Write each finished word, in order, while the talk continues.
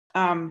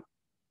Um,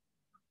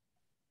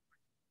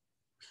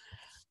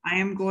 I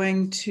am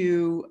going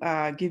to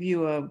give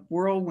you a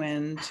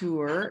whirlwind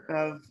tour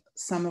of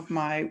some of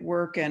my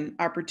work and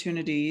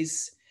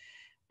opportunities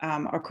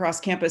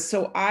across campus.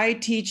 So I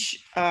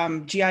teach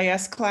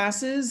GIS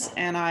classes,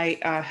 and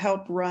I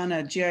help run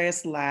a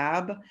GIS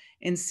lab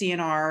in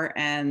CNR,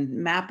 and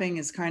mapping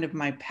is kind of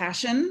my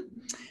passion,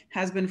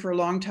 has been for a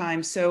long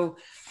time. So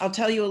I'll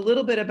tell you a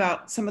little bit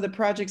about some of the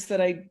projects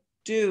that I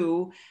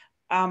do.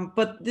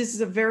 But this is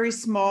a very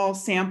small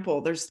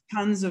sample. There's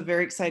tons of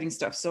very exciting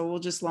stuff. So we'll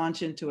just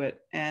launch into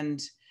it.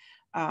 And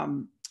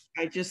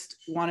I just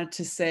wanted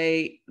to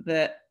say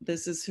that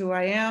this is who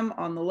I am.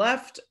 On the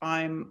left,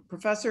 I'm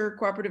professor,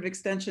 cooperative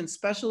extension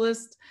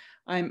specialist.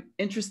 I'm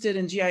interested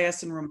in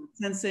GIS and remote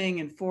sensing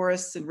and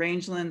forests and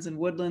rangelands and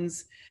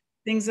woodlands.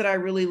 Things that I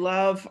really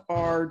love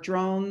are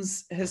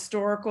drones,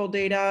 historical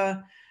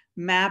data,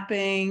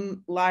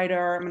 mapping,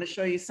 LiDAR. I'm going to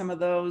show you some of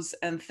those,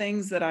 and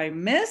things that I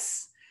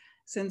miss.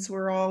 Since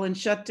we're all in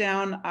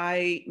shutdown,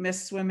 I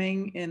miss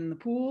swimming in the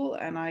pool,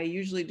 and I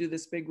usually do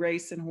this big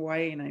race in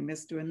Hawaii, and I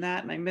miss doing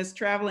that, and I miss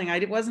traveling.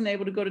 I wasn't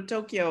able to go to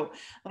Tokyo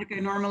like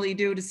I normally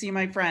do to see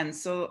my friends.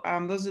 So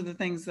those are the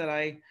things that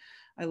I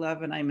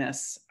love and I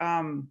miss.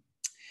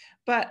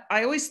 But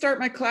I always start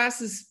my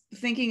classes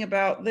thinking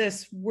about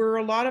this. We're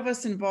a lot of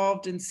us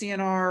involved in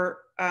CNR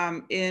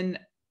in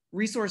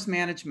resource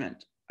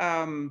management,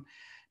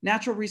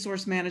 natural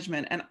resource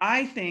management. And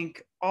I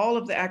think all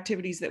of the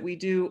activities that we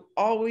do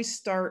always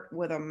start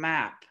with a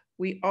map.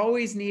 We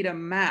always need a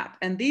map.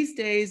 And these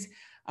days,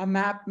 a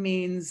map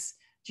means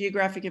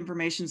geographic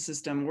information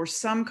system, or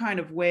some kind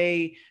of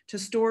way to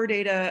store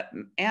data,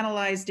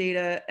 analyze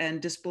data, and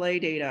display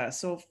data.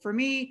 So for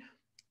me,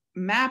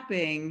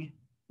 mapping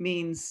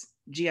means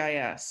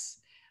GIS,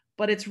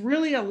 but it's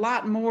really a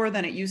lot more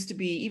than it used to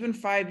be even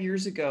 5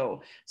 years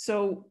ago.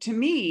 So to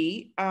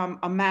me,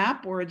 a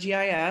map or a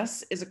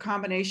GIS is a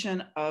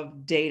combination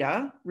of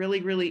data,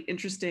 really, really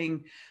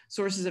interesting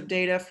sources of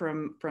data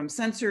from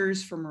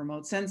sensors, from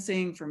remote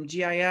sensing, from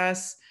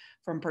GIS,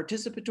 from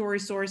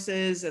participatory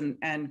sources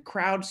and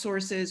crowd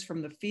sources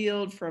from the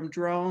field, from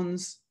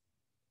drones.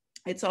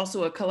 It's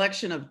also a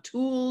collection of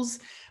tools,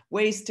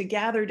 ways to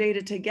gather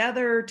data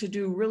together, to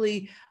do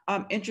really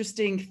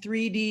interesting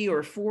 3D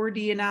or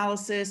 4D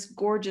analysis,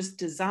 gorgeous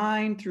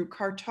design through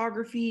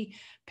cartography,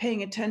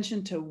 paying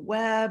attention to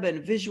web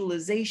and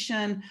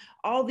visualization.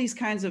 All these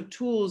kinds of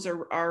tools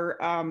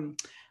are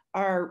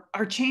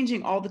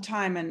changing all the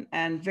time,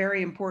 and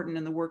very important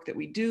in the work that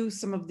we do.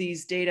 Some of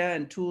these data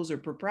and tools are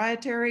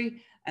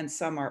proprietary, and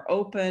some are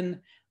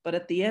open. But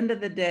at the end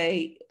of the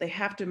day, they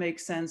have to make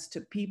sense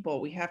to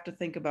people. We have to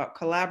think about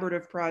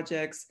collaborative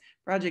projects,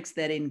 projects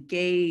that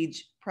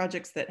engage,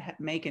 projects that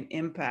make an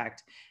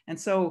impact. And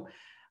so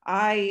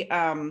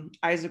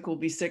Isaac will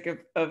be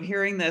sick of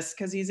hearing this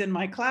because he's in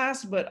my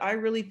class, but I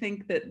really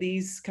think that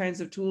these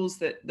kinds of tools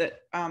that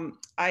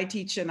I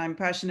teach and I'm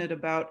passionate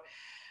about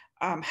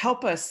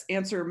help us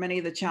answer many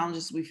of the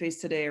challenges we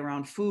face today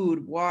around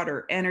food,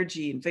 water,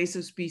 energy,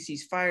 invasive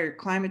species, fire,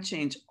 climate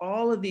change.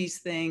 All of these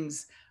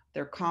things,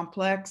 they're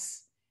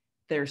complex,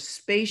 they're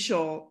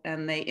spatial,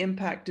 and they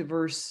impact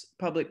diverse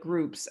public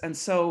groups. And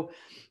so,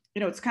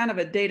 it's kind of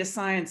a data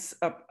science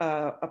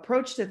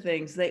approach to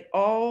things. They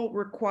all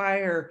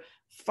require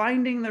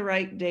finding the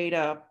right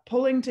data,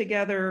 pulling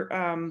together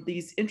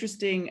these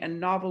interesting and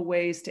novel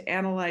ways to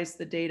analyze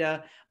the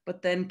data,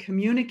 but then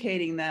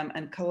communicating them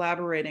and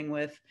collaborating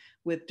with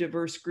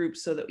diverse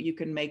groups so that you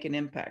can make an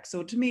impact.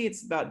 So to me,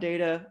 it's about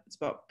data, it's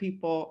about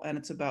people, and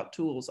it's about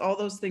tools. All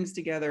those things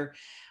together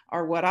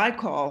are what I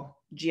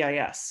call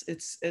GIS.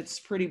 It's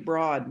pretty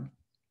broad.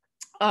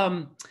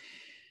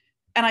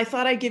 And I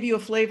thought I'd give you a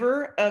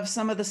flavor of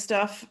some of the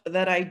stuff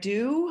that I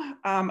do.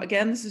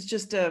 Again, this is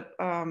just a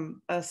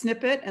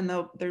snippet,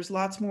 and there's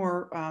lots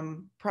more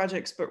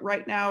projects, but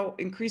right now,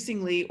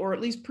 increasingly, or at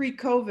least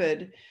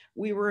pre-COVID,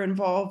 we were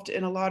involved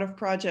in a lot of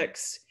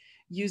projects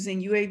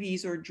using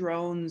UAVs or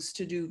drones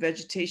to do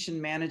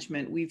vegetation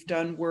management. We've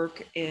done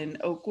work in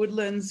oak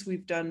woodlands,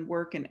 we've done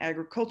work in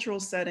agricultural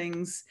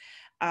settings,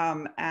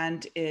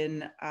 and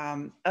in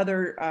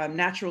other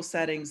natural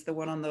settings. The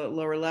one on the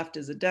lower left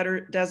is a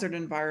desert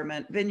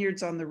environment,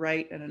 vineyards on the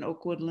right, and an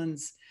oak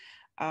woodlands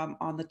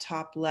on the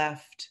top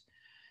left.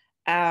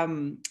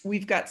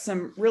 We've got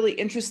some really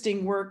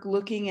interesting work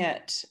looking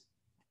at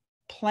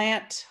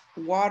plant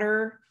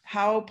water,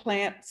 how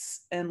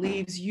plants and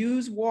leaves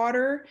use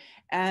water,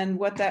 and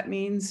what that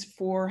means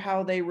for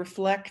how they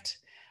reflect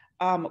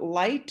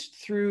light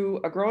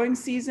through a growing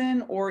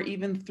season or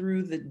even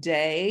through the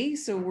day.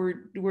 So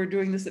we're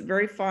doing this at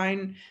very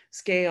fine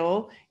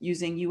scale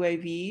using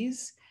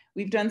UAVs.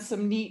 We've done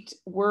some neat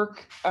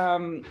work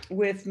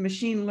with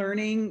machine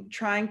learning,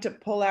 trying to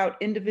pull out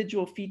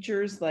individual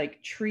features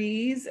like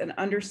trees and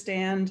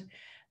understand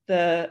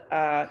the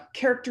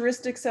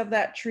characteristics of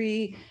that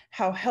tree,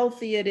 how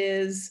healthy it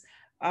is,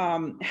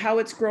 how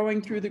it's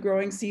growing through the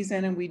growing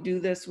season. And we do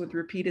this with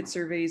repeated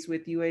surveys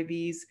with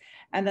UAVs.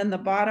 And then the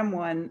bottom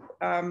one,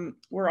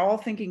 we're all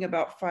thinking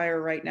about fire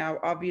right now,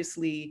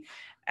 obviously.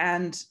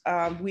 And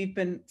we've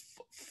been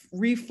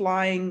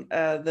reflying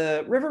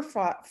the river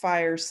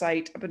fire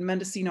site up in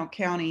Mendocino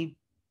County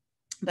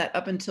that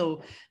up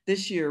until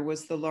this year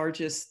was the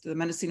largest, the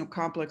Mendocino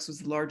complex was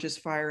the largest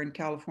fire in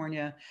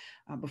California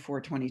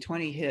before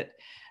 2020 hit.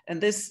 And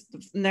this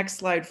next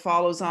slide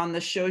follows on.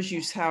 This shows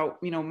you how,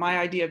 my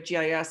idea of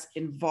GIS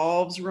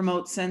involves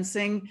remote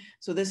sensing.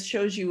 So this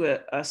shows you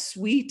a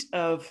suite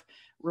of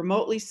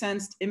remotely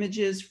sensed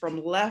images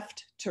from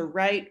left to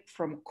right,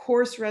 from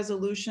coarse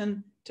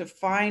resolution to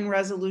fine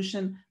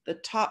resolution. The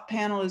top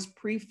panel is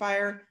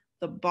pre-fire,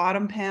 the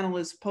bottom panel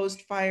is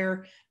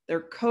post-fire.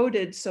 They're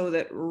coded so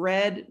that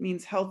red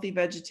means healthy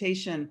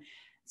vegetation.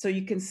 So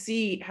you can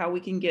see how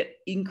we can get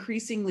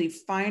increasingly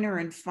finer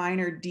and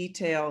finer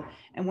detail.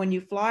 And when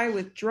you fly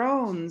with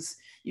drones,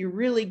 you're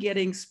really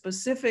getting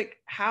specific,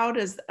 how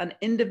does an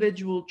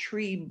individual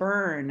tree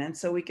burn? And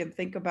so we can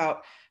think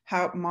about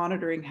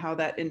monitoring how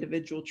that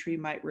individual tree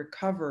might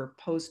recover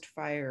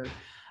post-fire.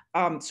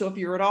 So if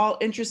you're at all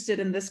interested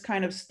in this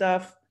kind of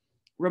stuff,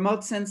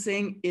 remote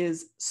sensing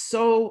is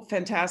so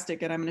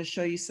fantastic. And I'm going to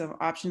show you some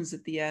options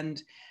at the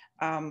end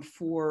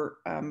for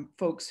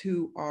folks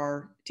who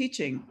are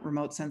teaching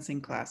remote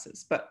sensing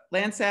classes. But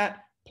Landsat,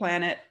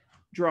 Planet,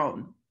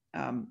 Drone.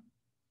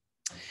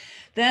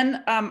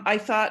 Then I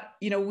thought,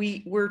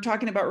 we're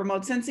talking about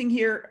remote sensing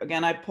here.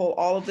 Again, I pull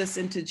all of this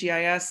into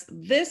GIS.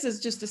 This is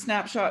just a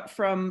snapshot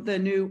from the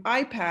new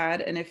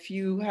iPad. And if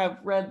you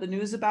have read the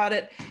news about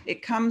it,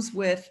 it comes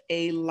with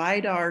a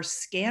LiDAR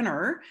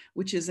scanner,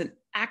 which is an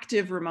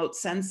active remote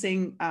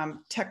sensing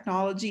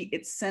technology.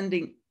 It's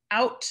sending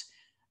out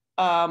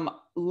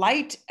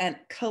light and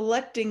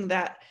collecting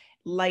that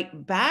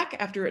light back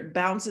after it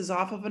bounces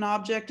off of an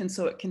object. And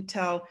so it can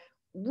tell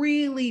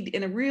really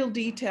in a real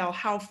detail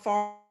how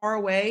far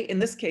away, in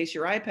this case,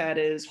 your iPad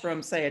is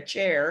from, say, a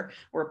chair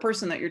or a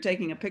person that you're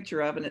taking a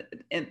picture of,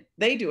 and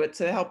they do it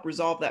to help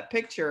resolve that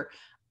picture.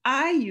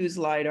 I use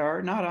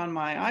LiDAR, not on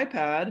my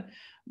iPad,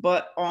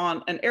 but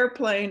on an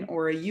airplane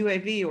or a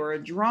UAV or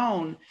a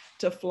drone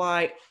to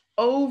fly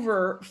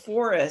over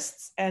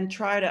forests and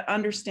try to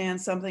understand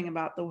something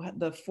about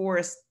the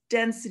forest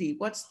density.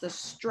 What's the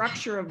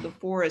structure of the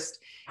forest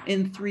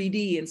in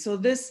 3D? And so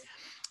this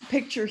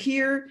picture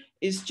here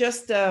is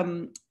just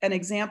an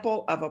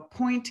example of a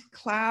point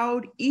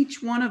cloud.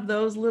 Each one of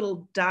those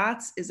little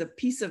dots is a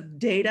piece of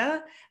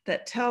data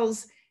that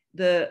tells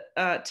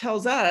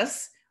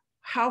us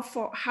how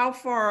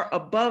far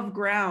above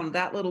ground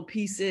that little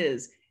piece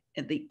is,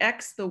 and the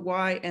X, the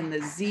Y, and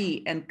the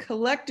Z. And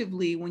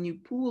collectively, when you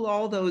pool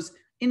all those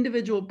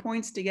individual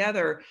points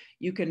together,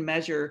 you can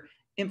measure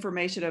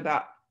information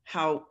about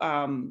how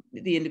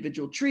the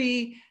individual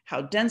tree,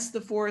 how dense the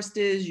forest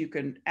is. You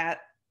can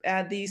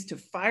add these to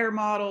fire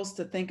models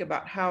to think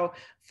about how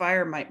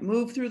fire might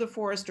move through the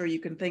forest, or you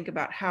can think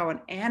about how an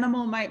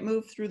animal might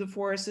move through the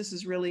forest. This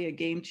is really a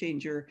game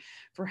changer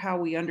for how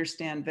we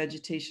understand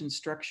vegetation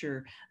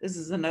structure. This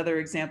is another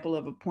example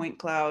of a point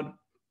cloud.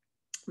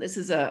 This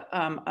is a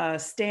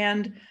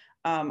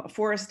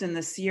forest in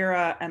the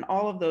Sierra, and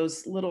all of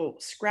those little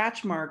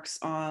scratch marks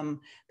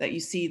that you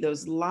see,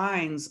 those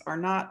lines, are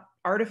not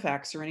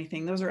artifacts or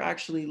anything. Those are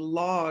actually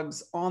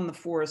logs on the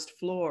forest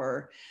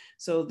floor.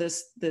 So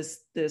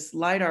this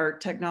LiDAR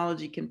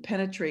technology can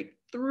penetrate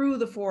through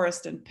the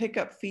forest and pick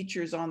up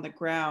features on the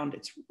ground.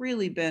 It's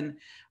really been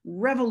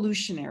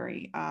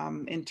revolutionary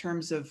in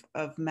terms of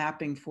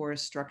mapping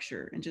forest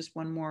structure. And just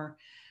one more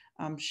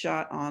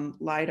shot on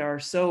LiDAR.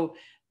 So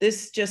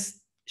this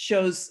just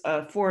shows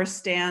a forest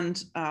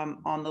stand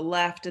on the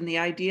left. And the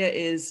idea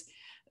is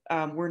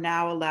we're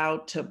now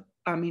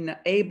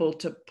able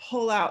to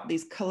pull out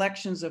these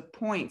collections of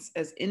points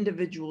as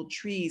individual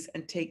trees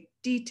and take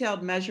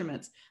detailed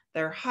measurements,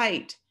 their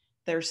height,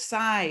 their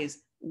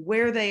size,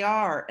 where they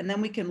are. And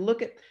then we can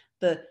look at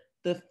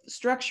the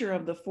structure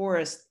of the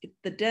forest,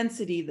 the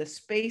density, the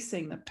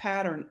spacing, the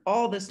pattern.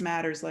 All this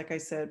matters, like I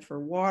said, for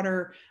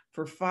water,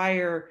 for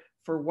fire,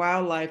 for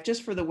wildlife,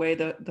 just for the way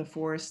the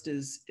forest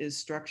is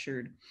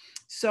structured.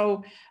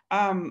 So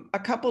a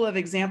couple of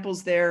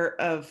examples there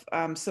of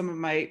some of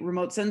my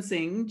remote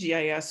sensing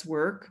GIS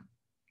work.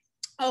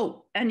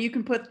 Oh, and you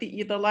can put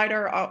the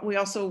LiDAR, we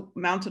also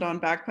mount it on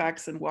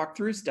backpacks and walk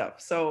through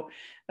stuff. So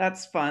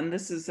that's fun.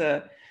 This is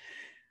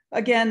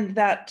again,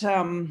 that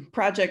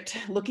project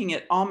looking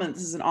at almonds.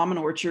 This is an almond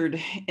orchard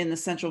in the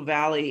Central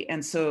Valley.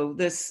 And so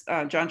this,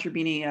 John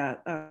Turbini,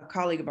 a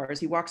colleague of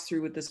ours, he walks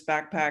through with this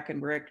backpack, and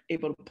we're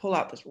able to pull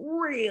out this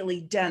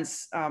really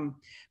dense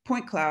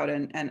point cloud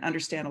and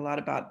understand a lot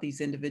about these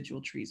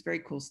individual trees. Very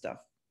cool stuff.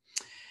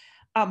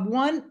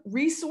 One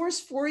resource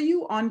for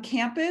you on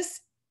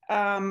campus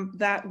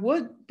that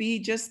would be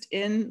just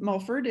in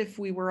Mulford, if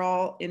we were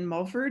all in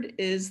Mulford,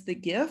 is the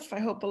GIF. I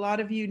hope a lot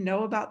of you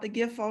know about the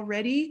GIF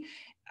already.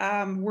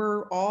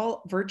 We're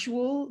all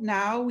virtual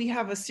now. We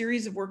have a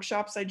series of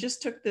workshops. I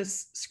just took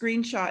this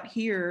screenshot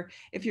here.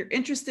 If you're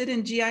interested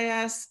in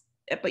GIS,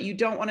 but you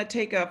don't want to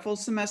take a full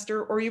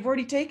semester, or you've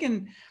already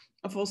taken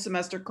a full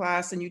semester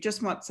class and you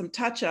just want some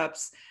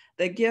touch-ups,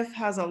 the GIF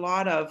has a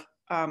lot of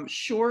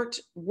short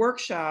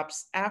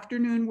workshops,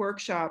 afternoon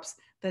workshops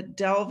that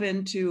delve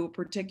into a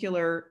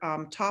particular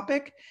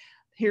topic.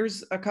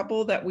 Here's a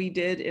couple that we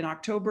did in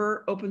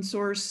October: open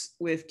source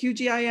with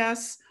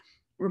QGIS,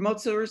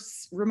 remote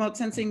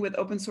sensing with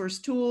open source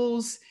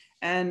tools,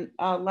 and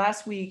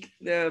last week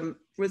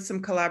with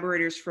some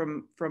collaborators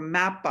from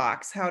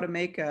Mapbox, how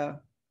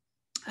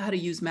to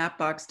use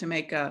Mapbox to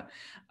make a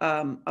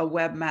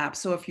web map.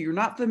 So if you're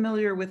not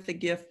familiar with the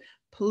GIF,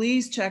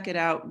 please check it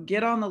out.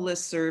 Get on the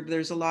listserv.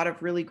 There's a lot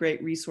of really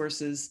great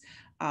resources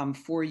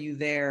for you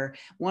there.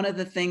 One of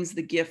the things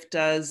the GIF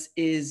does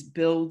is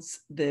builds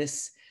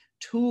this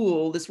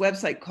tool, this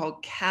website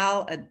called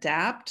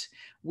CalAdapt,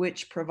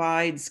 which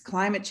provides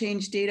climate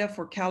change data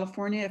for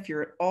California. If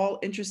you're at all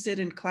interested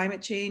in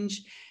climate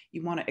change,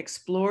 you want to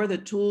explore the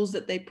tools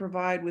that they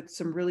provide with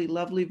some really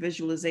lovely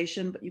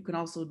visualization, but you can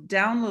also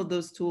download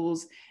those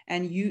tools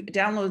and you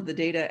download the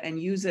data and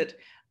use it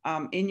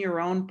in your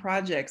own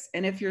projects.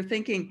 And if you're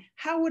thinking,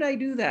 how would I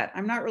do that?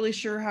 I'm not really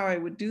sure how I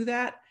would do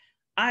that.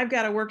 I've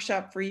got a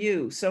workshop for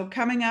you. So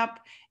coming up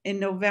in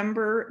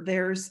November,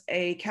 there's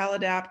a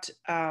CalAdapt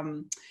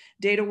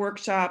data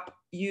workshop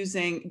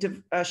using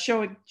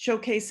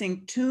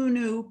showcasing 2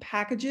 new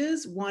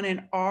packages, one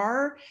in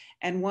R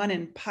and one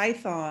in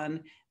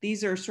Python.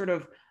 These are sort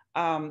of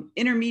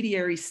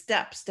intermediary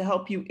steps to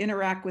help you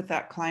interact with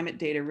that climate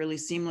data really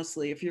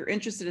seamlessly. If you're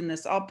interested in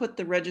this, I'll put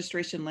the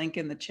registration link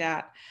in the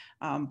chat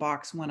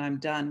box when I'm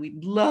done.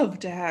 We'd love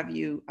to have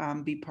you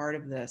be part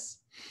of this.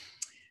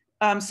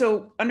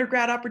 So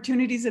undergrad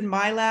opportunities in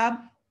my lab.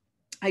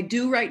 I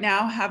do right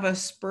now have a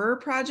SPUR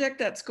project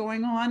that's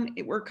going on.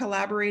 We're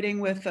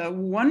collaborating with a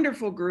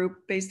wonderful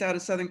group based out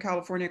of Southern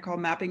California called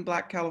Mapping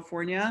Black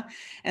California.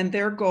 And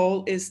their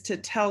goal is to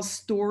tell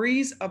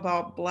stories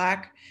about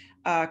Black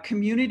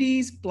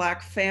communities,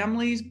 Black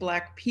families,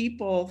 Black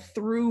people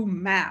through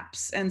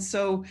maps. And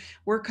so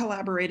we're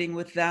collaborating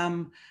with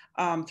them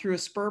through a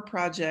SPUR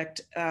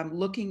project,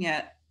 looking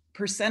at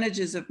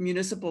percentages of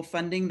municipal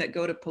funding that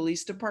go to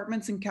police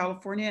departments in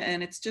California.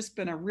 And it's just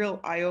been a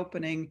real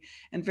eye-opening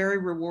and very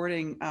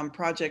rewarding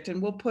project.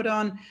 And we'll put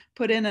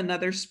in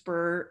another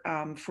SPUR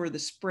for the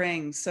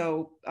spring.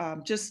 So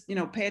just,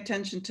 pay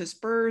attention to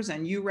SPURs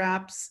and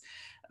URAPs.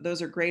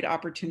 Those are great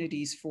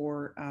opportunities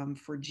for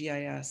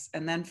GIS.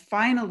 And then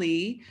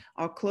finally,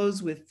 I'll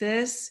close with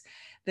this.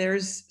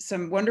 There's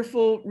some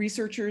wonderful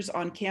researchers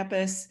on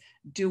campus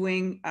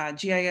doing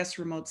GIS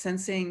remote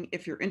sensing.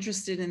 If you're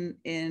interested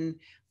in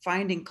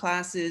finding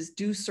classes,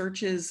 do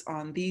searches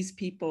on these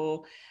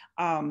people.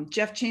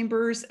 Jeff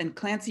Chambers and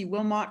Clancy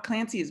Wilmot.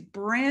 Clancy is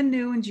brand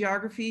new in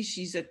geography.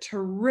 She's a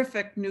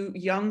terrific new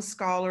young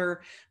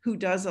scholar who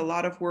does a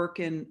lot of work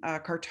in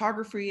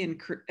cartography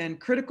and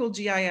critical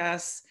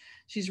GIS.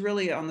 She's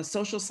really on the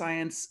social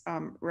science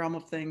realm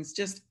of things,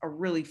 just a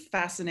really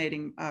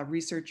fascinating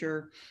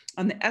researcher.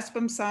 On the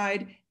ESPM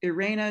side,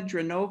 Irena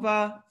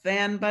Dranova,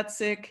 Van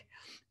Butzik,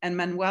 and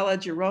Manuela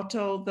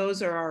Girotto.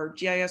 Those are our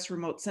GIS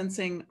remote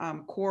sensing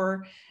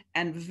core.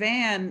 And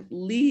Van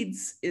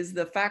is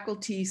the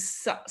faculty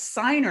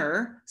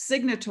signatory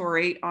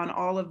on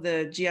all of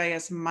the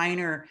GIS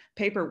minor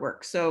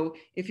paperwork. So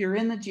if you're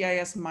in the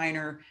GIS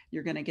minor,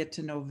 you're gonna get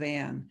to know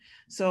Van.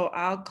 So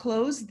I'll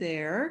close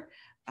there.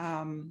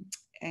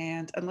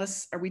 And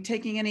are we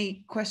taking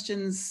any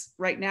questions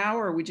right now,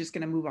 or are we just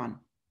gonna move on?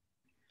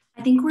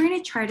 I think we're going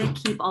to try to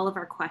keep all of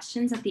our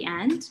questions at the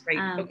end. Great.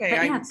 Okay.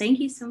 But yeah, thank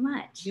you so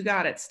much. You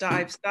got it.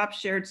 I've stopped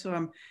shared, so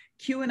I'm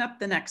queuing up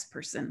the next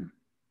person.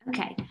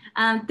 Okay.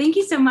 Thank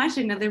you so much.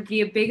 I know there'd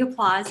be a big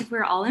applause if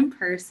we're all in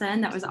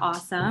person. That was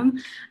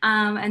awesome.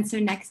 And so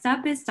next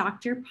up is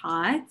Dr.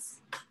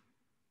 Potts.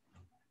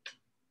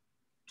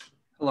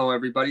 Hello,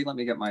 everybody. Let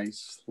me get my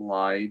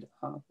slides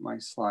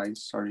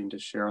starting to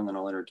share, and then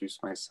I'll introduce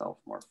myself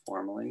more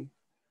formally.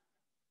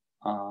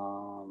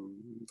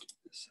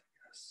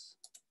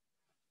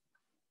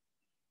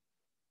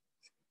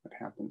 What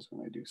happens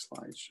when I do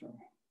slideshow?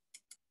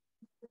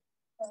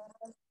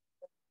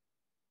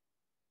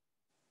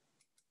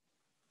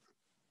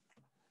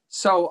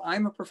 So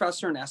I'm a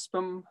professor in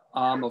ESPM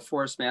of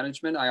forest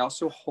management. I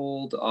also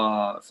hold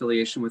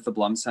affiliation with the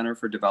Blum Center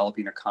for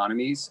Developing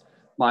Economies.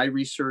 My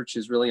research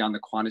is really on the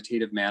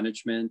quantitative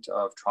management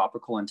of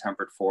tropical and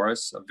temperate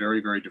forests, a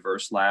very, very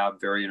diverse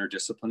lab, very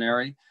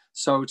interdisciplinary.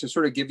 So to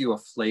sort of give you a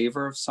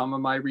flavor of some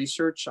of my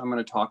research, I'm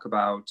going to talk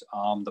about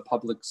the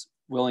public's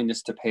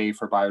willingness to pay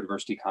for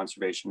biodiversity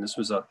conservation. This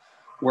was a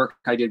work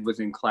I did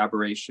in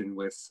collaboration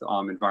with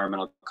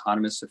environmental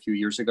economists a few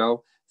years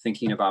ago,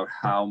 thinking about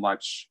how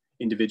much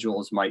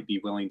individuals might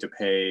be willing to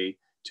pay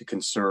to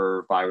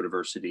conserve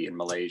biodiversity in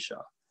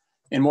Malaysia.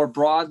 And more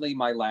broadly,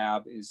 my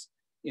lab is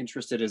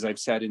interested, as I've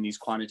said, in these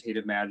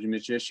quantitative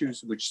management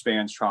issues, which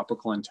spans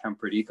tropical and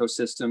temperate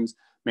ecosystems,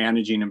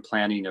 managing and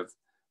planning of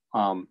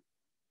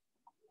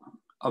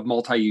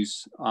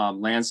multi-use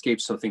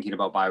landscapes. So thinking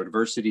about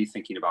biodiversity,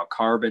 thinking about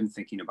carbon,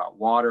 thinking about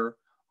water.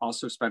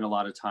 Also spend a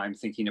lot of time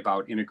thinking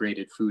about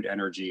integrated food,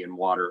 energy, and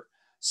water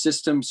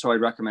systems. So I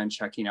recommend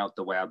checking out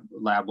the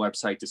lab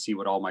website to see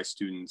what all my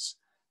students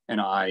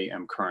and I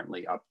am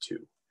currently up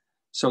to.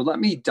 So let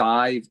me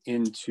dive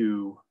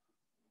into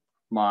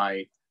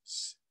my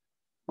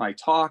my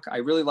talk. I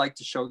really like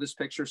to show this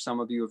picture. Some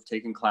of you have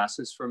taken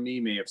classes from me,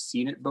 may have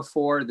seen it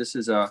before. This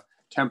is a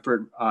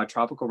temperate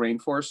tropical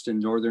rainforest in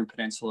northern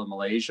peninsula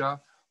Malaysia,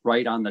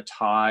 right on the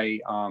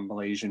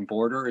Thai-Malaysian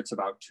border. It's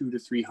about 200,000 to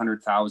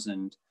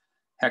 300,000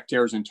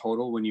 hectares in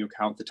total when you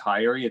count the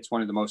Thai area. It's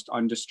one of the most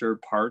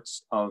undisturbed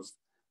parts of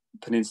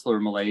peninsular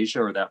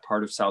Malaysia, or that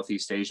part of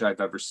Southeast Asia, I've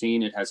ever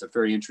seen. It has a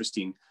very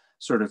interesting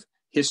sort of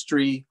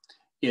history.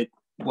 It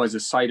was a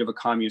site of a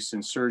communist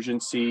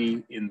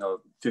insurgency in the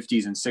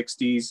 50s and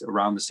 60s,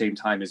 around the same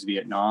time as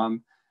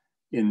Vietnam,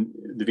 in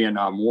the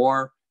Vietnam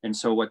War. And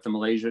so what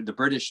the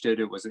British did,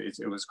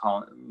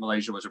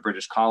 Malaysia was a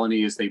British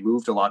colony, is they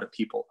moved a lot of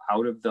people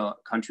out of the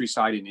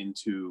countryside and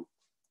into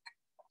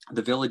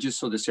the villages.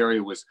 So this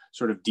area was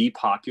sort of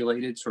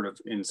depopulated, sort of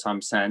in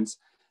some sense.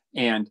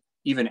 And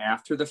even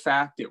after the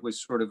fact, it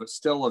was sort of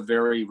still a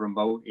very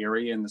remote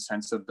area in the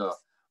sense of the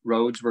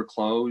roads were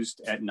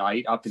closed at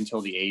night up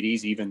until the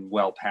 80s, even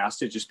well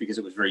past it, just because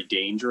it was very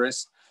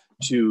dangerous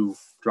to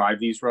drive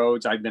these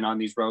roads. I've been on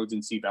these roads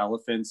and seen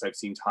elephants. I've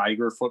seen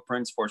tiger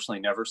footprints,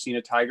 fortunately never seen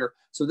a tiger.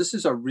 So this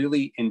is a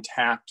really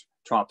intact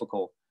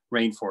tropical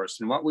rainforest.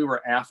 And what we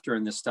were after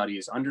in this study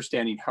is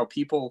understanding how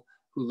people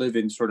who live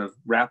in sort of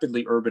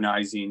rapidly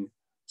urbanizing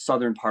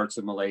southern parts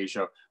of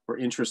Malaysia were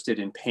interested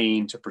in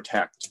paying to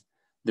protect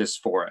this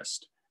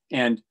forest.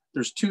 And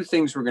there's two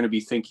things we're going to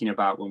be thinking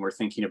about when we're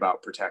thinking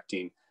about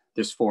protecting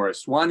this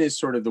forest. One is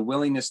sort of the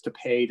willingness to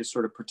pay to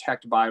sort of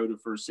protect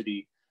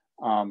biodiversity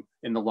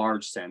in the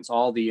large sense,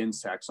 all the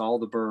insects, all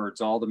the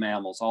birds, all the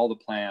mammals, all the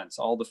plants,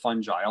 all the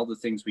fungi, all the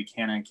things we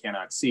can and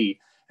cannot see.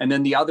 And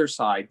then the other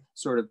side,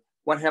 sort of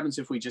what happens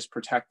if we just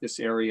protect this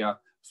area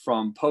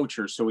from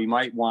poachers? So we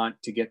might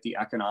want to get the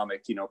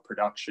economic,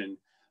 production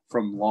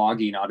from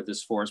logging out of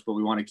this forest, but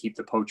we want to keep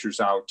the poachers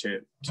out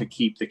to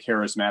keep the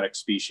charismatic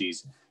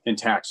species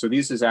intact. So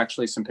these is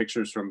actually some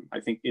pictures from, I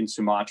think, in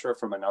Sumatra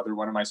from another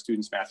one of my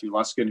students, Matthew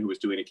Luskin, who was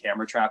doing a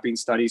camera trapping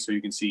study. So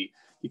you can see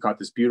he caught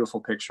this beautiful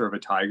picture of a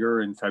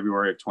tiger in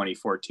February of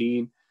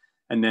 2014.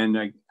 And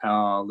then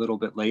a little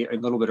bit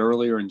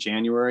earlier in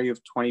January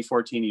of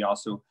 2014, he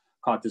also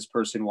caught this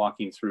person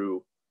walking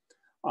through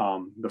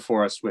the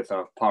forest with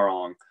a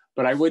parang.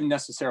 But I wouldn't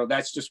necessarily,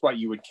 that's just what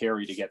you would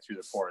carry to get through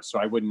the forest. So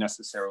I wouldn't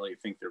necessarily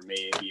think there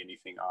may be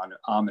anything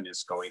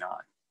ominous going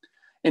on.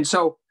 And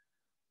so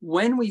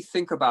when we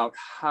think about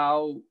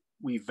how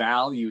we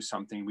value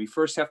something, we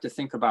first have to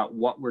think about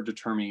what we're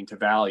determining to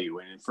value.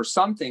 And for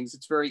some things,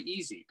 it's very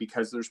easy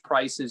because there's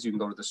prices. You can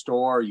go to the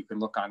store, you can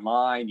look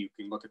online, you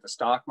can look at the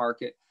stock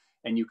market,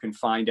 and you can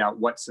find out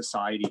what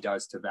society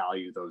does to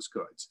value those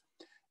goods.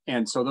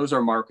 And so those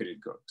are marketed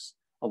goods.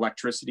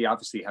 Electricity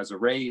obviously has a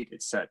rate,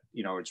 it's set,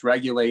 it's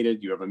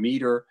regulated, you have a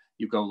meter,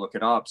 you go look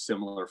it up,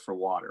 similar for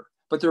water.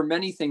 But there are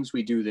many things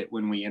we do that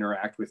when we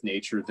interact with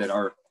nature that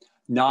are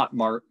not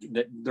marked,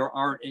 that there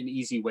aren't an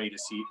easy way to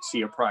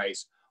see a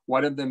price.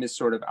 One of them is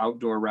sort of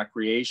outdoor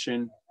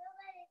recreation,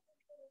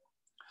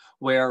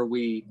 where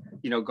we,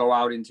 go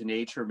out into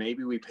nature.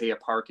 Maybe we pay a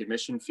park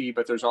admission fee,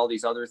 but there's all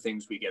these other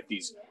things. We get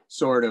these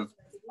sort of,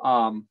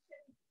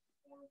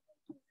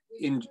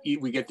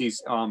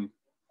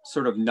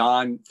 sort of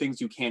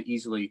things you can't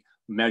easily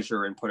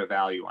measure and put a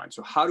value on.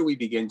 So how do we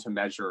begin to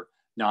measure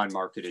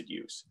non-marketed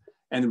use?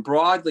 And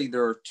broadly,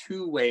 there are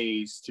two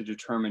ways to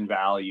determine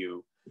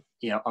value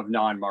of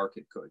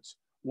non-market goods.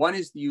 One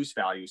is the use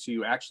value. So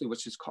you actually,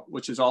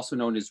 which is also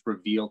known as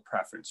revealed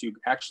preference. You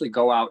actually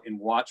go out and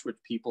watch what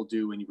people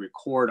do and you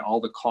record all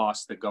the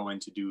costs that go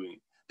into doing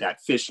that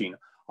fishing,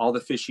 all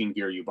the fishing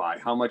gear you buy,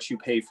 how much you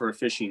pay for a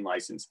fishing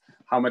license,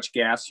 how much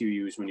gas you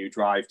use when you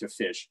drive to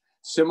fish,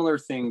 similar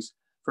things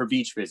for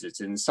beach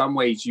visits. In some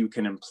ways, you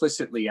can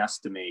implicitly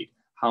estimate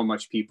how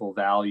much people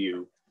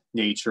value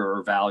nature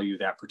or value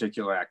that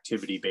particular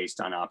activity based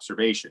on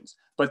observations.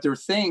 But there are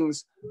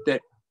things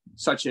that,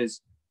 such as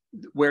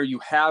where you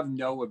have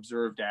no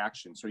observed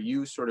action. So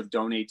you sort of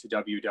donate to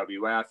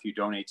WWF, you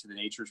donate to the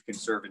Nature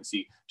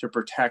Conservancy to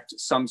protect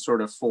some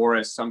sort of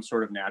forest, some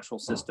sort of natural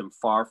system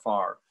far,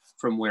 far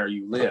from where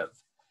you live.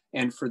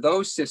 And for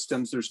those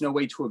systems, there's no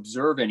way to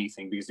observe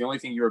anything because the only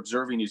thing you're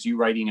observing is you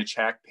writing a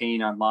check,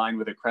 paying online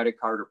with a credit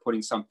card, or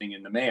putting something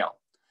in the mail.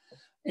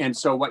 And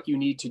so what you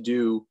need to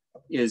do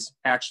is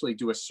actually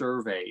do a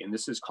survey. And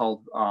this is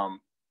called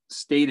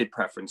stated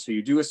preference. So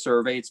you do a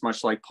survey, it's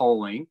much like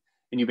polling,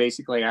 and you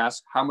basically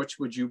ask, how much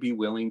would you be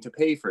willing to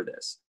pay for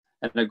this?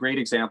 And a great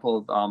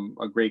example of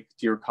a great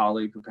dear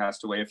colleague who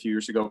passed away a few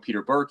years ago,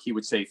 Peter Burke, he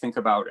would say, think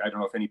about, I don't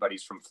know if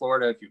anybody's from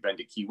Florida, if you've been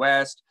to Key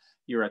West,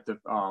 you're at the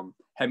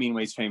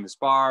Hemingway's famous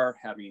bar,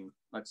 having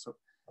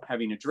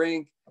a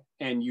drink,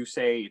 and you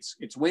say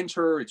it's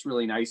winter, it's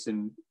really nice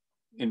in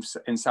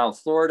South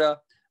Florida,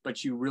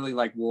 but you really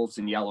like wolves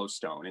in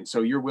Yellowstone. And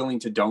so you're willing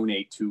to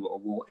donate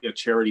to a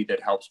charity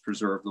that helps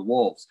preserve the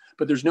wolves.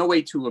 But there's no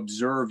way to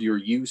observe your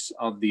use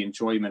of the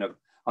enjoyment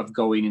of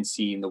going and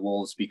seeing the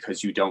wolves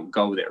because you don't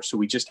go there. So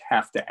we just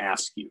have to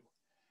ask you.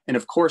 And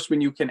of course,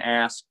 when you can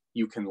ask,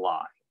 you can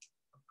lie.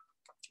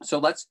 So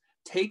let's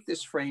take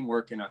this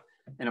framework and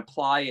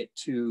apply it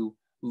to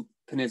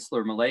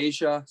peninsular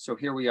Malaysia. So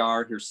here we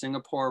are, here's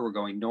Singapore, we're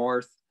going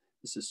north.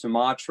 This is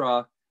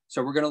Sumatra.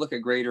 So we're going to look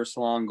at Greater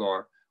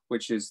Selangor,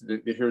 which is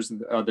here's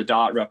the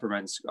dot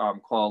represents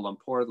Kuala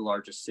Lumpur, the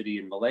largest city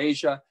in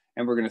Malaysia.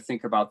 And we're going to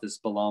think about this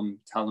Belum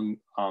Temengor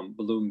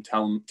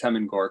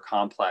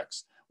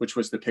complex, which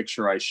was the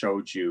picture I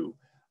showed you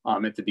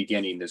at the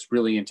beginning, this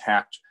really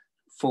intact,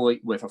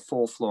 fully with a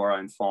full flora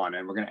and fauna.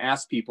 And we're going to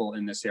ask people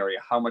in this area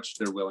how much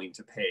they're willing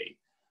to pay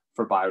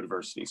for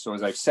biodiversity. So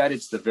as I've said,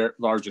 it's the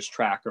largest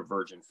tract of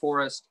virgin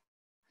forest.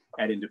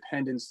 At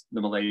independence,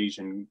 the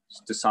Malaysians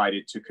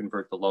decided to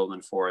convert the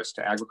lowland forest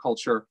to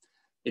agriculture.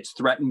 It's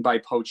threatened by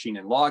poaching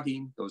and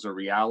logging. Those are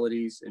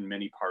realities in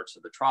many parts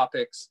of the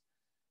tropics.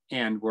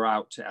 And we're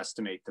out to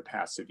estimate the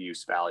passive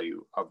use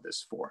value of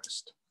this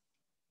forest.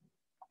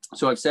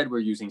 So I've said we're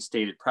using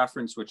stated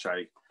preference, which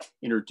I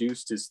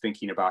introduced as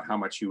thinking about how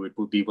much you would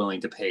be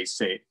willing to pay,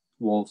 say,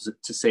 to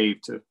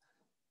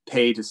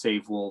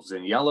save wolves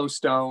in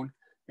Yellowstone.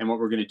 And what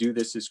we're going to do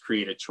this is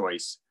create a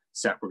choice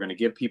set. We're going to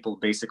give people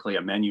basically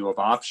a menu of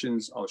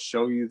options. I'll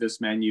show you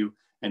this menu,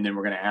 and then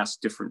we're going to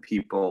ask different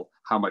people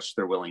how much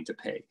they're willing to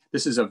pay.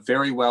 This is a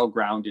very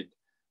well-grounded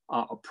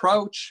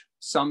approach.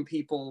 Some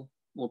people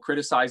will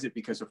criticize it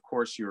because, of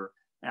course, you're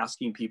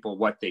asking people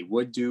what they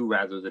would do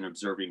rather than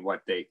observing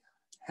what they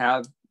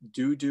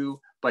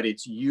do, but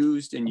it's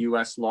used in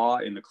US law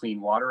in the Clean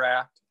Water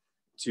Act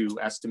to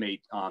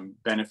estimate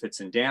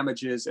benefits and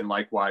damages. And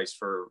likewise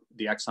for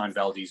the Exxon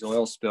Valdez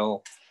oil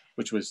spill,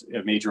 which was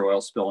a major oil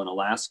spill in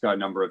Alaska a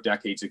number of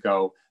decades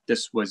ago.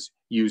 This was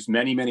used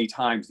many, many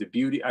times. The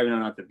beauty, I don't know,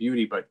 not the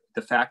beauty, but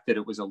the fact that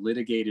it was a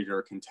litigated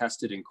or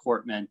contested in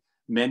court meant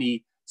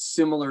many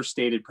similar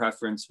stated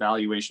preference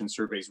valuation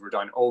surveys were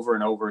done over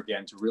and over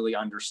again to really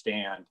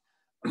understand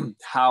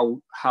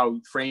how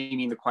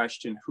framing the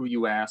question, who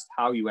you asked,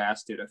 how you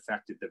asked it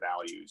affected the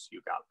values you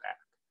got back.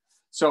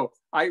 So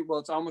well,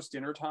 it's almost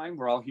dinner time.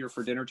 We're all here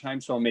for dinner time.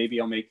 So maybe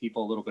I'll make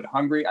people a little bit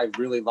hungry. I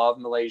really love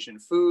Malaysian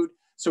food.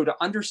 So to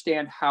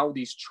understand how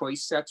these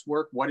choice sets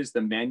work, what is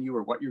the menu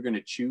or what you're going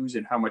to choose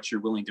and how much you're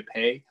willing to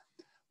pay,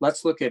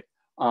 let's look at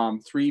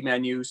three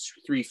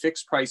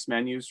fixed price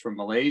menus from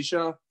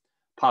Malaysia,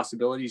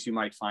 possibilities you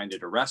might find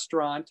at a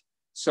restaurant.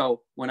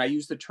 So when I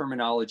use the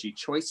terminology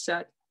choice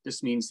set,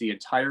 this means the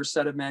entire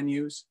set of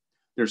menus.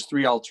 There's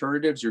 3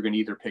 alternatives. You're going to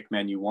either pick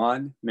menu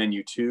 1,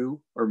 menu 2,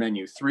 or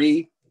menu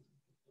 3.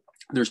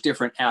 There's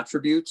different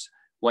attributes,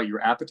 what your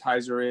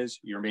appetizer is,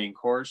 your main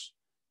course,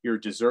 your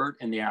dessert,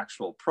 and the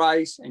actual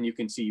price. And you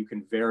can see you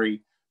can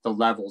vary the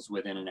levels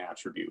within an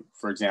attribute.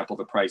 For example,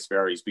 the price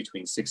varies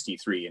between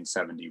 63 and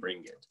 70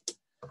 ringgit.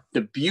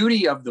 The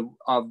beauty of the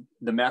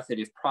method,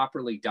 if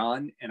properly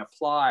done and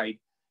applied,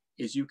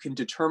 is you can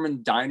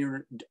determine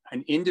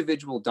an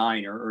individual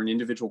diner or an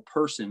individual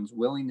person's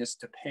willingness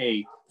to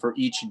pay for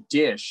each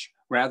dish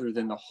rather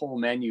than the whole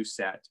menu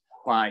set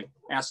by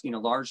asking a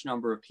large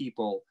number of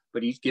people,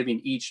 but giving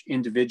each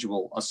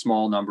individual a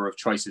small number of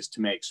choices to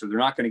make. So they're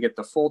not going to get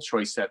the full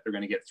choice set. They're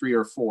going to get 3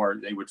 or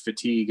 4. They would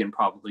fatigue and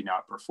probably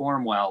not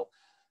perform well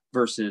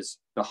versus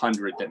the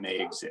 100 that may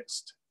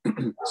exist.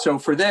 So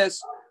for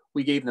this,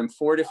 we gave them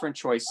 4 different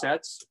choice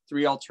sets,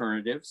 3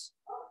 alternatives.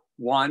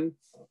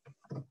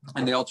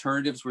 And the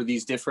alternatives were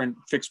these different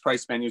fixed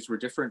price menus were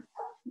different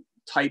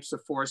types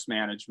of forest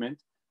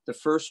management. The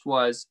first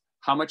was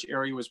how much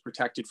area was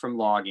protected from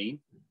logging.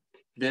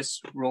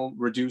 This will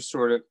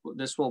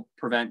this will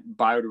prevent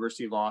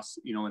biodiversity loss,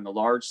 in the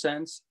large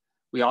sense.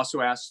 We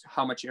also asked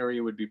how much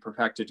area would be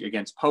protected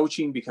against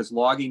poaching, because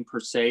logging per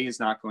se is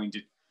not going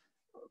to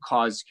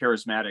cause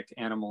charismatic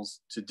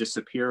animals to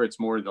disappear. It's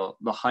more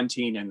the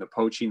hunting and the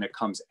poaching that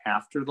comes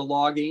after the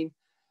logging.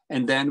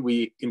 And then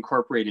we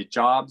incorporated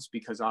jobs,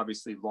 because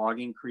obviously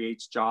logging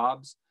creates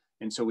jobs.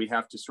 And so we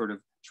have to sort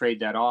of trade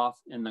that off.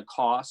 And the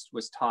cost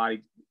was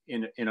tied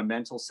in a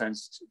mental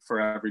sense for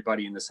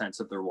everybody in the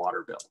sense of their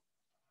water bill.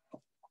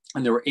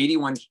 And there were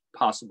 81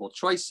 possible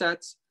choice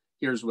sets.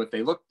 Here's what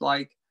they looked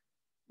like.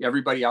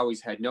 Everybody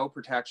always had no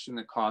protection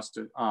that cost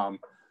a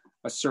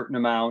certain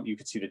amount. You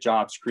could see the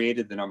jobs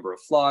created, the number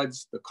of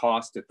floods, the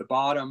cost at the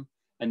bottom.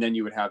 And then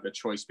you would have a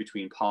choice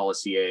between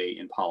policy A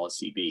and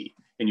policy B,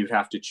 and you'd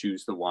have to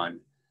choose the one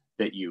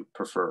that you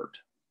preferred.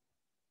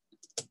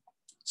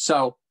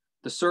 So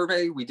the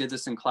survey, we did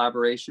this in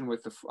collaboration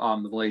with the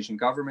Malaysian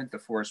government, the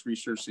Forest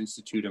Research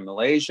Institute in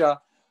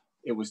Malaysia.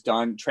 It was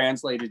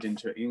translated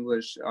into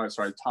English,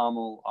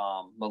 Tamil,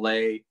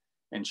 Malay,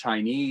 and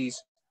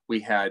Chinese. We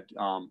had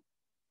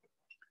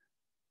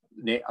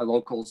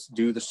locals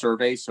do the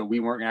survey, so we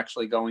weren't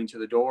actually going to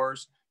the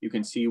doors. You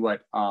can see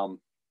what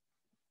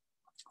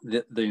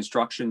the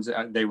instructions,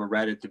 they were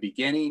read at the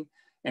beginning,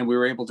 and we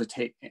were able to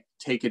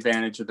take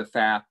advantage of the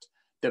fact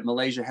that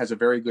Malaysia has a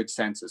very good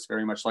census,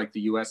 very much like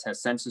the US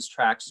has census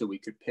tracts, so we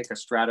could pick a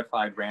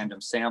stratified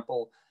random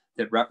sample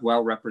that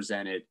well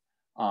represented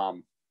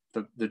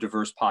the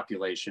diverse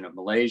population of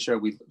Malaysia.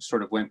 We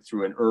sort of went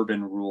through an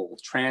urban-rural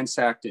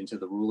transect into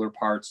the rural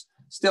parts.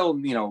 Still,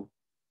 you're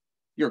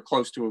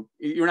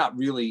not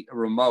really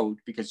remote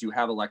because you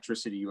have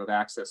electricity, you have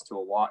access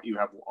to you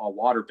have a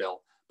water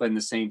bill, but in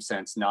the same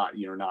sense, not,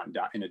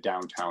 not in a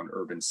downtown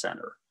urban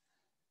center.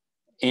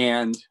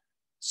 And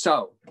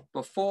so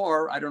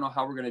before, I don't know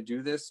how we're going to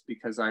do this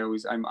because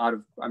I'm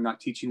not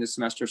teaching this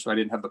semester, so I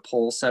didn't have the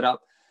poll set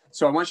up.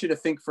 So I want you to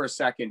think for a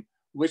second,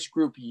 which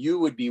group you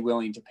would be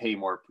willing to pay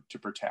more to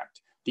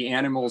protect: the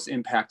animals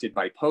impacted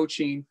by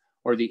poaching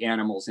or the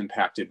animals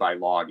impacted by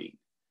logging.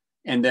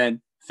 And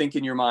then think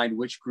in your mind,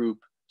 which group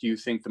do you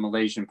think the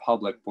Malaysian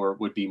public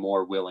would be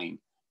more willing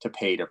to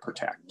pay to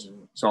protect?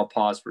 So I'll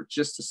pause for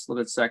just a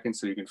split second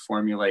so you can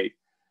formulate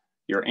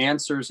your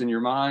answers in your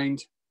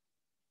mind.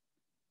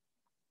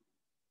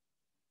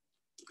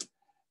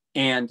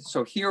 And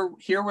so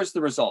here was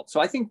the result. So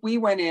I think we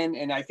went in,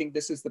 and I think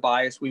this is the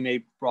bias we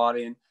may brought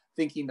in,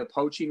 thinking the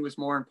poaching was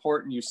more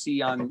important. You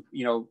see on,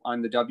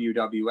 on the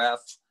WWF,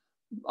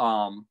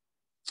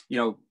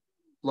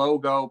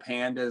 logo,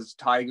 pandas,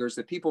 tigers,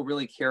 that people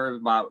really care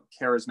about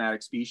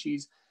charismatic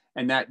species,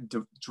 and that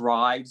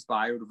drives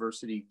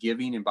biodiversity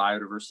giving and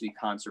biodiversity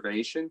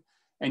conservation.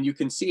 And you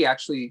can see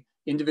actually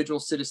individual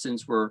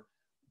citizens were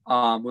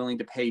willing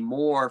to pay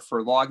more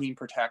for logging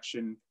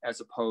protection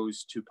as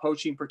opposed to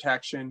poaching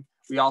protection.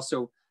 We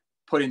also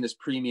put in this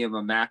premium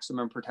of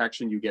maximum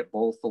protection. You get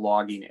both the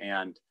logging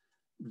and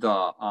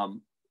the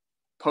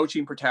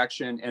poaching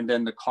protection, and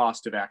then the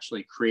cost of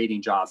actually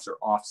creating jobs or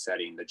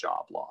offsetting the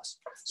job loss.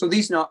 So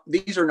these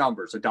are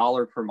numbers,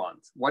 $1 per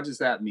month. What does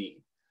that mean?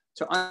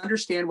 To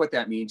understand what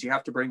that means, you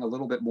have to bring a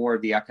little bit more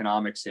of the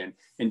economics in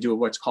and do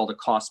what's called a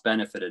cost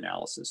benefit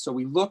analysis. So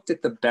we looked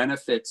at the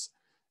benefits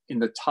in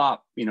the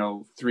top,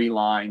 3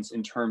 lines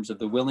in terms of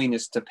the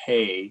willingness to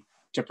pay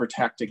to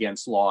protect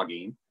against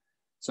logging.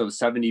 So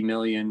 70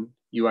 million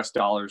US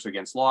dollars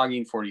against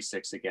logging,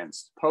 46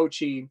 against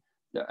poaching,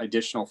 the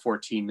additional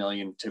 14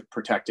 million to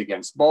protect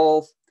against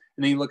both.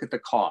 And then you look at the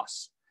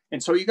costs.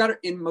 And so you got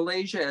in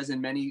Malaysia, as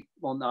in many,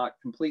 well, not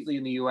completely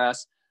in the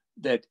US,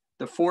 that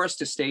the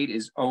forest estate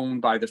is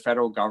owned by the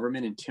federal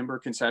government, and timber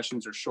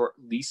concessions or short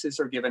leases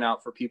are given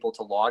out for people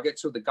to log it.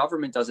 So the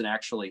government doesn't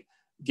actually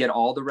get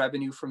all the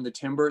revenue from the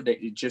timber,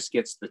 that it just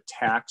gets the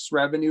tax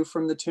revenue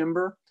from the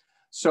timber.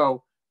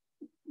 So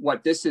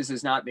what this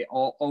is not the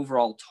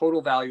overall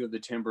total value of the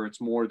timber, it's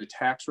more the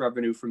tax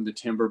revenue from the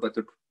timber, but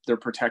they're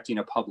protecting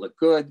a public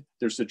good.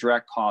 There's the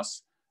direct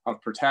costs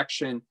of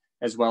protection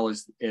as well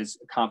as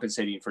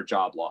compensating for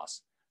job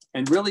loss.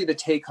 And really the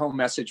take home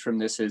message from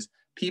this is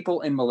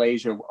people in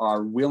Malaysia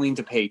are willing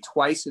to pay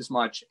twice as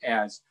much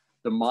as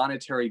the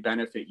monetary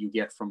benefit you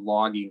get from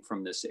logging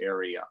from this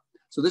area.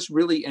 So this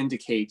really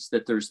indicates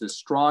that there's this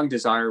strong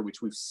desire,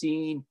 which we've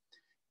seen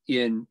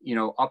in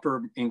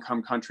upper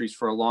income countries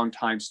for a long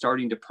time,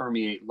 starting to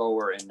permeate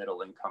lower and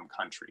middle income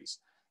countries.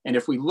 And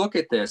if we look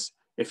at this,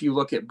 if you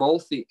look at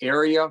both the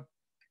area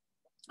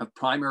of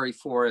primary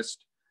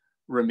forest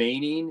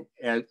remaining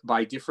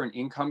by different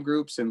income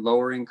groups, and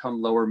lower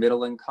income, lower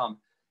middle income,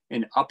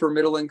 in upper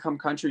middle income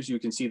countries, you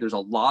can see there's a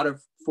lot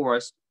of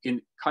forest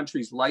in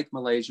countries like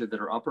Malaysia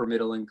that are upper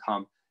middle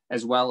income,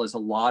 as well as a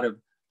lot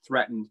of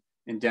threatened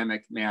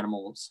endemic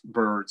mammals,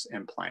 birds,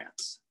 and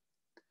plants.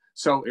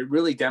 So it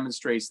really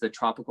demonstrates that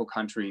tropical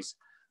countries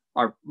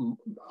are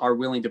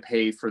willing to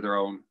pay for their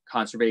own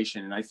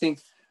conservation. And I think,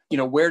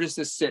 where does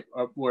this sit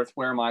with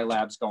where my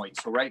lab's going?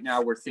 So right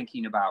now we're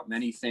thinking about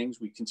many things.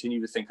 We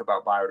continue to think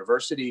about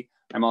biodiversity.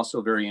 I'm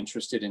also very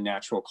interested in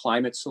natural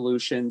climate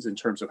solutions in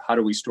terms of how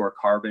do we store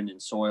carbon in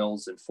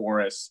soils and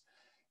forests.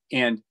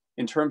 And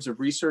in terms of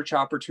research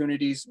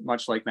opportunities,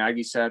 much like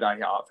Maggie said,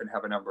 I often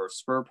have a number of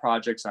SPUR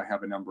projects. I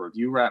have a number of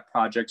URAP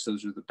projects.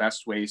 Those are the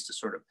best ways to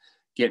sort of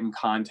get in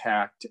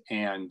contact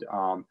and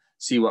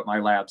see what my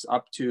lab's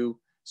up to.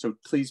 So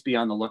please be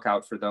on the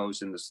lookout for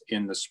those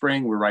in the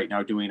spring. We're right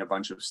now doing a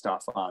bunch of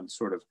stuff on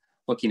sort of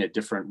looking at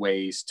different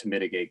ways to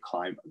mitigate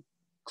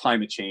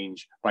climate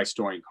change by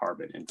storing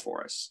carbon in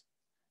forests.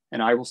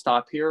 And I will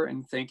stop here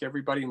and thank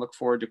everybody and look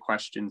forward to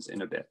questions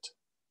in a bit.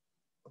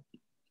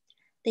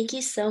 Thank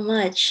you so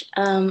much.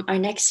 Our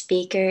next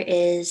speaker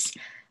is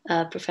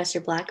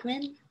Professor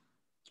Blackman.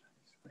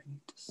 I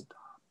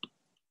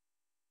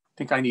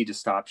think I need to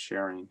stop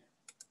sharing,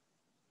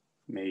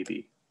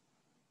 maybe,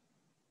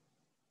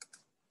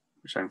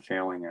 which I'm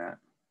failing at.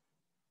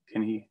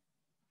 Can he?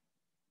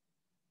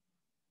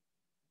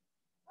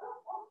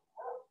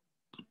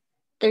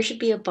 There should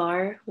be a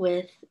bar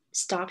with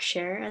stop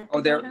share at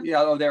the bottom.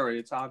 Yeah, oh, there it is.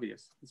 It's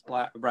obvious. It's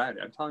Brad.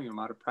 I'm telling you, I'm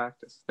out of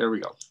practice. There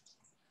we go.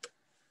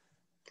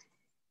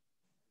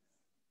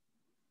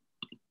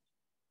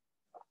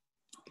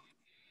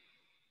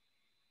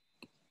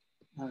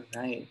 All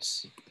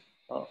right.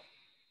 Well,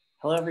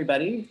 hello,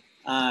 everybody.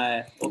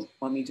 Let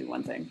me do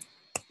one thing.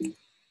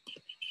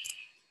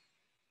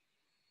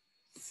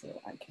 So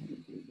I can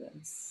do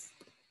this.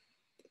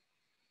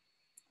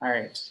 All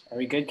right. Are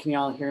we good? Can you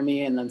all hear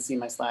me and then see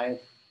my slide?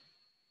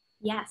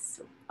 Yes,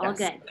 all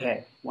good.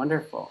 Okay,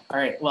 wonderful. All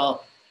right.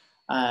 Well,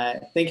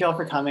 thank you all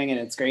for coming, and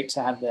it's great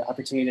to have the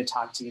opportunity to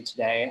talk to you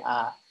today.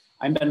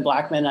 I'm Ben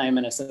Blackman. I'm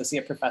an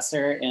associate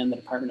professor in the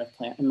Department of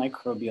Plant and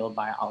Microbial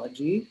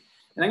Biology.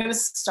 And I'm going to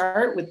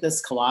start with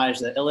this collage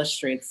that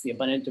illustrates the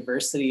abundant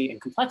diversity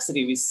and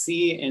complexity we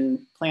see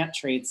in plant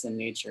traits in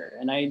nature.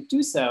 And I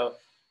do so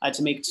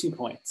to make 2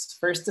 points.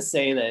 First, to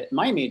say that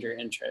my major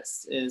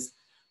interest is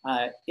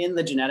in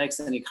the genetics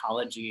and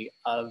ecology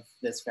of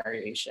this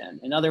variation.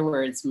 In other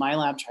words, my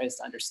lab tries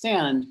to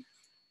understand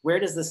where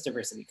does this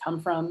diversity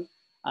come from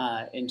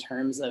in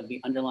terms of the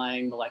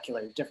underlying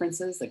molecular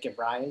differences that give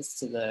rise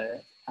to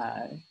the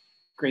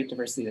great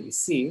diversity that we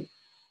see.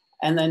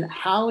 And then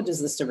how does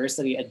this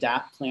diversity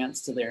adapt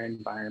plants to their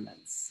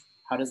environments?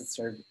 How does it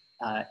serve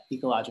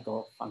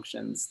ecological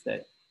functions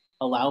that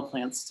allow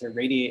plants to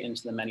radiate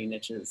into the many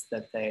niches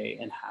that they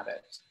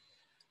inhabit?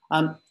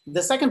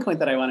 The second point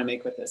that I want to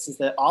make with this is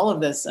that all of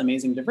this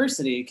amazing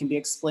diversity can be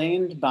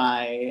explained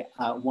by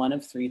one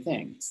of 3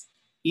 things.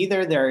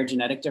 Either there are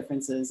genetic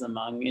differences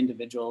among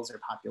individuals or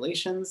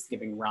populations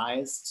giving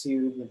rise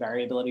to the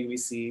variability we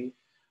see.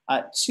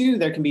 2,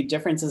 there can be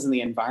differences in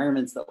the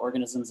environments that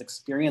organisms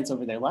experience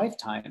over their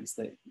lifetimes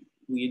that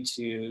lead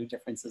to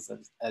differences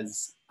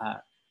as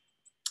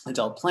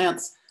adult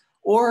plants.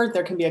 Or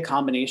there can be a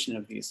combination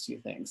of these 2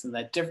 things, and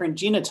that different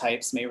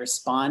genotypes may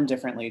respond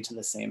differently to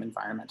the same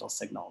environmental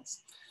signals.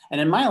 And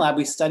in my lab,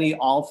 we study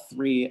all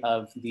 3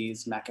 of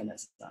these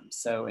mechanisms.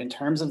 So in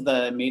terms of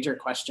the major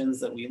questions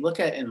that we look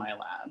at in my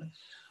lab,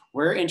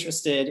 we're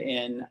interested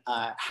in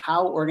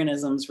how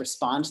organisms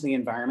respond to the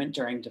environment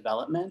during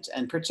development,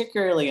 and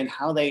particularly in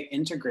how they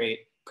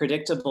integrate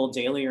predictable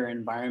daily or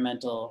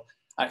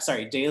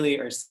daily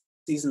or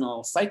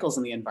seasonal cycles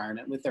in the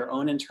environment with their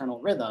own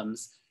internal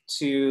rhythms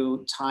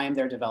to time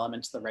their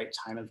development to the right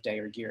time of day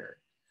or year.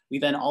 We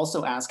then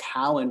also ask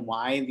how and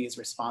why these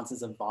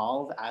responses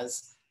evolve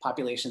as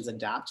populations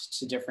adapt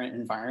to different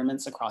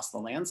environments across the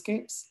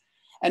landscapes.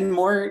 And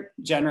more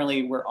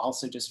generally, we're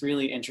also just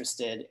really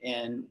interested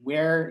in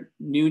where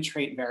new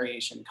trait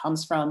variation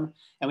comes from.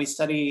 And we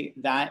study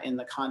that in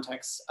the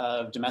context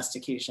of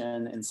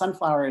domestication in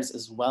sunflowers,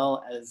 as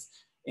well as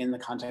in the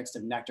context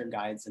of nectar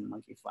guides in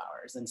monkey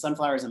flowers. And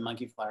sunflowers and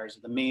monkey flowers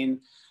are the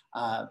main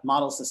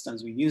model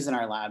systems we use in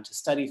our lab to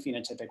study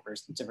phenotypic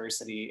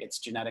diversity, its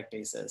genetic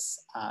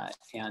basis,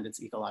 and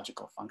its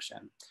ecological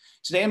function.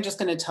 Today, I'm just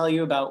going to tell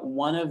you about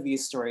one of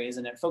these stories,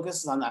 and it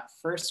focuses on that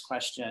first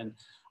question: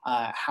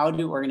 how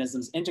do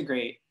organisms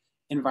integrate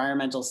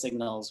environmental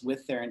signals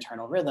with their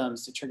internal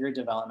rhythms to trigger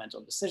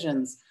developmental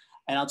decisions?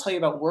 And I'll tell you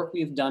about work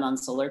we've done on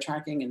solar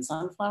tracking in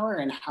sunflower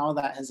and how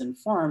that has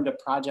informed a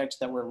project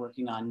that we're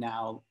working on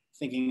now,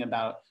 thinking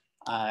about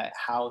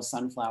how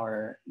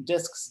sunflower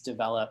discs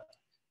develop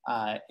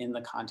in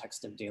the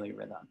context of daily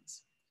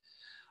rhythms.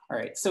 All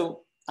right,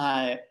 so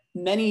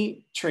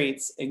many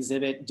traits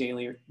exhibit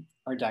daily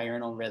or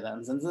diurnal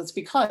rhythms, and that's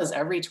because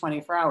every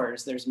 24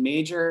 hours, there's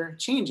major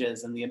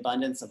changes in the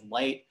abundance of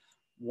light,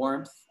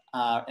 warmth,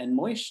 and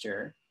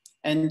moisture.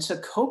 And to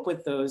cope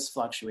with those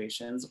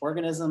fluctuations,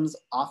 organisms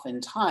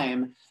often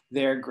time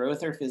their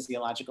growth or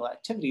physiological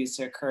activities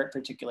to occur at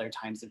particular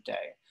times of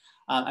day.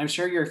 I'm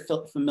sure you're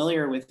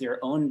familiar with your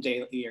own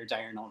daily or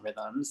diurnal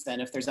rhythms.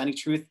 And if there's any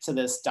truth to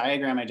this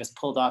diagram I just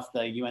pulled off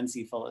the UNC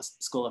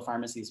School of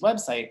Pharmacy's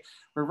website,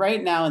 we're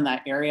right now in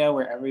that area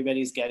where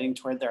everybody's getting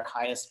toward their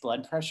highest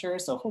blood pressure.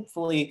 So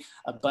hopefully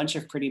a bunch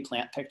of pretty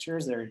plant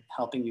pictures are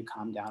helping you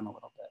calm down a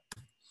little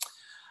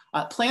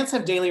bit. Plants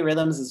have daily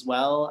rhythms as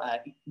well,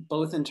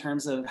 both in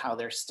terms of how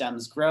their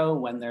stems grow,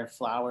 when their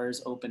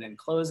flowers open and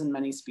close in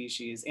many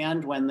species,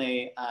 and when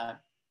they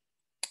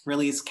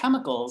release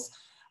chemicals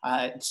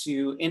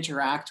to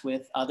interact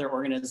with other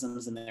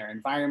organisms in their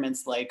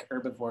environments, like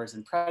herbivores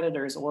and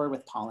predators, or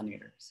with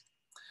pollinators.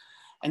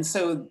 And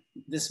so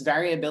this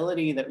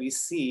variability that we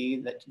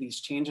see, that these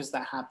changes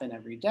that happen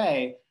every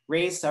day,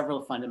 raise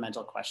several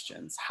fundamental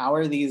questions. How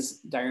are these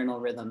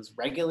diurnal rhythms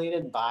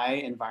regulated by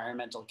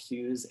environmental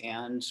cues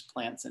and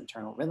plants'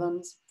 internal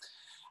rhythms?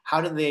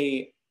 How do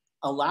they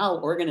allow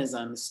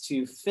organisms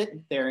to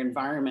fit their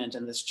environment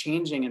and this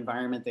changing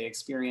environment they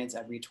experience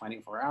every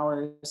 24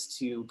 hours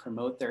to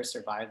promote their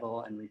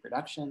survival and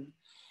reproduction?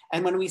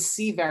 And when we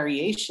see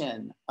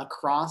variation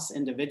across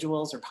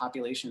individuals or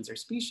populations or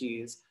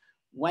species,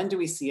 when do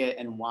we see it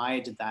and why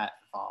did that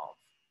evolve?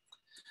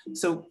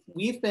 So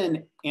we've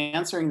been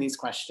answering these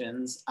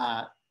questions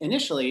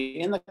initially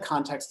in the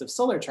context of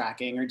solar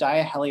tracking or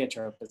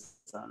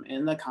diheliotropism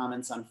in the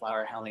common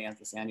sunflower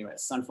Helianthus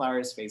annuus.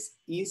 Sunflowers face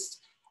east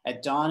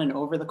at dawn, and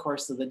over the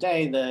course of the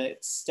day, the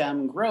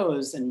stem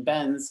grows and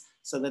bends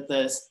so that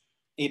the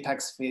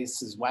apex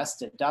faces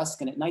west at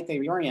dusk, and at night they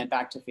reorient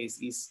back to face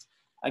east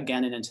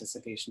again in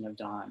anticipation of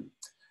dawn.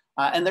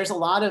 And there's a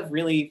lot of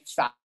really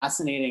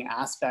fascinating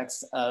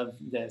aspects of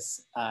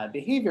this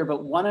behavior,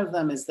 but one of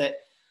them is that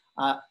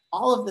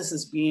all of this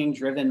is being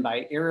driven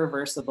by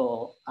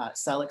irreversible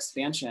cell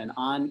expansion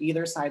on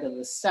either side of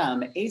the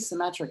stem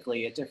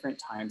asymmetrically at different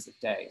times of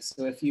day.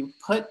 So if you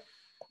put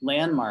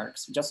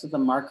landmarks just with a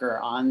marker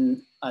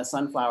on a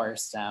sunflower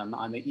stem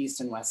on the east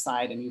and west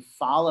side, and you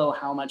follow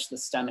how much the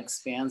stem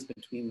expands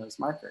between those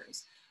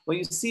markers, what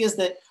you see is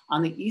that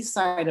on the east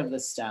side of the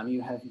stem,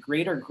 you have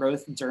greater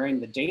growth during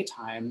the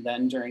daytime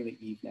than during the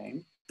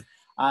evening.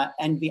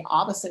 And the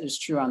opposite is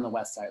true on the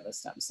west side of the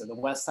stem. So the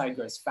west side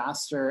grows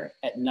faster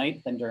at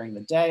night than during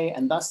the day.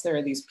 And thus there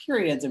are these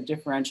periods of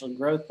differential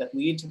growth that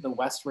lead to the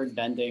westward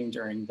bending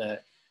during the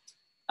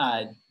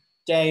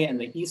day and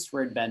the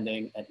eastward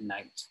bending at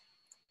night.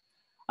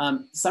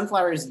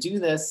 Sunflowers do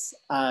this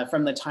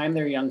from the time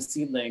they're young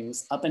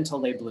seedlings up until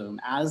they bloom.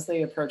 As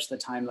they approach the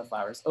time the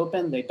flowers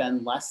open, they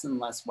bend less and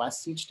less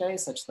west each day,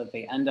 such that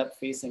they end up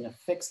facing a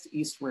fixed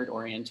eastward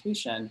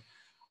orientation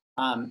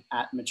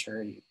at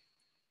maturity.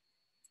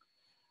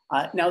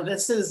 Now,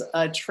 this is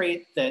a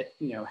trait that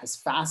has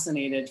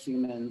fascinated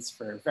humans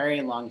for a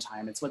very long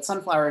time. It's what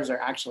sunflowers are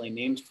actually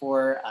named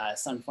for.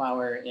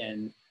 Sunflower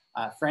in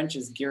French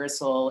is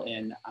girasol,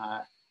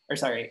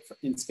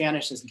 in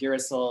Spanish is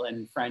girasol,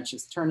 and French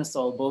is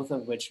tournesol, both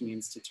of which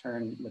means to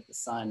turn with the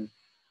sun.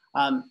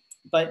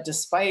 But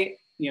despite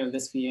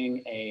this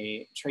being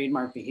a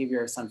trademark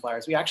behavior of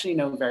sunflowers, we actually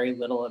know very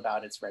little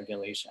about its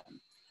regulation.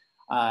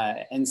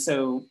 And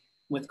so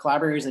with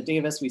collaborators at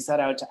Davis, we set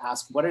out to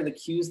ask, what are the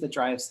cues that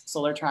drive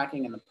solar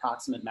tracking and the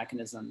proximate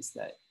mechanisms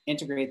that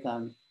integrate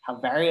them? How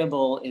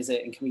variable is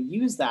it? And can we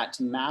use that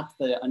to map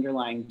the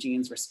underlying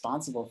genes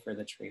responsible for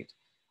the trait?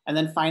 And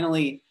then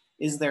finally,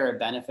 is there a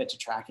benefit to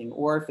tracking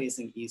or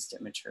facing east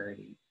at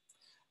maturity?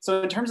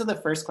 So in terms of the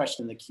first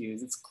question, the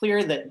cues, it's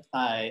clear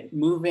that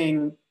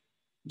moving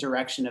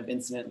direction of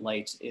incident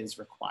light is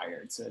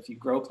required. So if you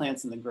grow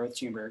plants in the growth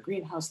chamber or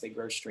greenhouse, they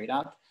grow straight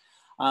up.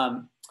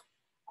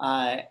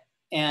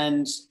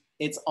 And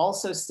it's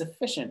also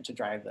sufficient to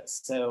drive this.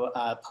 So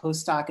a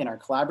postdoc in our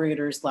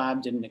collaborators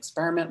lab did an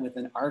experiment with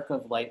an arc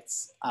of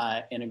lights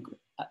in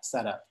a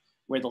setup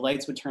where the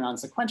lights would turn on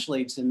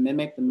sequentially to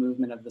mimic the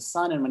movement of the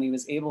sun. And when he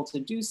was able to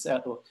do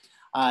so,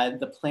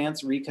 the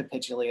plants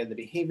recapitulated the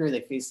behavior.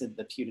 They faced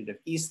the putative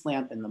east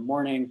lamp in the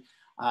morning,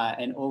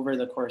 and over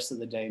the course of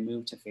the day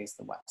moved to face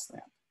the west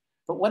lamp.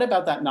 But what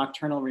about that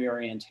nocturnal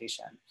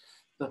reorientation?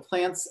 The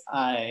plants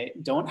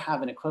don't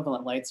have an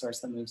equivalent light source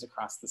that moves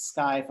across the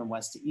sky from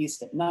west to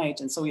east at night.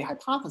 And so we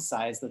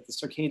hypothesized that the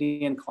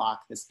circadian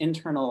clock, this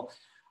internal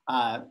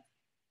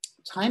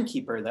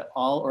timekeeper that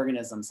all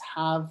organisms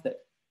have that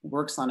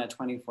works on a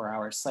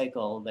 24-hour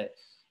cycle, that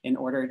in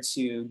order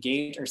to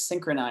gauge or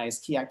synchronize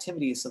key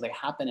activities so they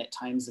happen at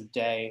times of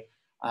day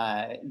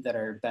that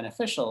are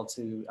beneficial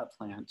to a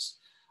plant,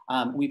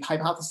 we've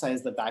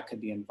hypothesized that that could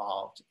be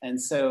involved.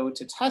 And so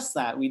to test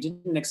that, we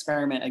did an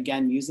experiment,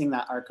 again, using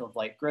that arc of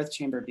light growth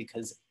chamber,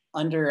 because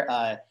under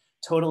a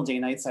total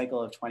day-night cycle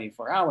of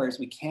 24 hours,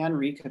 we can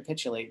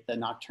recapitulate the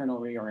nocturnal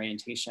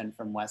reorientation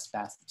from west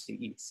to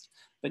east.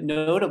 But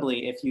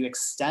notably, if you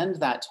extend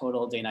that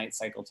total day-night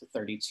cycle to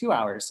 32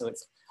 hours, so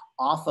it's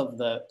off of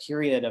the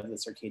period of the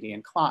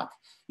circadian clock,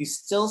 you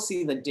still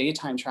see the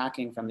daytime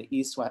tracking from the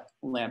east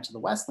lamp to the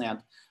west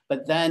lamp,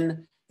 but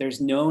then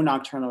there's no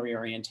nocturnal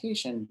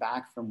reorientation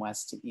back from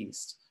west to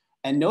east.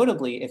 And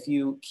notably, if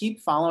you keep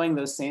following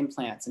those same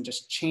plants and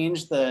just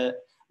change the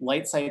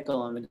light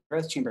cycle in the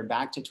growth chamber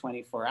back to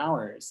 24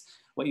 hours,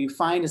 what you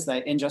find is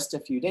that in just a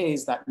few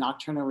days, that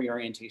nocturnal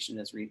reorientation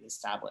is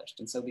reestablished.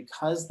 And so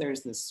because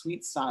there's this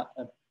sweet spot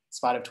of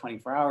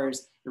 24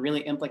 hours, it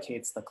really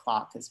implicates the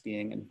clock as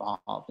being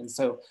involved. And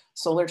so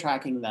solar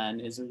tracking then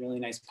is a really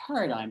nice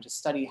paradigm to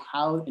study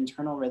how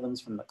internal rhythms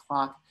from the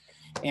clock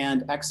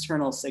and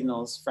external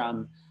signals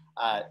from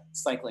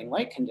cycling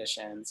light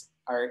conditions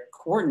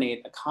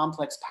coordinate a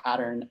complex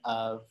pattern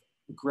of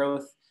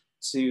growth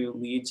to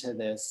lead to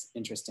this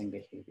interesting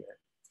behavior.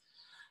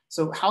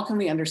 So how can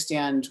we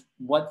understand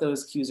what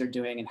those cues are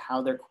doing and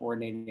how they're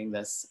coordinating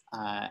this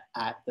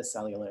at the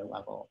cellular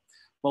level?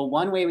 Well,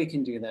 one way we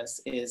can do this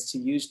is to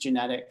use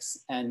genetics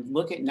and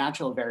look at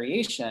natural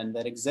variation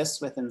that exists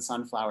within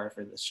sunflower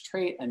for this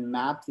trait and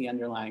map the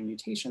underlying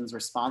mutations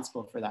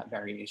responsible for that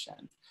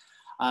variation.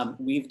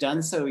 We've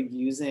done so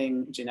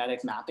using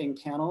genetic mapping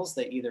panels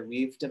that either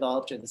we've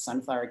developed or the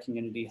sunflower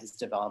community has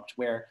developed,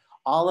 where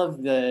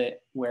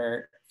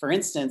for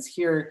instance,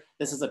 here,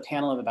 this is a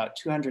panel of about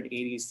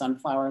 280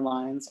 sunflower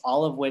lines,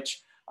 all of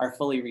which are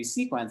fully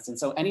resequenced. And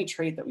so any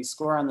trait that we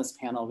score on this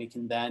panel, we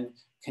can then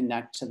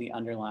connect to the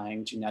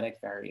underlying genetic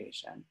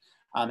variation.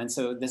 And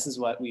so this is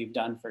what we've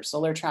done for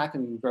solar track,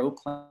 and we grow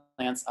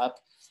plants up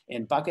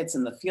in buckets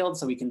in the field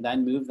so we can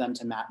then move them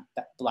to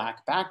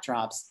black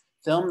backdrops,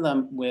 film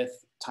them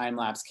with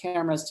time-lapse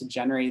cameras to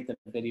generate the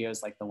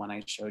videos like the one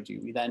I showed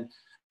you. We then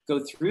go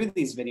through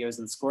these videos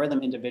and score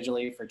them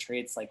individually for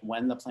traits like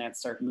when the plants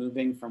start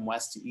moving from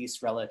west to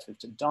east relative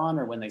to dawn,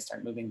 or when they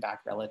start moving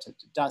back relative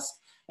to dusk.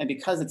 And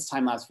because it's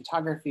time-lapse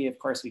photography, of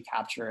course, we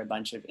capture a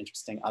bunch of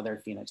interesting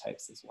other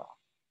phenotypes as well.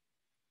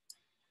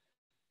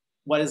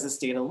 What does this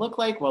data look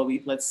like? Well,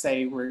 let's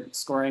say we're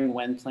scoring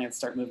when plants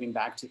start moving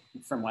back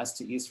from west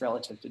to east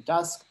relative to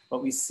dusk.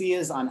 What we see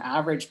is on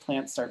average,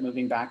 plants start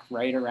moving back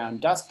right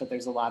around dusk, but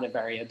there's a lot of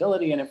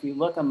variability. And if we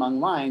look among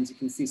lines, you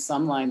can see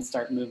some lines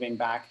start moving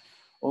back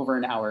over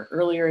an hour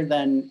earlier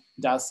than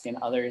dusk and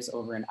others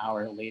over an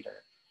hour later.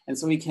 And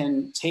so we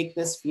can take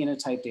this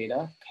phenotype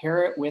data,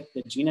 pair it with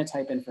the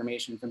genotype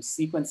information from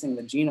sequencing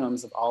the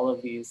genomes of all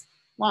of these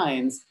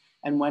lines.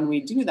 And when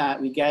we do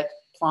that, we get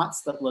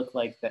plots that look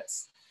like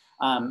this.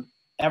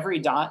 Every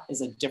dot is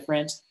a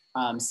different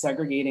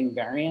segregating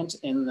variant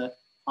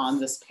on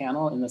this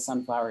panel in the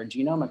sunflower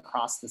genome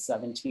across the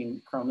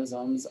 17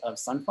 chromosomes of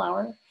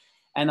sunflower.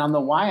 And on the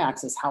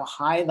y-axis, how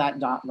high that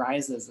dot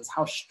rises is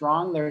how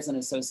strong there's an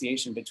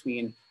association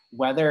between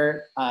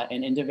whether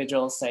an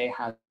individual, say,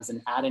 has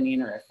an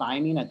adenine or a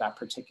thymine at that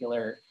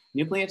particular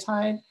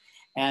nucleotide,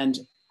 and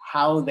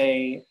how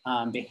they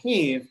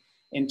behave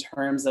in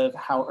terms of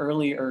how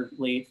early or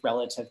late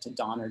relative to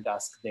dawn or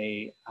dusk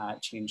they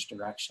change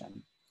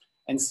direction.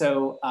 And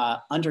so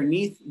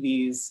underneath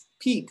these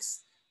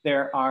peaks,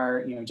 there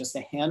are just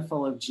a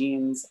handful of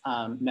genes,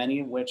 many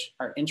of which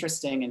are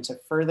interesting, and to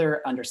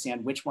further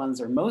understand which ones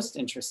are most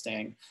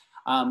interesting,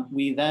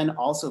 we then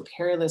also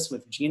pair this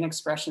with gene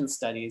expression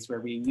studies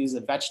where we use a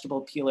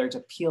vegetable peeler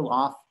to peel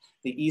off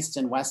the east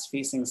and west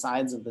facing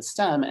sides of the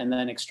stem and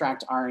then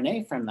extract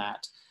RNA from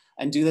that,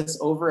 and do this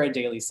over a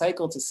daily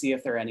cycle to see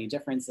if there are any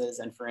differences.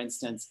 And for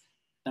instance,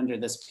 under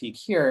this peak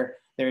here,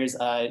 there's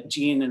a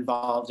gene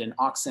involved in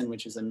auxin,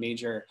 which is a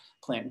major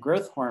plant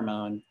growth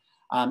hormone,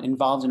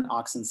 involved in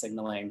auxin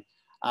signaling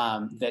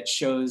that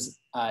shows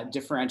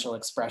differential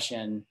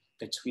expression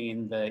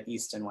between the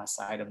east and west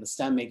side of the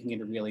stem, making it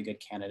a really good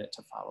candidate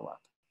to follow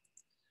up.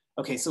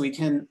 Okay, so we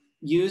can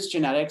use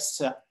genetics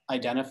to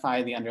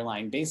identify the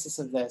underlying basis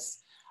of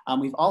this.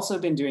 We've also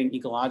been doing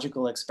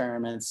ecological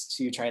experiments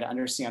to try to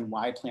understand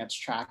why plants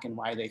track and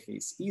why they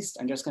face east.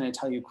 I'm just going to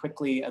tell you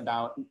quickly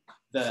about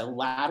the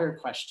latter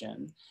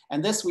question.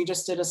 And this, we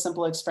just did a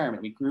simple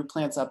experiment. We grew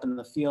plants up in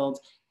the field,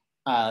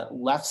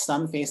 left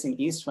some facing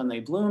east when they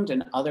bloomed,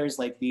 and others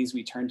like these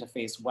we turned to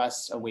face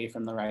west away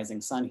from the rising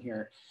sun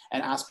here,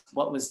 and asked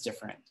what was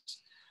different.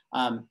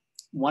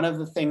 One of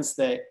the things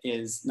that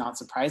is not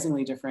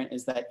surprisingly different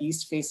is that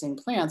east-facing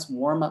plants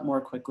warm up more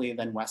quickly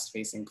than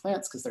west-facing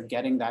plants because they're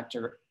getting that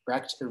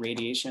direct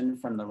irradiation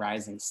from the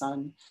rising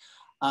sun.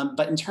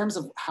 But in terms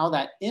of how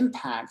that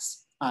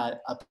impacts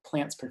a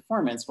plant's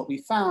performance, what we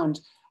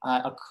found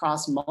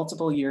across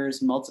multiple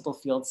years, multiple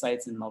field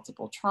sites, and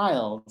multiple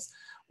trials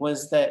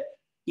was that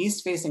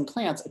east-facing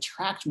plants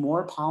attract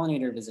more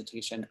pollinator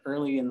visitation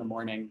early in the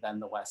morning than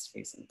the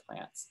west-facing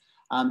plants.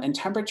 And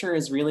temperature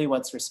is really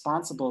what's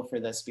responsible for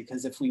this,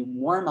 because if we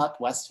warm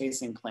up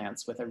west-facing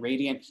plants with a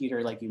radiant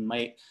heater like you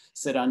might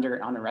sit under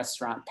on a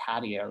restaurant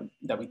patio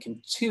that we can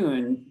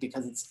tune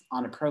because it's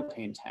on a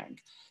propane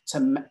tank,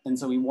 and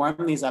so we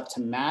warm these up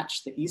to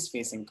match the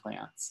east-facing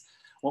plants,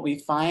 what we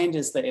find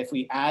is that if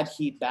we add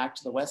heat back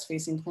to the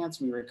west-facing plants,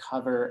 we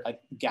recover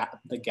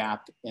the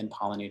gap in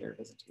pollinator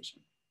visitation.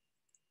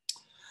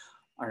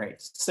 All right,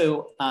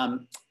 so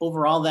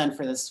overall then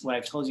for this, what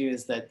I've told you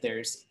is that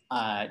there's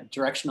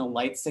directional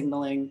light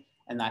signaling,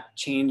 and that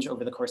change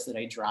over the course of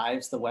the day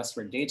drives the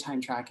westward daytime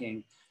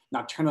tracking.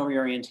 Nocturnal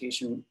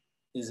reorientation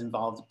is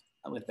involved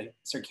with the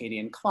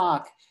circadian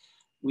clock.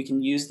 We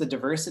can use the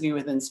diversity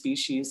within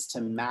species to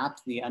map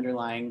the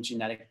underlying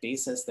genetic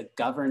basis that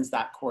governs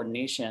that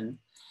coordination,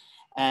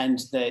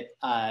 and that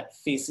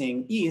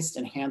facing east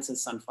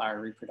enhances sunflower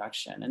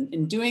reproduction. And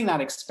in doing that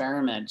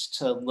experiment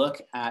to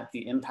look at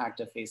the impact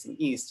of facing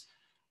east,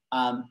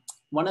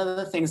 one of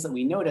the things that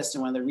we noticed,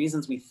 and one of the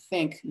reasons we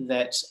think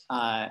that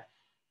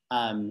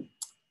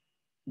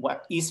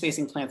what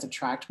east-facing plants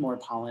attract more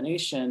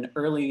pollination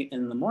early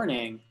in the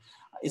morning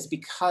is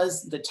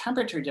because the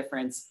temperature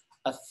difference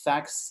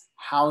affects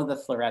how the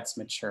florets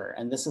mature.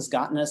 And this has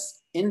gotten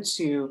us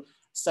into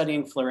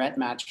studying floret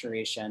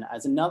maturation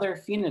as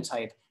another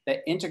phenotype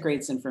that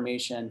integrates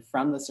information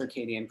from the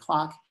circadian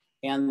clock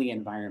and the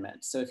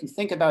environment. So if you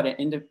think about an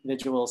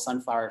individual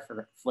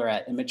sunflower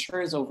floret, it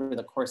matures over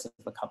the course of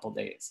a couple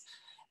days.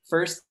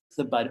 First,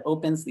 the bud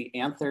opens, the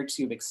anther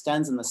tube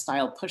extends, and the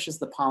style pushes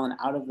the pollen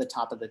out of the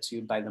top of the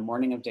tube by the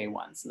morning of day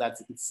one. So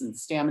it's in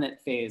staminate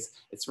phase.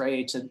 It's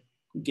ready to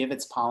give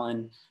its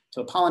pollen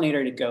to a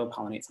pollinator to go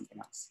pollinate something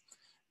else.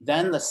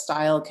 Then the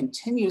style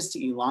continues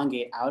to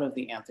elongate out of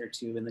the anther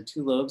tube, and the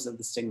two lobes of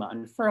the stigma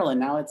unfurl, and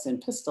now it's in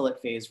pistillate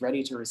phase,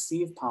 ready to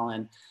receive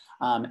pollen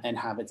and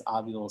have its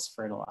ovules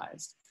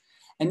fertilized.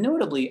 And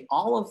notably,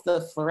 all of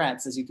the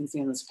florets, as you can see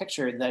in this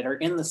picture, that are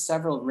in the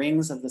several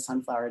rings of the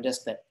sunflower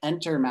disc that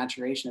enter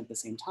maturation at the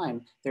same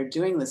time, they're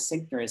doing this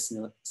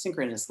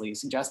synchronously,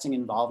 suggesting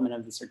involvement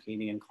of the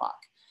circadian clock.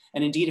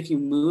 And indeed, if you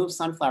move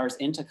sunflowers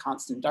into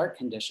constant dark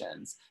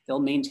conditions, they'll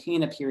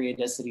maintain a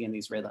periodicity in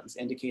these rhythms,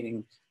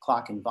 indicating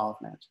clock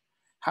involvement.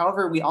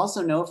 However, we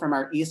also know from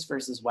our east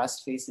versus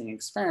west facing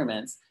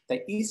experiments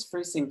that east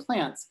facing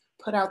plants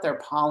put out their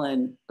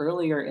pollen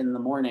earlier in the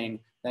morning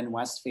than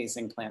west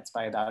facing plants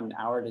by about an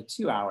hour to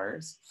 2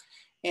 hours.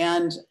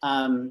 And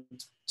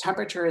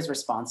temperature is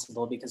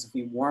responsible because if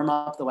we warm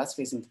up the west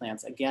facing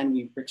plants, again,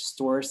 we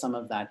restore some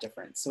of that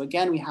difference. So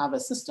again, we have a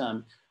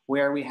system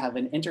where we have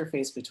an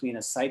interface between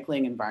a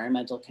cycling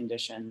environmental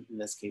condition, in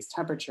this case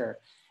temperature,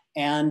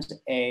 and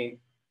the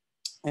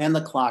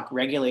clock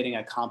regulating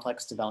a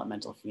complex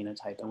developmental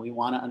phenotype. And we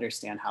want to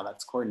understand how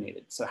that's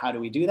coordinated. So how do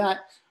we do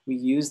that? We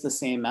use the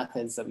same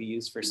methods that we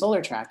use for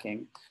solar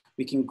tracking.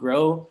 We can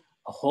grow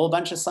a whole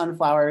bunch of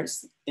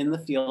sunflowers in the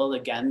field,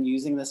 again,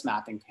 using this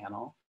mapping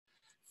panel,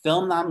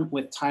 film them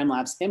with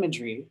time-lapse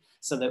imagery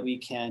so that we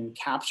can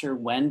capture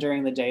when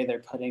during the day they're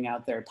putting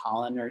out their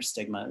pollen or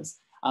stigmas.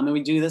 And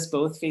we do this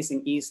both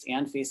facing east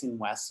and facing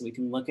west, so we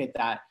can look at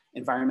that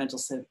environmental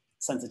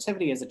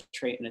sensitivity as a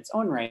trait in its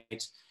own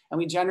right. And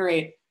we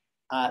generate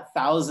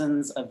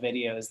thousands of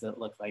videos that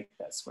look like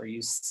this, where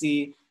you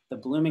see the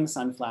blooming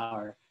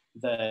sunflower,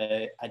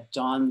 at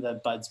dawn,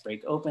 the buds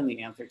break open,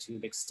 the anther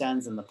tube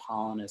extends and the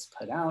pollen is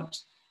put out.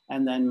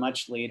 And then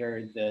much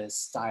later, the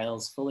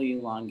styles fully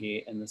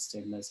elongate and the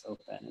stigmas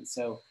open. And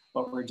so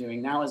what we're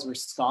doing now is we're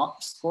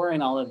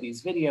scoring all of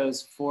these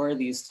videos for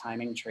these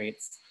timing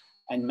traits.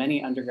 And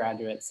many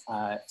undergraduates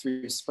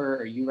through SPUR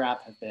or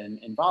URAP have been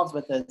involved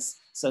with this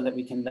so that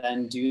we can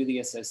then do the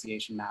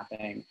association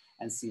mapping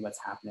and see what's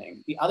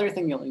happening. The other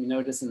thing you'll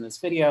notice in this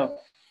video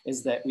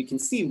is that we can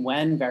see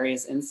when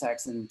various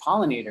insects and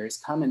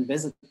pollinators come and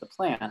visit the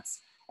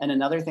plants. And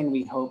another thing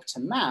we hope to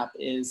map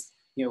is,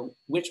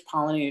 which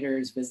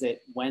pollinators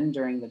visit when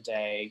during the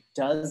day.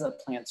 Does a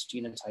plant's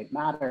genotype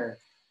matter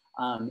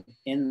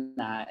in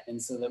that?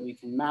 And so that we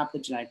can map the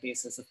genetic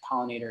basis of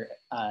pollinator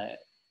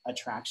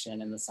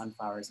attraction in the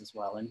sunflowers as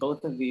well. And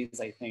both of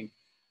these, I think,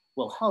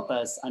 will help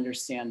us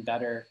understand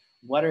better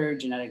what are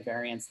genetic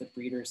variants that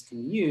breeders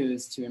can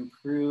use to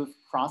improve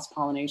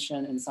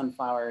cross-pollination in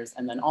sunflowers,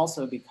 and then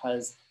also,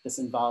 because this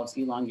involves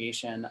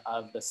elongation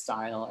of the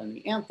style and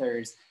the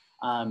anthers,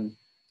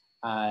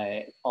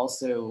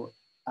 also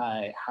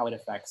how it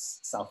affects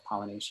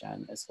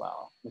self-pollination as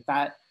well. With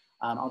that,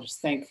 I'll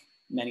just thank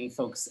many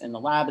folks in the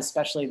lab,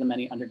 especially the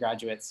many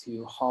undergraduates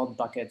who hauled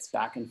buckets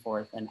back and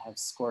forth and have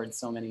scored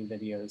so many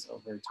videos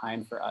over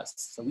time for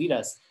us to lead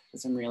us to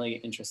some really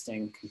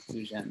interesting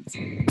conclusions.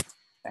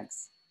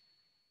 Thanks.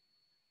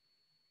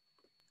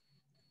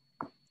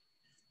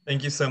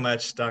 Thank you so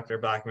much, Dr.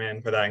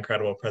 Blackman, for that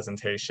incredible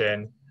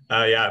presentation.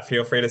 Yeah,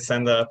 feel free to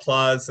send the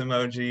applause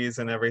emojis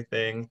and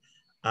everything.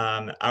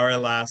 Our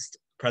last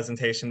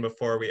presentation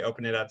before we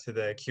open it up to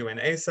the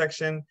Q&A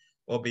section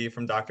will be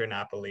from Dr.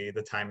 Napoli.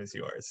 The time is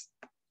yours.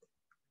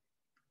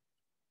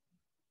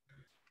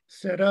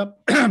 Set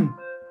up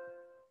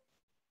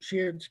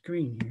shared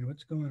screen here.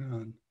 What's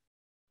going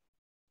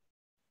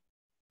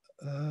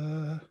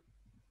on?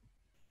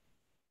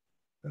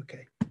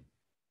 Okay.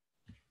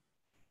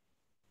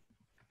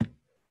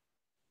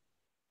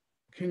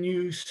 Can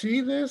you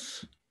see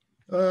this?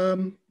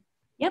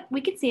 Yep, we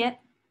can see it.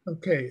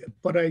 Okay,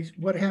 but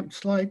what happened?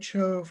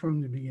 Slideshow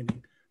from the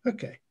beginning.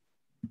 Okay,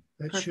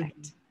 that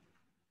Perfect. should.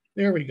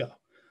 There we go.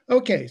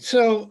 Okay,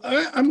 so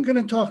I'm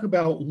going to talk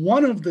about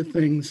one of the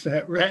things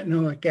that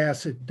retinoic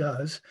acid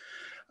does.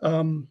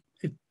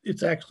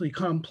 It's actually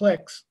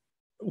complex.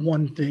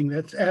 One thing,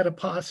 that's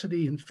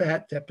adiposity and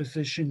fat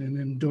deposition and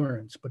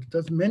endurance, but it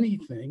does many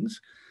things.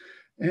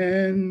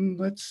 And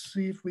let's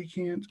see if we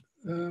can't.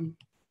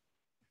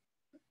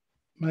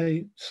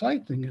 My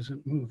slide thing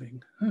isn't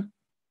moving. Huh?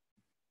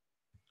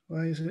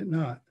 Why is it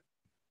not?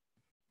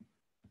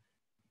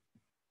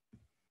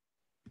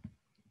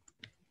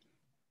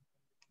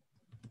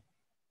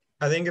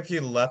 I think if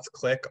you left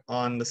click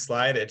on the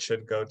slide, it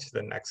should go to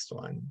the next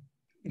one.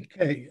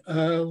 Okay,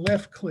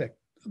 left click.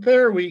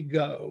 There we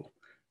go.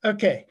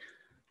 Okay,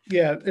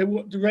 yeah,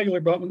 the regular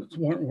buttons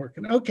weren't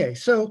working. Okay,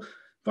 so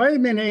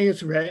vitamin A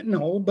is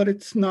retinol, but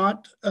it's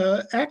not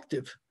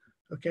active.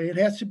 Okay, it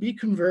has to be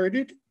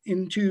converted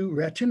into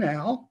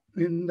retinal,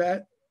 and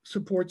that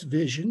supports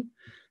vision.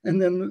 And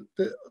then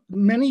the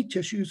many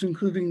tissues,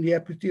 including the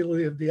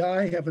epithelia of the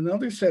eye, have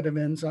another set of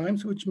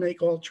enzymes which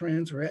make all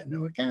trans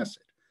retinoic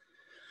acid.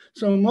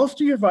 So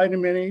most of your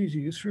vitamin A is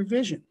used for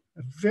vision.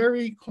 A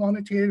very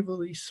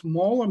quantitatively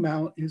small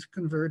amount is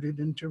converted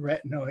into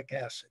retinoic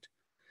acid.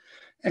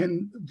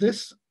 And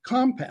this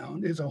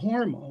compound is a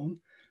hormone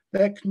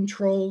that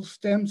controls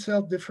stem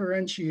cell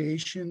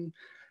differentiation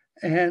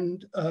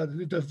and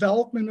the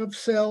development of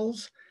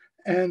cells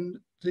and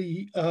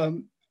the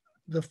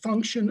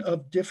function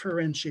of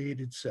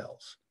differentiated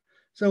cells.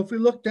 So if we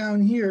look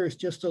down here, it's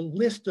just a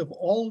list of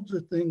all of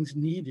the things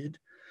needed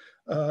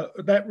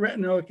that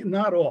retinoic,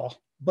 not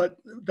all, but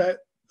that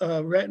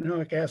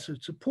retinoic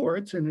acid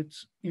supports, and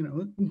it's, it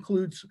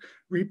includes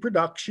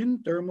reproduction,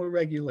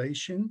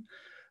 thermoregulation,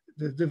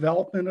 the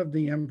development of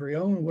the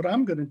embryo, and what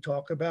I'm going to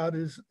talk about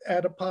is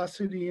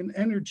adiposity and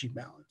energy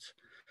balance.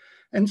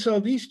 And so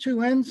these two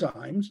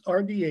enzymes,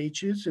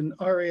 RDHs and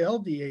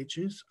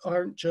RALDHs,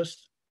 aren't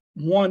just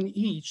one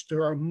each.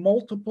 There are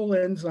multiple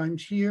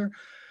enzymes here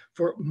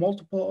for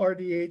multiple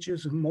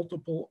RDHs and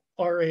multiple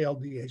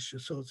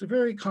RALDHs. So it's a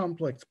very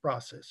complex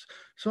process.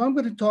 So I'm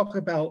going to talk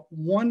about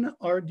one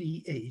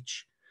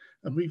RDH,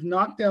 and we've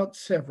knocked out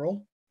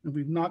several, and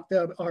we've knocked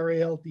out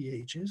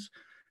RALDHs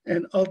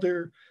and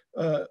other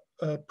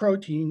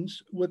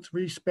proteins with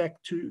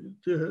respect to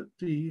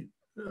the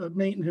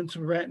maintenance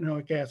of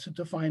retinoic acid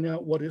to find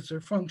out what is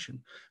their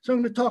function. So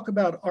I'm going to talk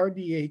about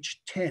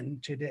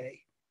RDH10 today.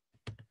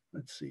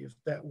 Let's see if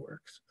that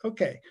works.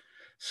 Okay,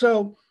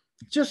 so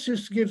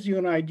just gives you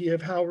an idea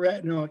of how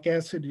retinoic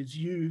acid is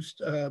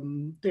used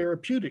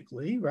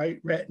therapeutically,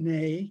 right?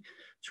 Retin-A,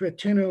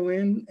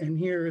 tretinoin, and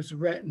here is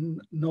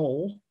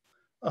retinol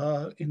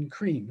in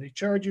cream. They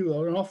charge you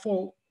an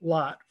awful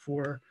lot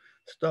for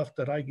stuff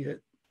that I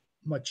get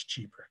much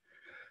cheaper.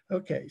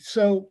 Okay,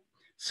 so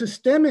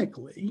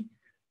systemically,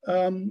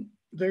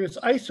 there's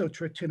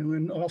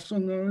isotretinoin, also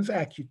known as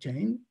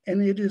Accutane,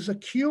 and it is a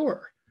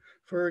cure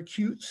for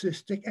acute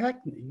cystic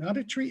acne, not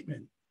a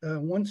treatment.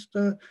 Once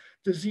the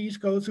disease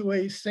goes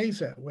away, it stays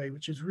that way,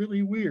 which is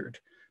really weird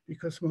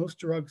because most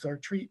drugs are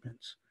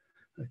treatments.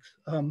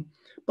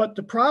 But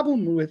the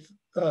problem with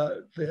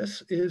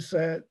this is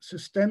that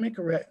systemic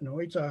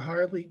retinoids are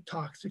highly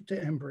toxic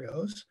to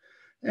embryos,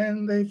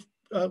 and they've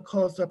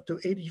caused up to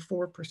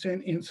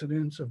 84%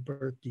 incidence of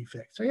birth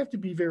defects. So you have to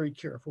be very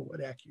careful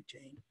with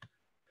Accutane.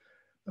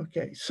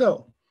 Okay,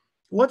 so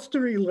what's the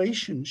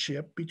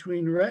relationship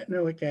between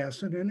retinoic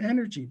acid and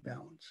energy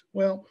balance?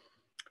 Well,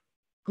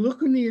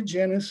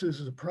 gluconeogenesis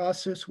is a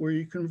process where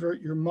you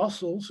convert your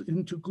muscles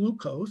into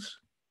glucose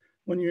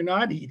when you're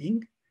not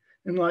eating,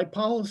 and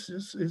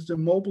lipolysis is the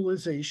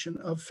mobilization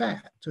of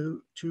fat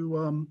so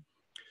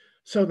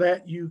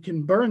that you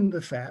can burn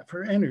the fat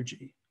for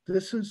energy.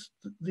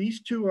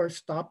 These two are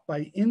stopped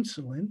by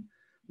insulin,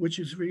 which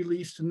is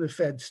released in the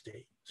fed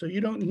state. So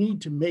you don't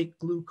need to make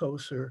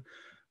glucose or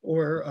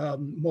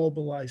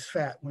mobilize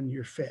fat when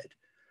you're fed.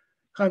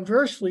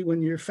 Conversely,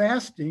 when you're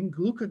fasting,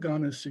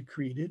 glucagon is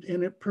secreted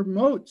and it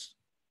promotes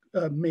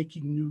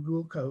making new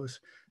glucose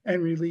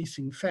and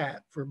releasing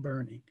fat for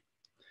burning.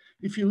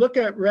 If you look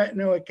at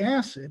retinoic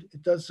acid,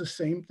 it does the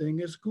same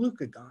thing as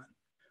glucagon.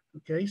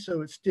 Okay,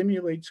 so it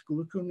stimulates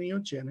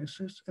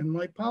gluconeogenesis and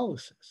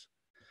lipolysis.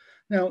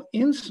 Now,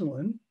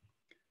 insulin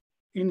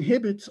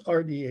inhibits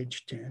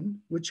RDH10,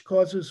 which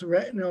causes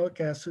retinoic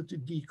acid to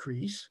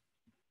decrease.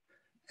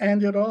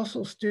 And it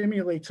also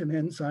stimulates an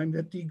enzyme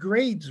that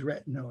degrades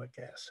retinoic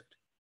acid.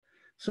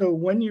 So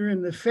when you're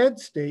in the fed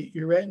state,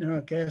 your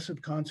retinoic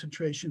acid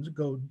concentrations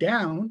go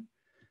down.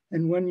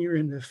 And when you're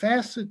in the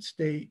fasted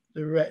state,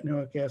 the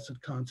retinoic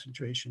acid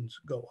concentrations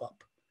go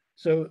up.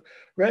 So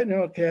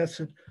retinoic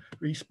acid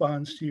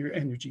responds to your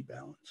energy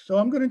balance. So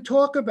I'm going to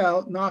talk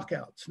about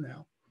knockouts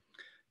now.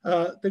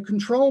 The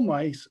control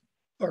mice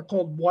are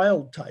called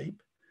wild type.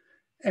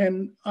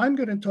 And I'm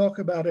going to talk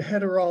about a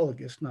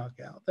heterologous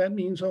knockout. That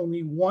means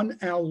only one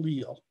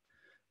allele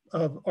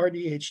of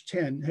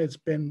RDH10 has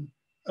been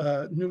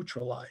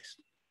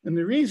neutralized. And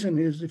the reason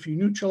is if you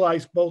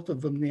neutralize both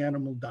of them, the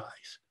animal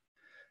dies.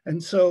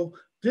 And so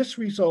this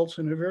results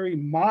in a very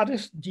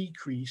modest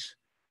decrease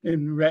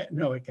in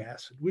retinoic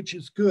acid, which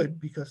is good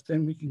because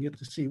then we can get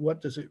to see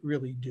what does it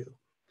really do.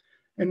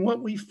 And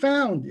what we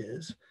found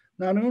is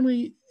not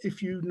only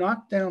if you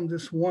knock down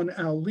this one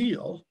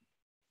allele,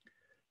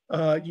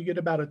 you get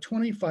about a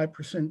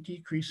 25%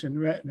 decrease in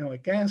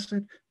retinoic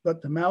acid,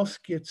 but the mouse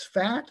gets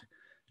fat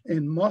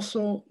and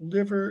muscle,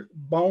 liver,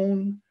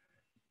 bone,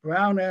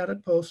 brown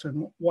adipose,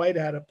 and white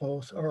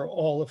adipose are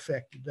all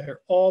affected.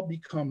 They're all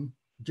become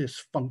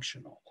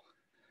dysfunctional.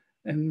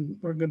 And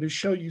we're going to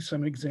show you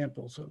some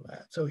examples of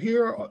that. So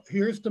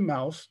here's the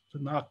mouse, the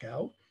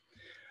knockout.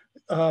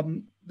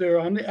 They're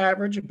on the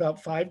average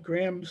about 5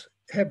 grams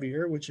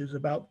heavier, which is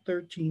about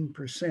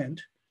 13%.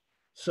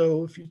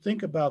 So if you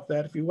think about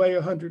that, if you weigh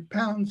 100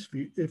 pounds,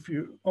 if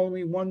you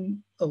only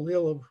one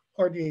allele of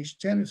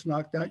RDH10 is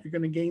knocked out, you're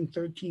going to gain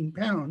 13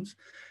 pounds.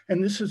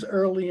 And this is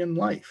early in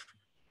life.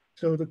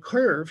 So the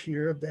curve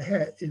here of the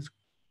head is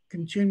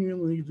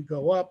continually to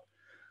go up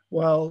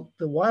while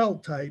the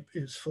wild type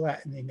is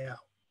flattening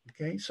out.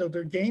 Okay, so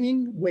they're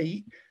gaining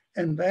weight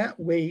and that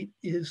weight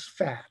is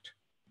fat,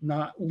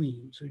 not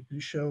lean. So you can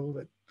show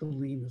that the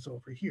lean is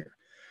over here.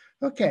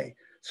 Okay,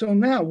 so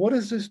now what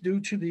does this do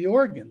to the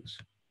organs?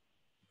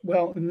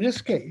 Well, in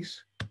this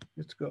case,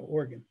 let's go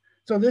organ.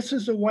 So this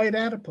is a white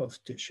adipose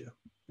tissue,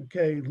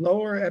 okay,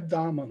 lower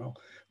abdominal.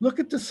 Look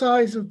at the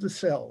size of the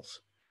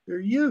cells. They're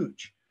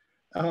huge.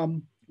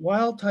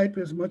 Wild type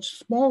is much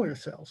smaller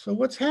cells. So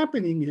what's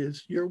happening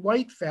is your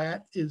white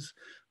fat is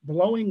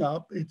blowing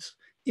up. It's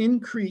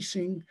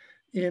increasing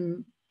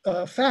in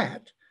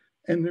fat.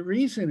 And the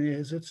reason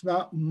is it's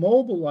not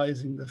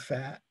mobilizing the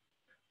fat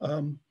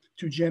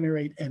to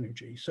generate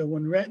energy. So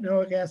when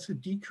retinoic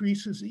acid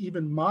decreases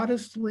even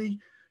modestly,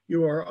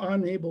 you are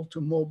unable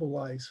to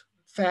mobilize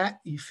fat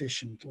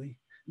efficiently.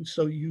 And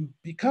so you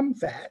become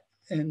fat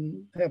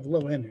and have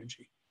low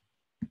energy.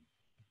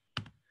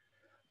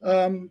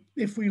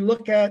 If we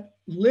look at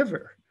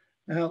liver,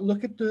 now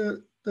look at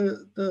the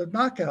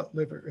knockout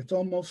liver. It's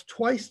almost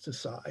twice the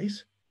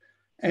size.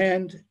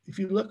 And if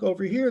you look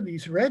over here,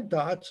 these red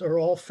dots are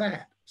all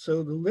fat.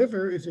 So the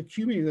liver is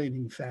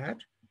accumulating fat.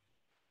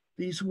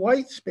 These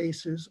white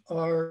spaces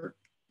are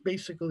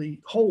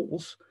basically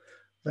holes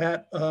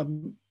that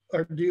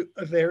are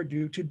there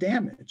due to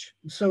damage.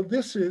 So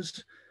this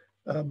is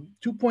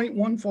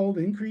 2.1-fold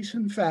increase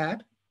in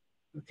fat,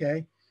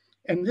 okay?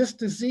 And this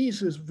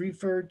disease is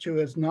referred to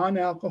as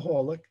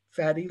non-alcoholic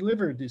fatty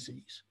liver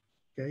disease,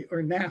 okay,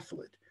 or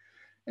NAFLD.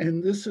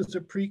 And this is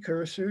a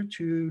precursor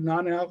to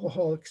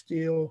non-alcoholic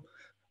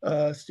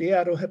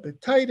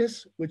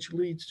steatohepatitis, which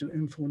leads to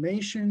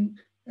inflammation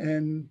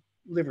and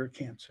liver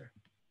cancer.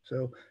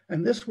 So,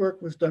 and this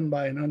work was done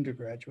by an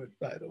undergraduate,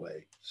 by the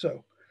way.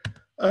 So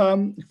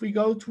if we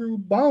go through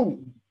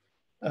bone,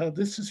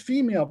 this is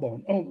female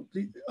bone. Oh,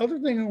 the other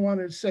thing I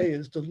wanted to say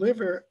is the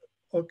liver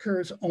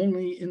occurs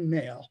only in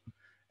male,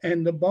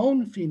 and the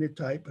bone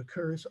phenotype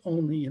occurs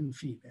only in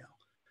female.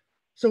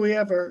 So we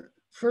have our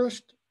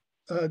first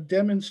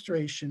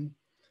demonstration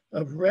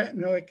of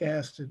retinoic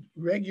acid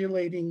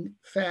regulating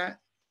fat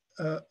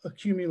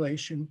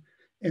accumulation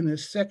in a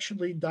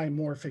sexually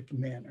dimorphic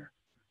manner,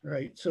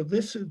 right? So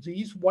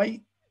these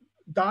white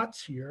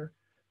dots here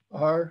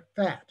are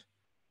fat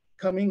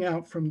coming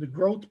out from the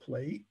growth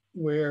plate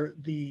where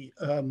the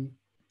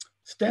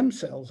stem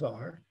cells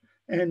are.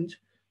 And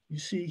you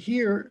see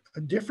here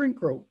a different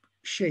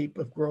shape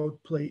of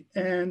growth plate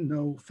and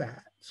no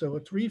fat. So a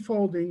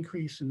threefold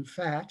increase in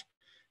fat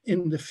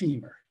in the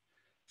femur,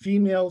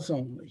 females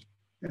only.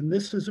 And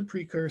this is a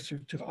precursor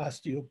to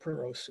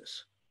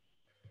osteoporosis.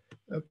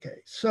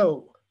 Okay,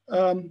 so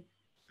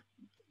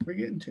we're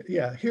getting to,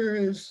 yeah, here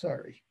is,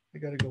 sorry, I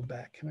gotta go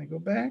back. Can I go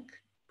back?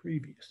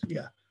 Previous,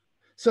 yeah.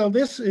 So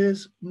this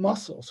is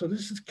muscle. So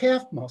this is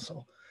calf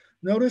muscle.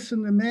 Notice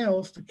in the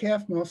males, the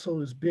calf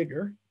muscle is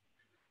bigger.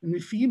 In the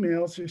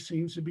females, there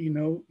seems to be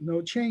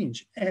no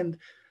change. And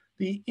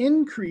the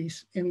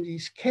increase in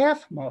these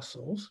calf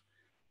muscles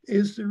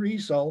is the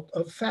result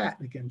of fat,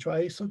 again,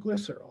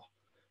 triacylglycerol.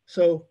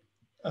 So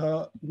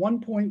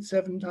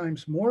 1.7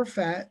 times more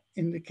fat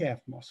in the calf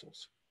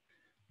muscles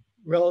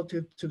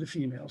relative to the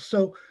females.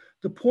 So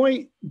the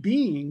point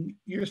being,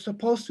 you're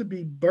supposed to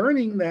be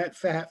burning that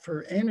fat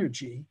for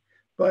energy,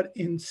 but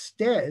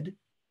instead,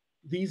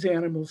 these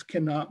animals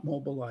cannot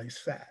mobilize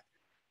fat.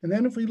 And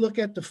then if we look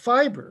at the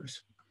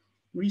fibers,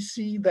 we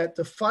see that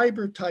the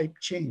fiber type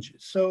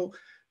changes. So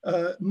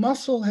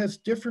muscle has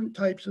different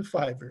types of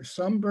fibers.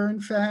 Some burn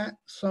fat,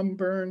 some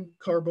burn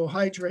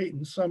carbohydrate,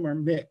 and some are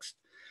mixed.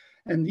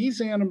 And these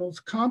animals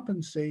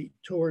compensate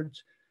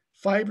towards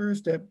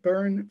fibers that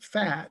burn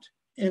fat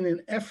in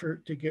an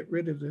effort to get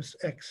rid of this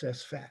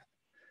excess fat.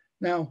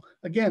 Now,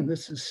 again,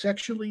 this is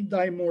sexually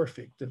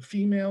dimorphic. The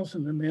females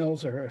and the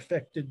males are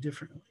affected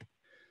differently.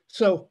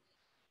 So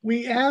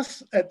we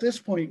ask at this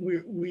point,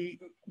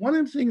 one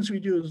of the things we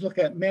do is look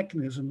at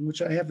mechanism,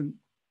 which I haven't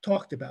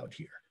talked about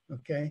here,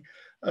 okay?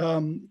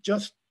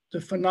 Just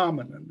the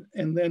phenomenon.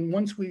 And then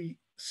once we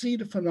see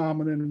the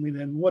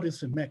phenomenon, what is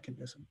the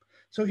mechanism?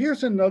 So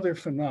here's another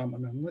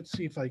phenomenon. Let's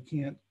see if I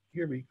can't,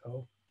 here we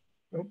go.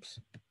 Oops.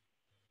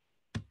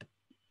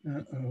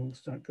 Uh-oh,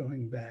 it's not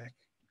going back.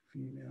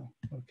 Female,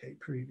 okay,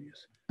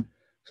 previous.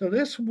 So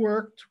this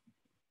worked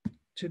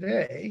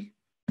today,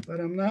 but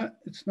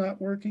it's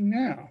not working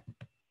now.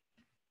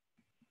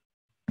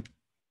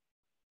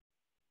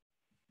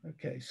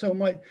 Okay, so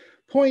my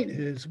point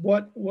is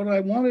what I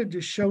wanted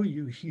to show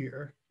you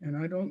here, and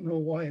I don't know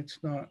why it's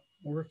not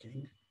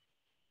working.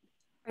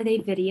 Are they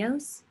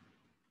videos?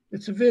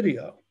 It's a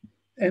video,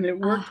 and it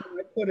worked when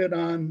I put it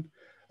on.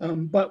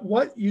 But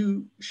what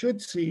you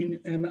should see,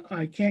 and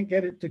I can't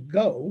get it to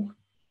go,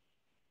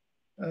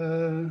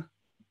 and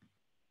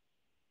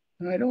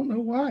I don't know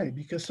why,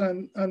 because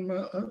on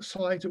my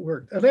slides it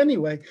worked. But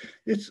anyway,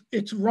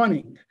 it's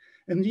running,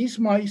 and these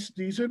mice,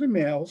 these are the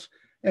males,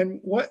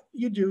 and what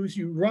you do is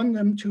you run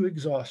them to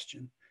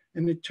exhaustion.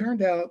 And it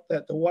turned out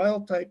that the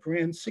wild type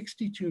ran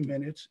 62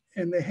 minutes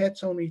and the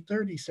het's only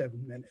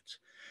 37 minutes.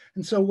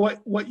 And so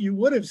what you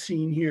would have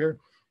seen here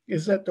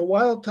is that the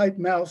wild type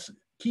mouse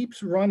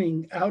keeps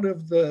running out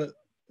of the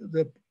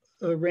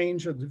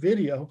range of the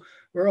video,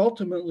 where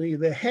ultimately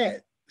the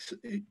het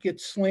it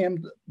gets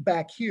slammed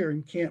back here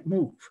and can't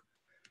move.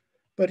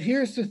 But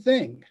here's the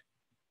thing.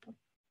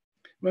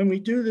 When we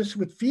do this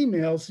with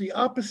females, the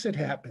opposite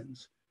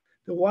happens.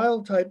 The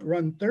wild type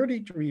run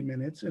 33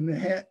 minutes and the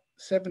het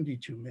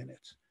 72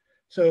 minutes.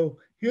 So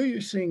here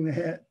you're seeing the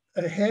het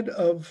ahead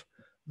of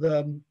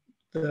the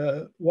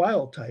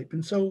wild type.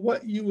 And so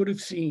what you would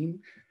have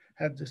seen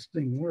had this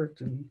thing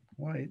worked, and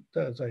why it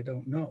does, I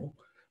don't know,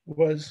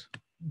 was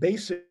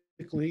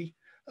basically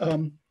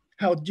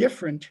how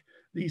different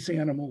these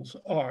animals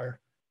are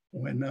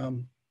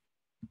when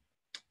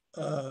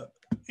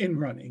in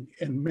running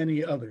and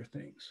many other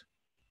things.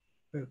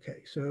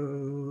 Okay,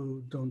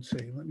 so don't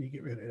say, let me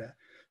get rid of that.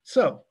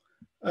 So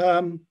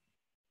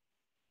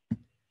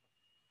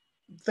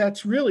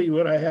that's really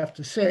what I have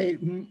to say.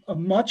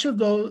 Much of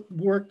the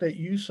work that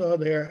you saw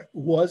there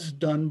was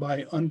done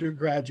by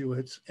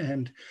undergraduates,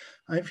 and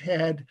I've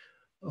had,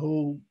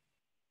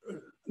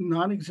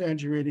 not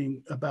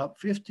exaggerating, about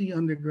 50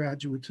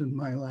 undergraduates in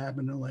my lab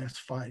in the last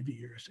 5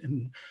 years.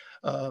 And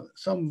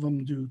some of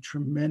them do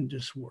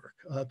tremendous work.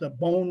 The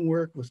bone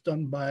work was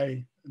done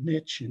by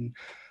Mitch and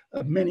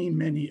many,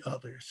 many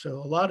others. So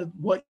a lot of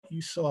what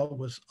you saw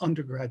was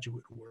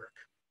undergraduate work.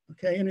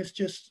 Okay, and it's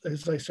just,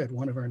 as I said,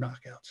 one of our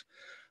knockouts.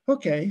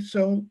 Okay,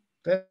 so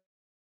that.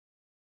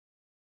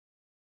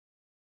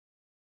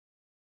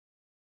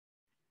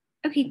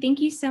 Okay, thank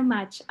you so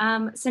much.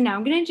 So now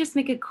I'm gonna just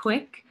make a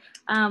quick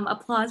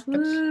applause.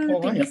 Woo,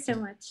 thank you so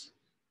much.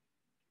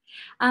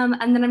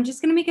 And then I'm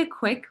just gonna make a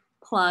quick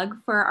plug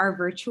for our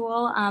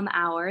virtual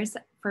hours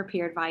for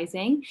peer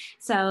advising.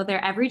 So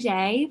they're every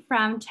day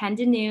from 10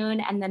 to noon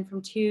and then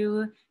from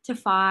 2 to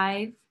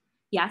 5.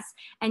 Yes,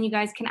 and you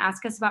guys can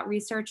ask us about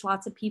research.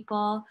 Lots of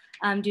people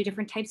do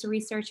different types of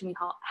research, and we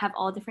have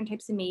all different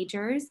types of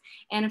majors.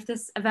 And if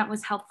this event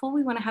was helpful,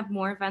 we want to have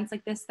more events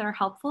like this that are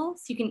helpful.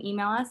 So you can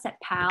email us at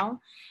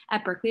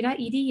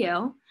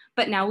pal@berkeley.edu.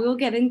 But now we will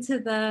get into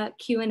the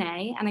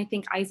Q&A, and I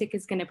think Isaac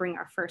is going to bring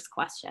our first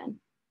question.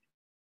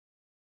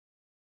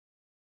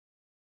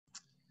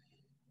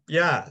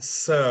 Yeah,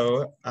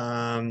 so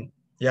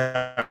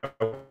yeah,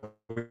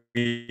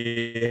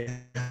 we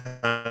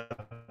have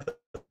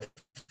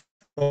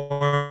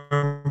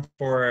form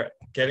for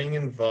getting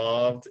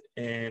involved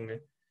in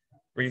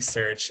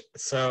research.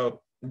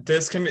 So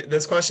this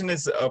question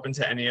is open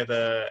to any of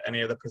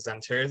the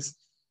presenters,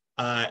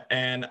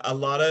 and a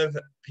lot of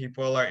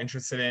people are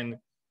interested in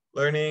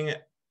learning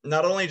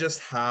not only just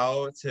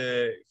how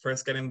to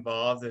first get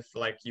involved if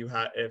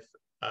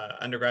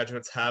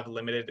undergraduates have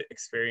limited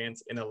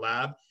experience in a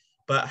lab,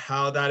 but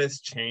how that is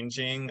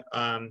changing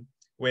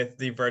with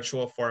the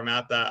virtual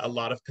format that a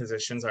lot of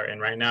positions are in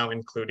right now,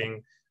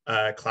 including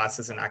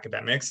classes and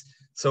academics.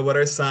 So what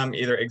are some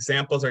either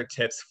examples or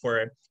tips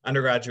for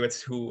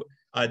undergraduates who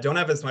don't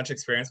have as much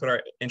experience but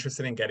are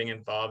interested in getting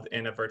involved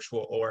in a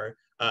virtual or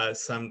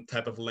some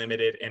type of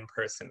limited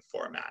in-person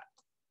format?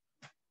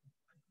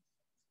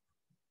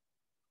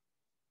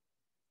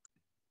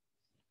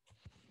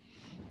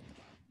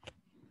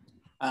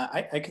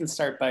 I can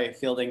start by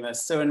fielding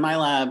this. So in my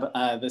lab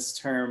this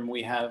term,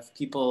 we have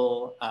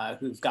people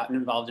who've gotten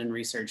involved in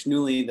research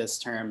newly this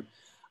term,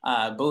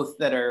 both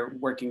that are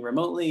working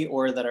remotely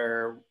or that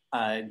are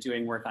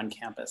doing work on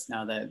campus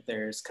now that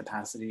there's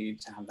capacity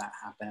to have that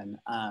happen.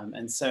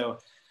 And so,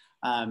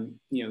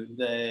 you know,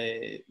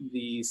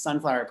 the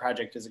Sunflower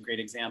project is a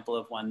great example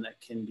of one that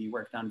can be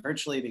worked on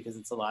virtually because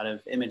it's a lot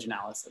of image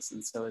analysis.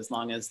 And so as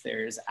long as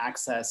there's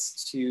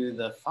access to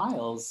the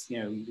files,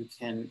 you know, you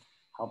can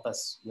help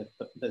us with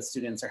the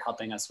students are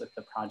helping us with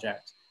the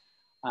project.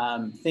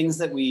 Things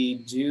that we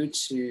do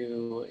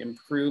to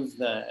improve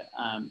the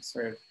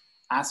sort of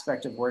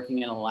aspect of working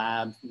in a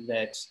lab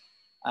that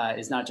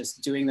is not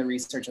just doing the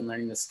research and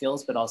learning the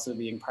skills, but also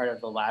being part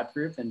of the lab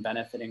group and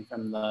benefiting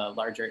from the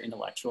larger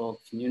intellectual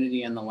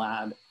community in the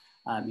lab.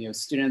 You know,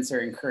 students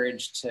are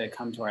encouraged to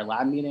come to our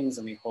lab meetings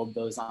and we hold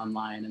those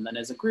online. And then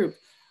as a group,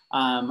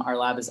 our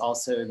lab is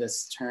also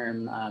this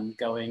term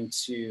going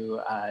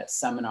to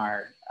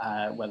seminar,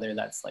 whether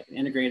that's like an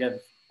integrative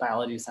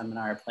biology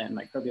seminar, plant and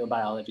microbial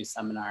biology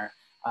seminar,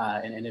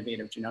 an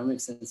innovative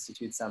genomics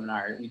institute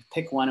seminar. We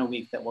pick one a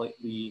week that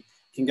we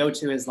can go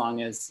to as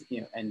long as,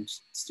 you know, and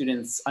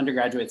students,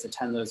 undergraduates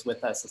attend those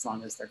with us as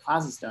long as their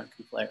classes don't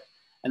conflict.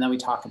 And then we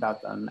talk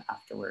about them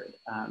afterward.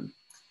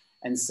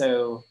 And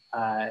so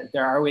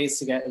there are ways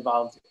to get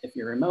involved if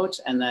you're remote.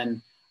 And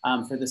then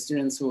for the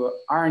students who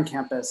are on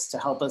campus to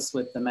help us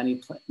with the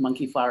many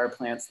monkey flower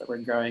plants that we're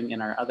growing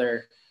in our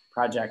other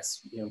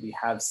projects, you know, we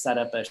have set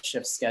up a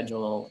shift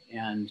schedule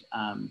and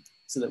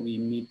so that we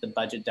meet the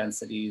budget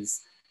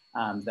densities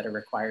that are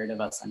required of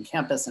us on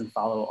campus and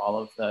follow all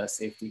of the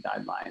safety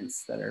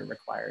guidelines that are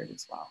required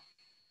as well.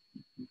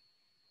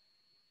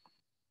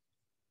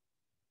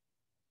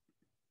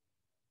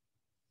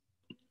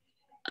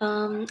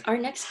 Our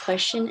next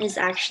question is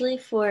actually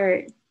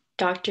for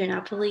Dr.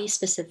 Napoli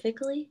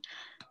specifically.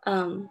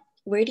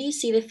 Where do you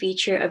see the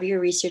future of your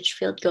research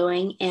field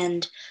going,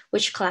 and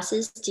which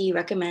classes do you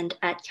recommend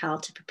at Cal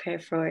to prepare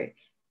for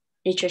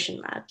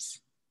nutrition labs?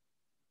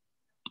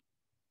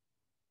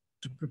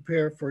 To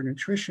prepare for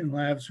nutrition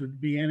labs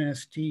would be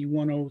NST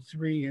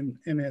 103 and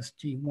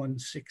NST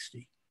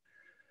 160.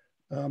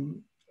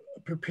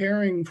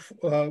 Preparing,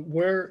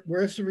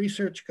 where's the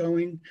research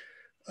going?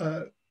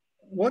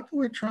 What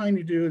we're trying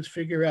to do is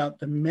figure out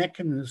the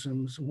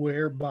mechanisms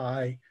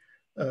whereby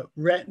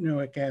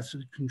retinoic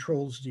acid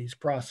controls these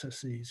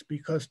processes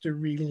because they're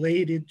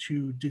related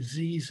to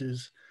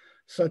diseases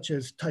such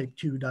as type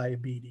 2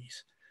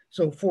 diabetes.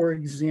 So for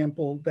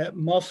example, that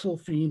muscle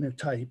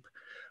phenotype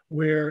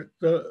where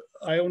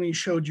I only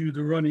showed you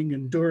the running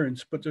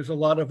endurance, but there's a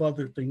lot of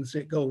other things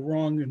that go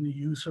wrong in the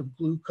use of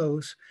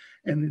glucose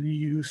and in the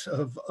use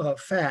of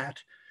fat.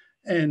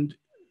 And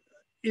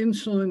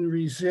insulin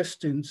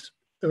resistance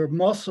or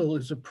muscle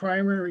is a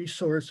primary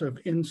source of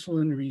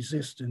insulin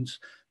resistance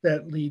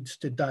that leads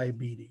to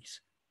diabetes.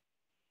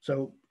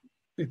 So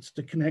it's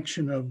the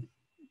connection of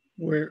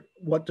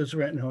what does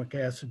retinoic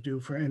acid do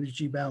for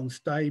energy balance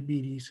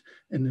diabetes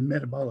and the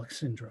metabolic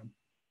syndrome.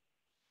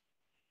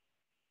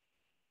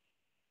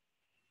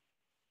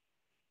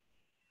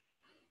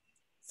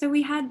 So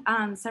we had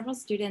several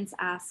students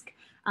ask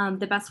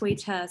the best way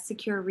to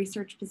secure a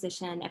research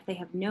position if they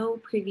have no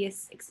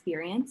previous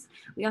experience.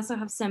 We also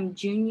have some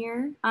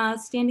junior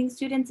standing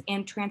students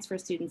and transfer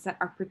students that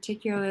are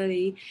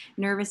particularly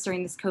nervous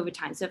during this COVID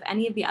time. So if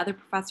any of the other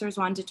professors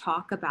wanted to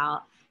talk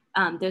about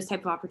those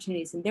type of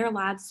opportunities in their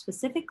labs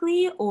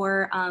specifically,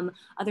 or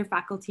other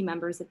faculty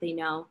members that they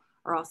know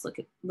are also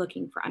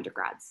looking for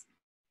undergrads?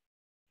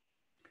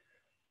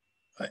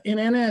 In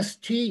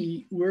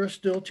NST, we're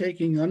still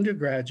taking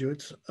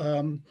undergraduates.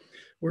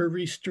 We're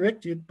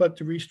restricted, but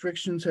the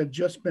restrictions have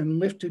just been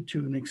lifted to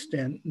an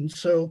extent. And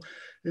so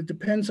it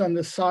depends on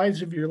the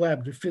size of your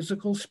lab, the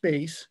physical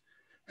space,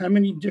 how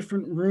many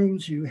different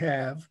rooms you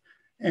have.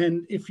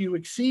 And if you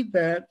exceed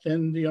that,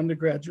 then the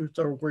undergraduates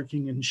are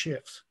working in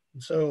shifts.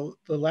 And so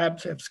the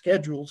labs have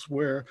schedules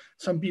where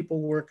some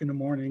people work in the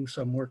morning,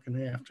 some work in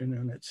the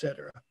afternoon, et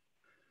cetera.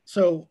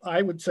 So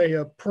I would say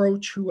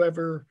approach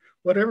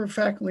whatever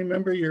faculty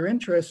member you're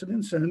interested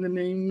in, send them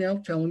an email,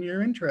 tell them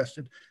you're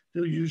interested.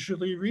 They'll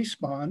usually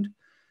respond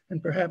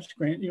and perhaps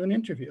grant you an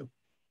interview.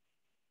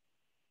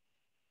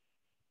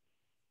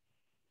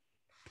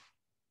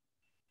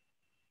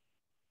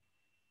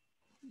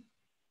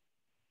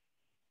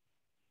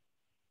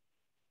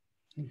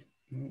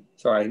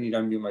 Sorry, I need to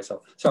unmute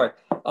myself. Sorry.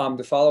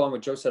 To follow on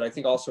what Joe said, I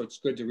think also it's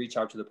good to reach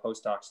out to the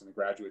postdocs and the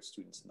graduate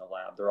students in the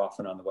lab. They're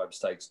often on the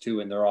websites too,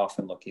 and they're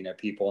often looking at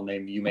people,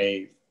 and you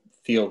may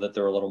feel that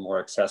they're a little more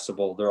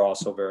accessible. They're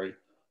also very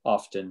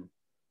often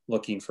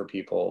looking for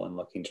people and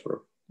looking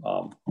for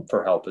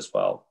help as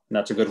well. And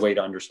that's a good way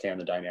to understand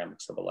the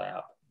dynamics of a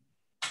lab.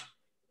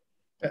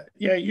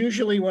 Yeah,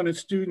 usually when a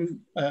student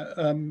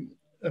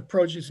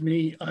approaches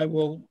me, I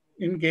will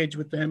engage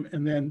with them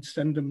and then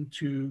send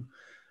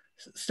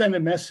a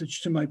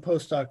message to my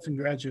postdocs and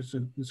graduates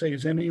and say,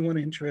 is anyone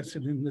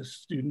interested in this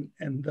student?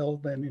 And they'll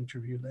then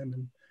interview them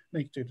and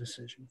make their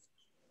decision.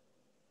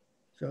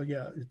 So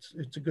yeah,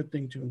 it's a good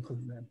thing to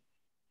include them.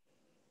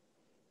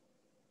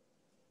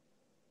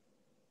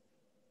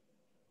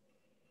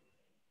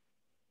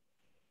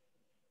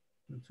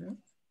 That's it.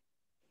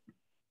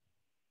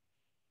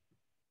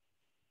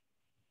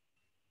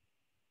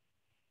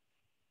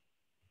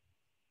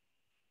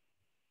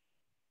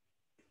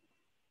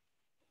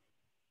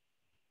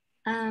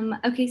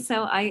 Okay,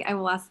 so I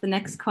will ask the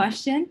next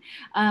question.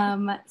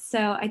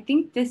 So I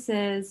think this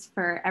is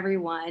for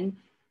everyone.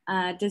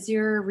 Does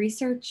your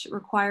research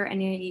require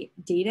any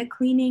data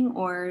cleaning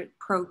or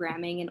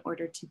programming in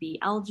order to be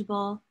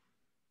eligible?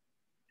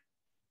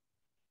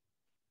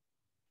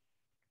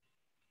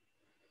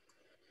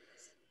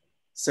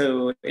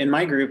 So in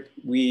my group,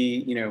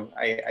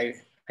 I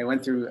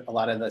went through a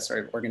lot of the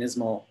sort of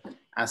organismal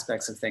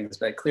aspects of things,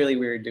 but clearly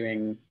we were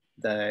doing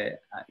the,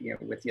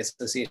 with the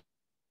association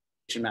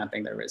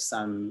mapping, there was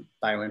some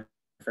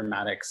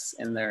bioinformatics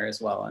in there as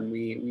well. And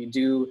we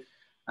do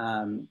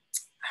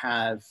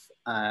have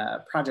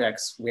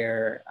projects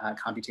where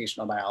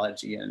computational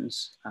biology and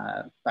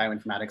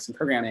bioinformatics and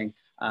programming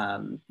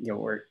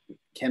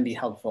can be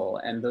helpful.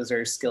 And those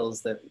are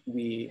skills that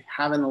we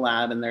have in the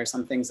lab, and there are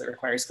some things that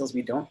require skills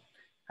we don't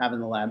have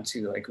in the lab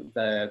too, like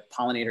the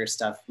pollinator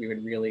stuff we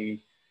would really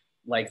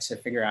like to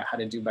figure out how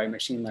to do by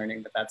machine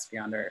learning, but that's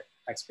beyond our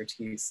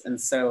expertise. And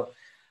so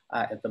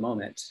at the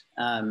moment.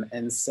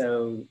 And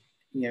so,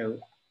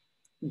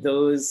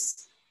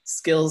 those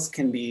skills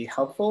can be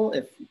helpful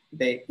if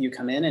you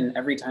come in, and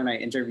every time I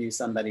interview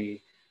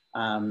somebody,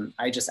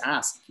 I just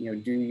ask,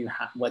 do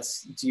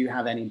you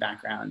have any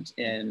background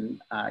in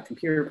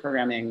computer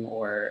programming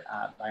or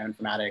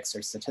bioinformatics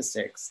or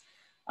statistics?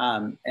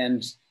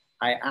 And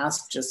I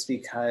ask just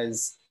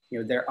because,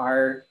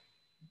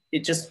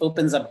 it just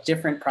opens up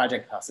different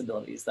project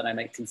possibilities that I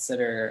might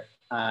consider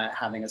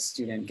having a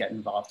student get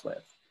involved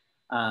with.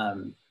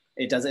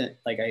 It doesn't,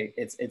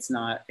 it's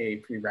not a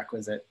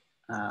prerequisite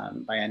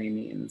by any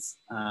means,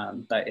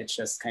 but it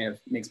just kind of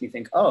makes me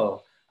think,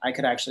 oh, I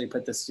could actually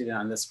put this student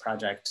on this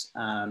project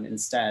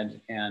instead,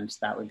 and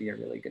that would be a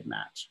really good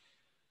match.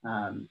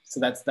 So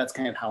that's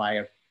kind of how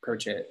I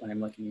approach it when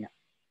I'm looking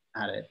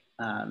at it.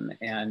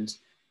 And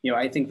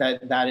I think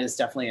that is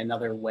definitely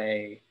another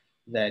way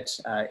that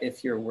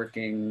if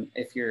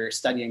you're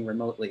studying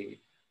remotely,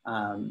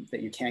 that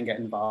you can get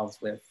involved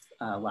with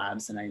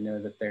labs. And I know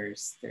that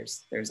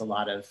there's a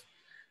lot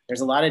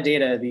of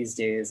data these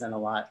days, and a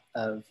lot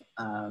of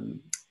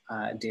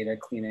data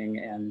cleaning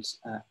and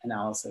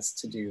analysis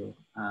to do.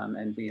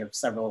 And we have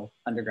several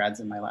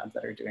undergrads in my lab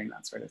that are doing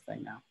that sort of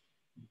thing now.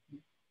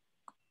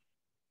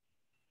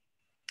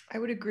 I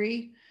would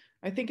agree.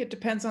 I think it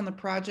depends on the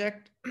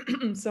project.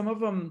 Some of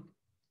them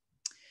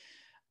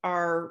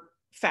are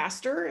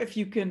faster if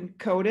you can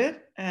code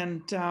it.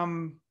 And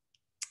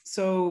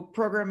so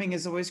programming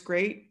is always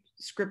great.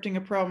 Scripting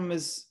a problem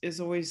is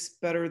always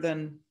better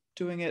than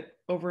doing it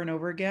over and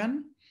over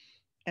again.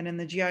 And in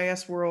the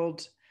GIS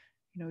world,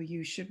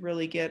 you should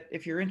really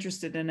if you're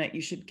interested in it,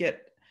 you should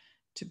get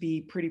to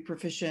be pretty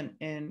proficient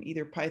in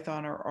either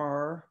Python or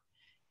R.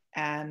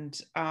 And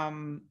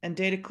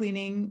data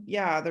cleaning,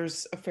 yeah,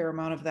 there's a fair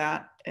amount of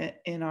that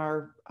in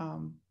our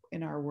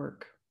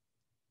work.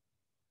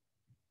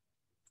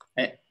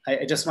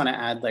 I just want to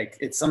add,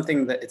 it's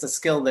a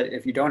skill that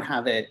if you don't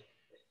have it,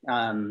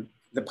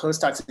 the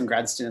postdocs and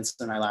grad students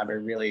in my lab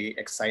are really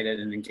excited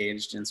and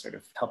engaged in sort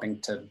of helping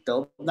to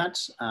build that.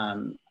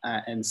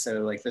 And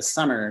so this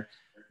summer,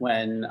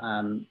 when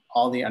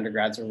all the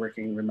undergrads were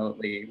working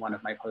remotely, one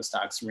of my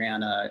postdocs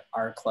ran a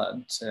R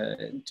club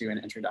to do an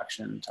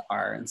introduction to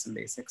R and some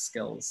basic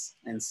skills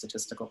in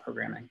statistical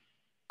programming.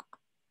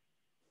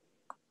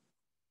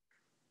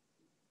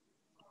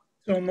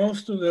 So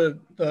most of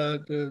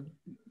the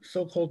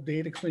so-called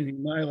data cleaning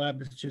in my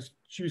lab is just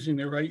choosing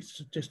the right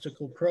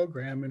statistical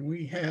program. And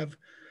we have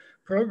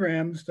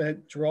programs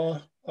that draw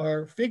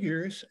our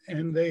figures,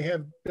 and they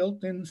have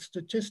built-in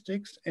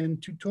statistics and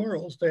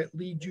tutorials that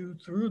lead you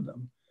through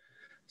them.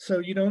 So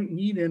you don't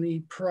need any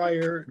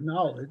prior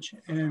knowledge.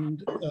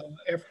 And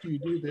after you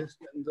do this,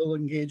 then they'll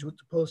engage with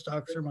the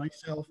postdocs or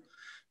myself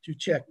to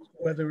check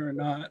whether or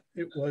not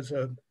it was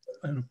an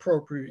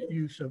appropriate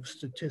use of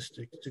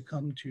statistics to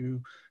come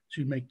to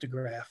make the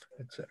graph,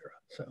 et cetera.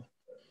 So.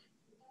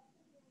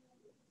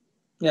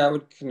 Yeah, I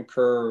would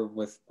concur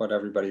with what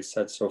everybody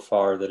said so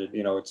far, that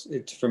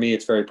it's for me,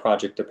 it's very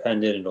project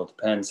dependent. It'll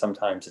depend.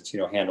 Sometimes it's,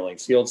 handling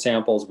field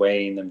samples,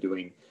 weighing them,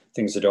 doing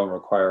things that don't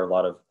require a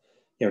lot of,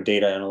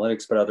 data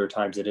analytics, but other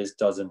times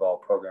does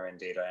involve programming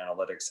data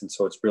analytics. And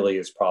so it's really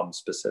is problem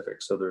specific.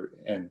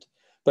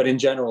 But in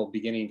general,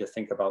 beginning to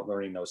think about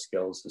learning those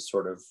skills is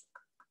sort of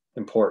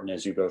important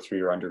as you go through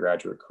your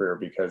undergraduate career,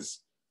 because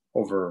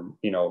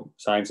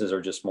sciences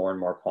are just more and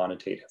more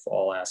quantitative,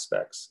 all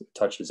aspects, it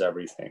touches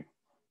everything.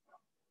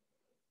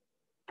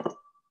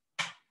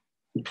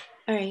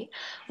 All right.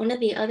 One of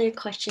the other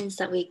questions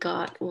that we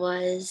got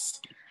was,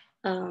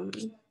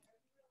 let's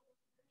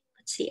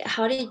see,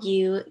 how did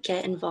you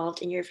get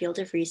involved in your field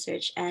of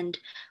research, and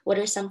what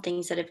are some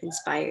things that have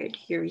inspired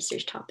your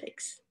research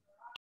topics?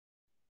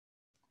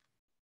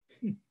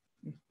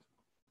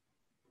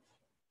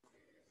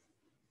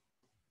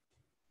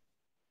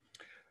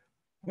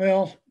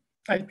 Well,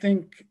 I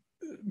think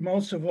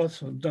most of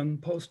us have done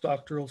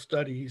postdoctoral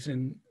studies,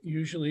 and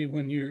usually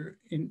when you're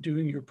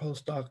doing your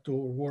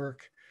postdoctoral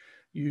work,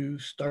 you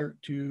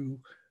start to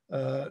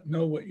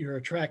know what you're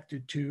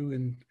attracted to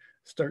and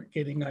start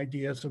getting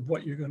ideas of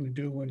what you're going to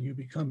do when you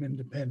become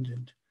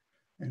independent.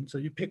 And so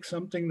you pick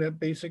something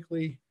that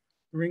basically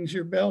rings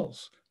your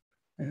bells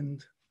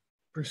and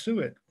pursue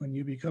it when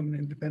you become an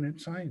independent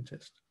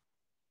scientist.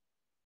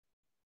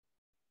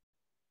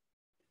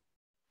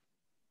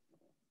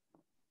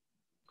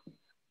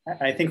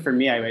 I think for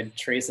me, I would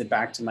trace it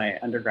back to my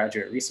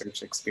undergraduate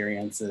research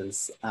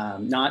experiences,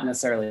 not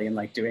necessarily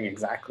in doing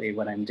exactly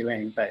what I'm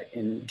doing, but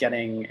in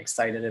getting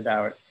excited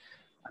about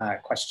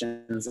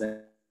questions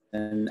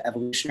in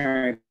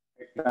evolutionary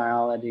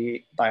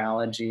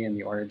biology and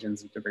the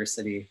origins of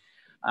diversity.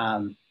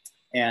 And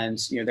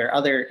there are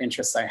other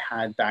interests I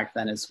had back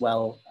then as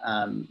well,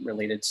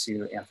 related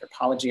to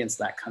anthropology, and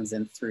so that comes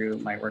in through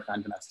my work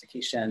on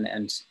domestication.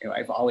 And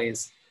I've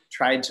always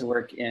tried to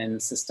work in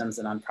systems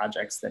and on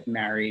projects that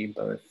marry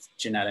both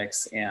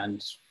genetics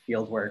and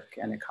fieldwork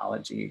and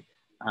ecology,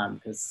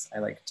 because I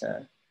like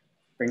to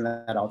bring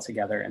that all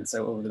together. And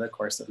so over the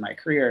course of my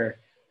career,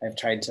 I've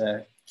tried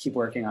to keep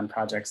working on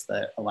projects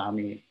that allow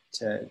me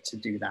to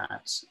do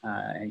that,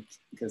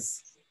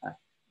 because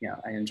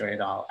I enjoy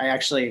it all. I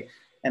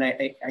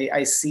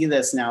see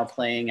this now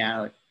playing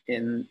out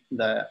in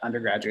the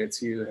undergraduates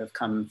who have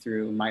come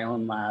through my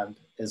own lab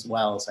as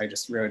well. So I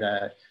just wrote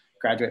a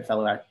graduate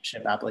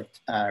fellowship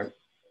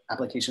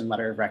application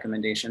letter of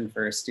recommendation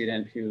for a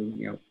student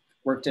who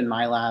worked in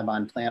my lab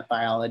on plant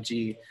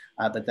biology,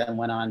 but then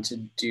went on to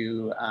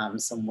do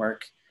some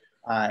work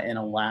in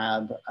a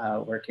lab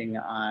working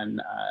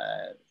on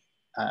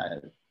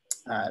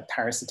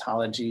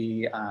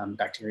parasitology,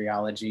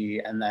 bacteriology,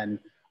 and then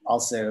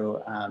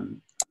also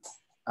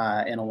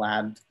in a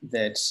lab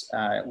that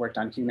worked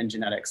on human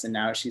genetics. And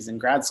now she's in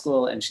grad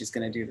school, and she's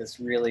going to do this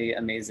really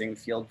amazing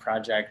field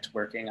project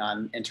working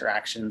on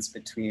interactions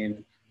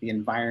between the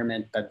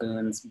environment,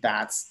 baboons,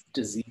 bats,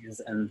 disease,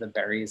 and the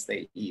berries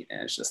they eat.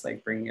 And it's just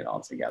bringing it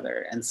all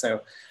together. And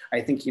so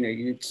I think,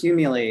 you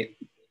accumulate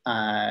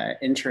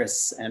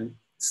interests and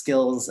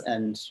skills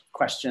and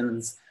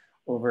questions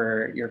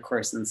over your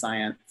course in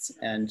science.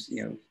 And,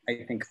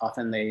 I think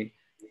often they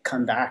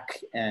come back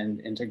and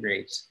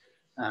integrate.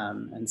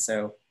 And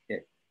so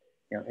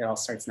it all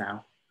starts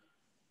now.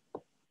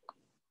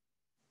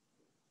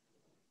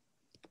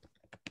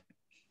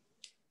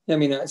 I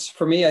mean,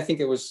 for me, I think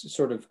it was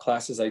sort of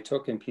classes I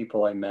took and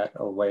people I met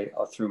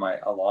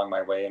along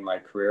my way in my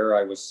career.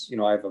 I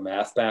have a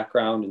math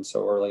background, and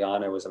so early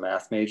on I was a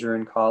math major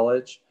in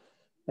college.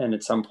 And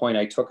at some point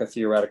I took a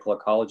theoretical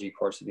ecology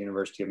course at the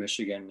University of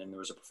Michigan, and there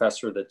was a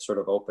professor that sort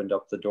of opened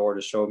up the door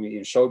to showed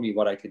me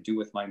what I could do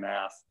with my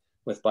math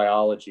with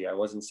biology. I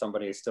wasn't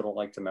somebody, I still don't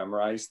like to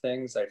memorize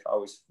things. I've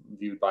always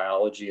viewed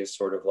biology as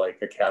sort of like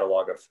a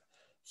catalog of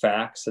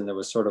facts. And there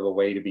was sort of a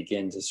way to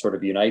begin to sort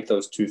of unite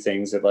those two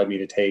things that led me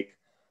to take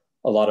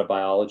a lot of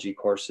biology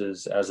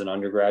courses as an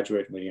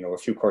undergraduate, a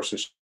few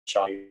courses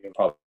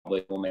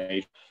probably will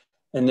make.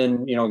 And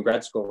then, in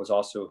grad school was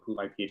also who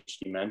my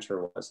PhD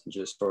mentor was, and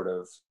just sort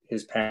of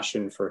his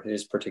passion for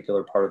his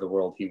particular part of the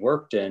world he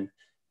worked in.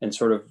 And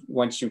sort of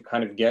once you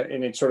kind of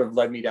and it sort of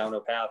led me down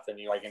a path, and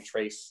I can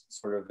trace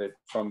sort of it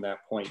from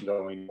that point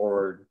going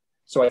forward,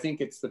 So I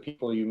think it's the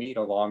people you meet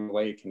along the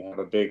way can have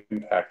a big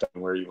impact on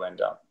where you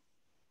end up.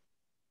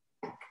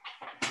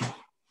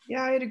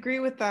 Yeah, I'd agree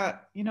with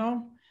that. You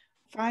know,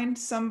 find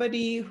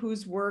somebody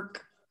whose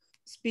work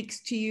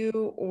speaks to you,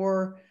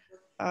 or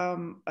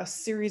a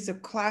series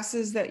of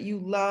classes that you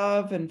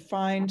love and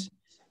find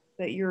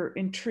that you're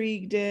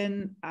intrigued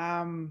in.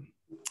 And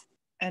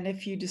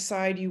if you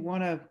decide you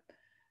want to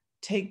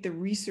take the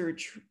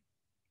research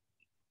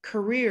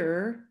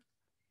career,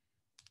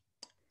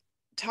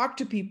 talk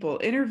to people,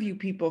 interview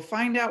people,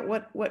 find out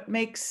what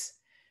makes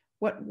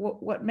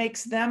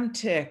them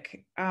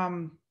tick.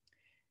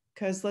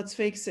 Because let's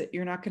face it,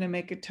 you're not going to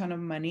make a ton of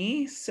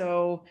money.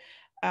 So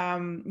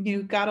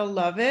you got to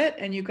love it,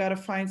 and you got to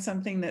find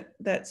something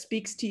that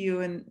speaks to you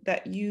and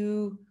that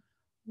you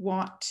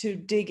want to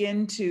dig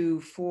into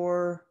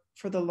for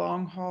the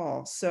long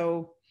haul.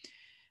 So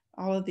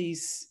all of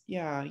these,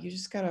 yeah, you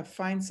just got to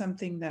find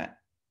something that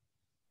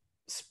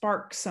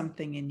sparks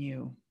something in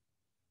you.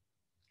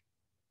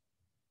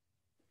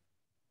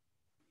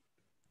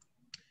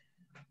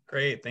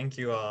 Great, thank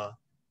you all.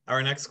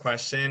 Our next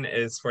question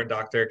is for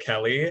Dr.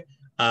 Kelly,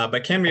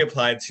 but can be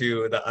applied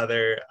to the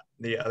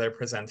other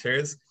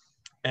presenters.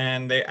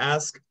 And they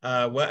ask,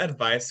 what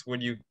advice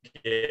would you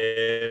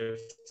give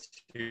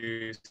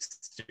to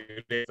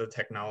students the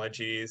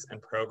technologies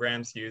and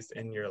programs used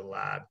in your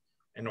lab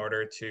in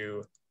order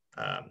to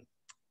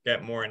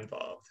get more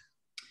involved?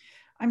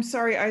 I'm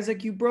sorry,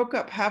 Isaac, you broke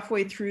up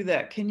halfway through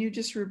that. Can you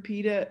just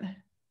repeat it?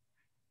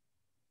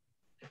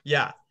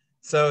 Yeah.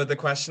 So the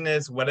question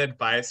is, what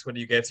advice would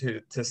you give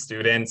to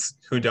students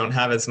who don't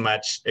have as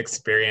much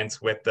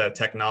experience with the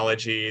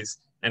technologies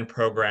and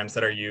programs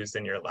that are used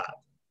in your lab?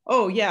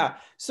 Oh yeah.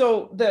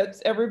 So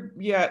that's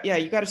you got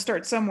to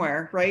start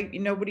somewhere, right?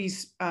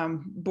 Nobody's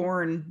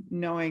born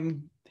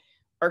knowing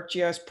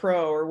ArcGIS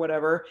Pro or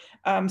whatever.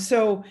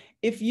 So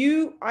if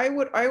I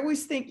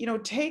always think,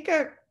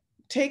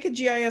 take a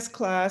GIS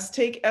class,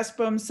 take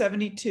SBUM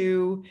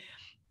 72.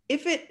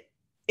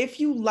 If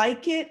you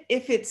like it,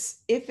 if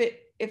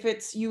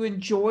it's you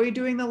enjoy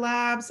doing the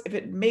labs, if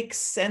it makes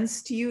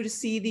sense to you to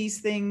see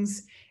these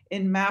things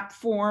in map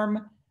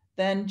form,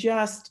 then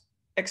just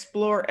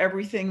explore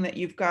everything that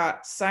you've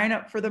got. Sign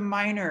up for the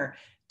minor,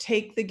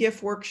 take the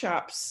GIF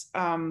workshops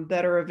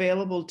that are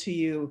available to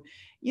you,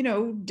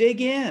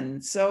 dig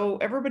in. So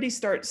everybody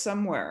starts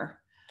somewhere.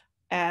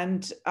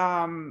 And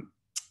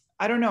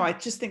I don't know, I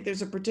just think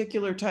there's a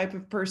particular type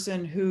of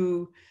person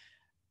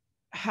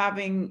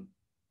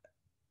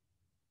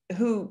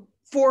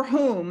for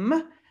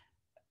whom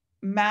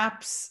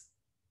maps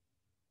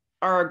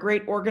are a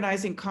great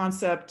organizing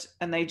concept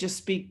and they just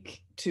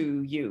speak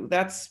to you.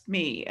 That's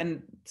me.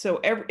 And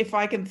so if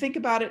I can think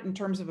about it in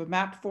terms of a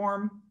map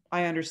form,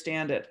 I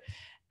understand it.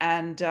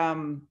 And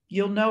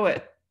you'll know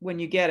it when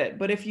you get it.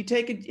 But if you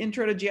take an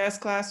intro to GIS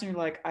class and you're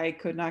like, I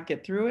could not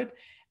get through it,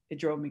 it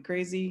drove me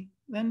crazy,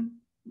 then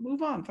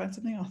move on, find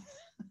something else.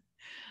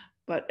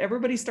 But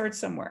everybody starts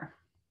somewhere.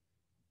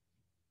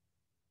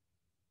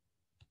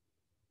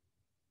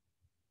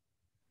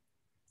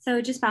 So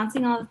just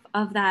bouncing off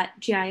of that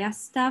GIS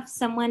stuff,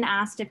 someone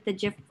asked if the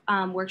GIF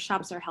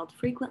workshops are held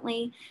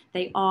frequently.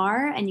 They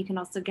are, and you can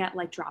also get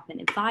like drop-in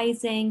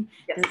advising.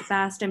 Yes. They're the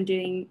best. I'm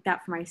doing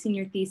that for my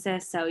senior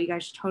thesis, so you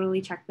guys should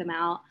totally check them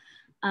out.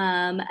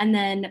 And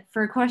then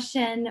for a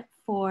question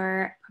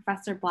for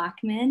Professor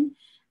Blackman,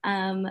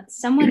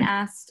 someone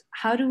asked,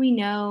 how do we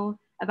know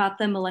about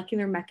the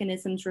molecular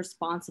mechanisms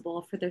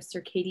responsible for the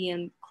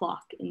circadian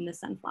clock in the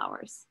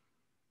sunflowers?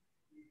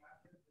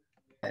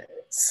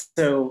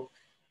 So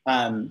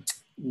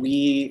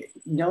we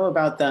know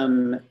about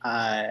them.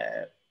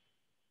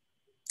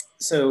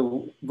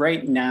 So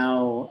right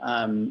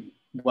now,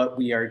 what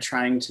we are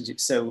trying to do,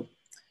 so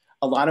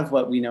a lot of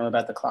what we know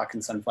about the clock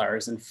in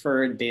sunflowers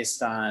inferred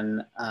based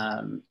on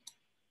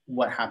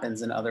what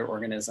happens in other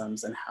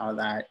organisms and how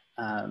that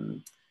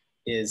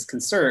is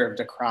conserved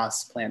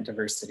across plant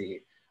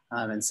diversity.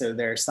 And so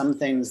there are some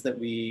things that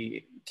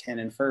we can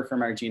infer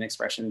from our gene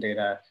expression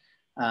data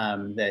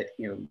that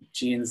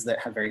genes that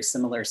have very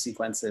similar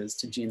sequences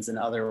to genes in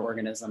other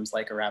organisms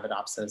like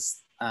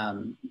Arabidopsis,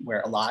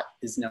 where a lot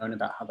is known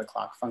about how the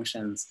clock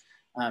functions.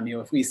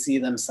 If we see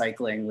them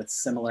cycling with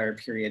similar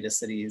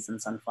periodicities in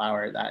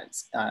sunflower,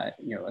 that's a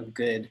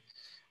good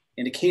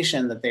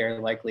indication that they are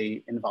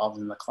likely involved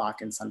in the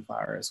clock in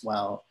sunflower as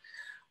well.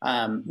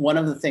 One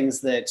of the things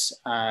that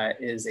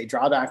is a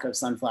drawback of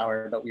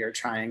sunflower, but we are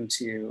trying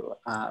to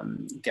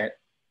get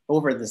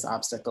over this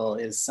obstacle,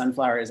 is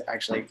sunflower is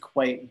actually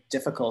quite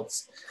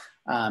difficult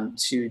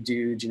to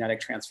do genetic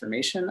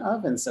transformation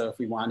of. And so if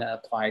we want to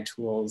apply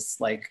tools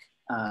like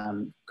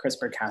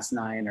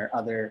CRISPR-Cas9 or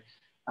other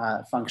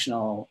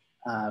functional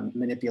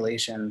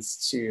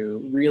manipulations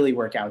to really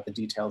work out the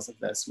details of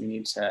this, we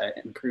need to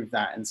improve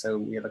that. And so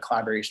we have a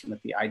collaboration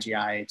with the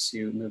IGI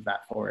to move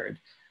that forward.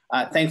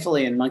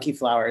 Thankfully, in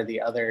monkeyflower,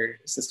 the other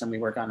system we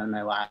work on in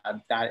my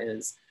lab, that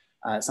is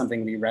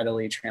something we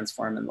readily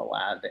transform in the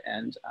lab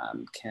and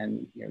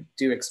can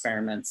do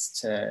experiments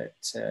to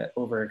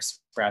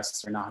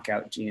overexpress or knock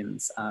out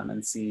genes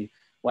and see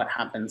what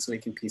happens so we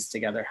can piece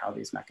together how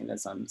these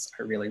mechanisms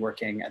are really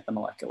working at the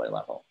molecular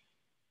level.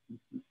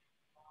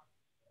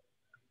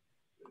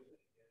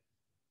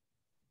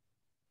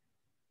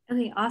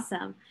 Okay,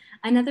 awesome.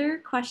 Another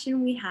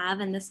question we have,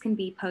 and this can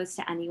be posed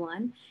to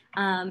anyone,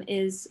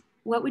 is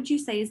what would you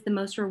say is the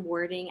most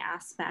rewarding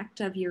aspect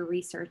of your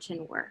research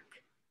and work?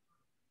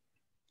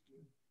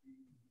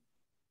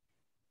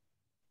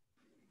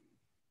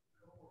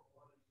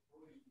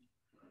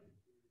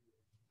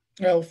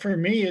 Well, for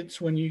me, it's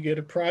when you get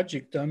a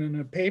project done and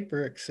a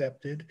paper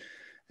accepted,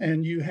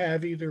 and you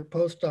have either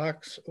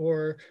postdocs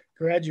or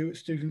graduate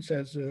students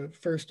as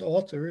first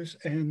authors,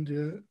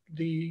 and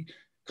the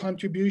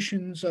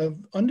contributions of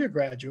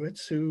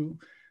undergraduates who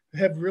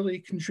have really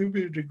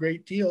contributed a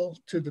great deal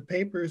to the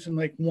papers. And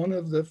like one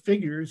of the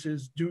figures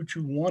is due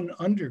to one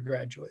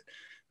undergraduate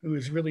who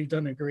has really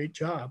done a great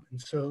job. And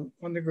so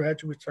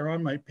undergraduates are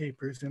on my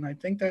papers. And I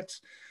think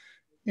that's,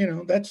 you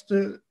know, that's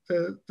the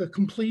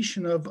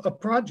completion of a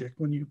project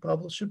when you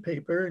publish a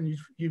paper and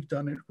you've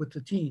done it with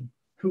the team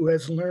who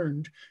has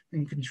learned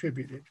and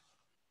contributed.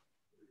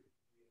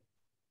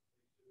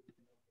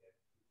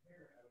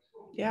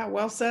 Yeah,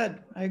 well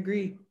said. I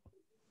agree.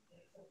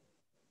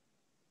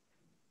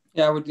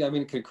 Yeah, I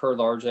mean, concur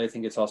largely. I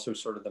think it's also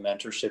sort of the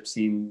mentorship,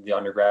 seeing the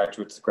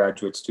undergraduates, the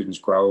graduate students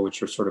grow,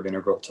 which are sort of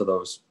integral to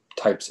those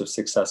types of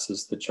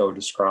successes that Joe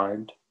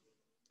described.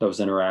 Those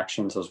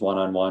interactions, those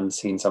one-on-ones,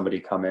 seeing somebody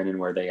come in and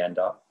where they end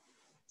up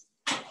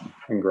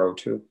and grow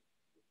to.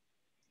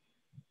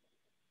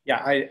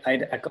 Yeah,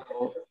 I'd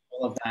echo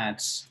all of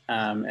that,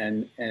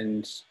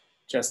 and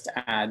just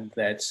add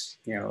that,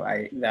 you know,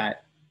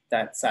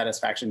 that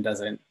satisfaction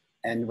doesn't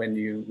end when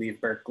you leave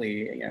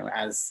Berkeley. You know,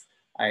 as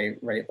I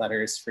write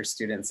letters for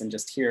students and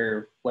just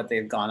hear what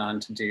they've gone on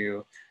to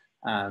do,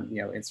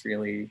 you know, it's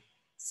really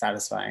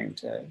satisfying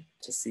to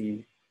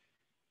see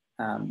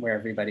where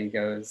everybody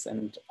goes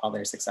and all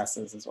their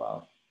successes as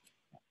well.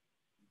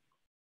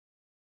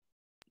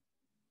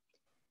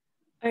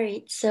 All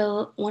right,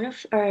 so one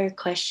of our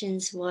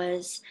questions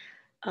was,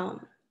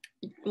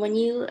 when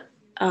you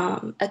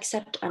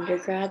accept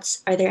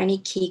undergrads, are there any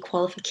key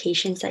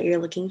qualifications that you're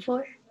looking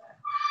for?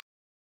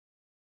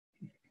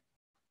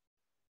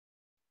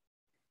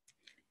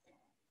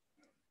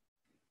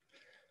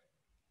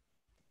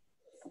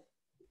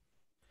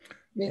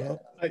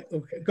 Well,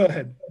 okay, go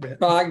ahead.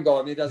 No, I can go.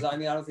 I mean, it doesn't. I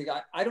mean,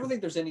 I don't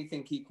think there's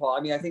anything key quality.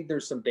 I mean, I think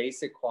there's some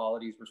basic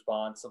qualities: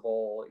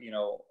 responsible, you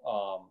know,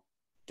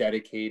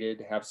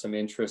 dedicated, have some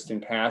interest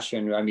and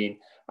passion. I mean,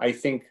 I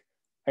think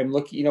I'm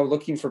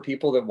looking for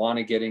people that want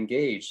to get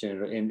engaged,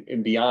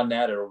 and beyond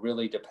that, it'll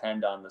really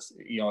depend on this.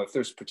 You know, if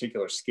there's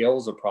particular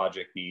skills a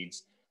project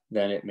needs,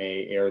 then it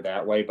may err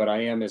that way. But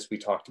I am, as we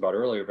talked about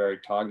earlier, very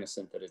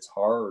cognizant that it's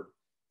hard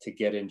to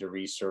get into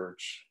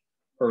research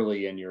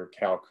early in your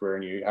Cal career,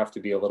 and you have to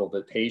be a little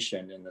bit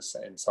patient in this,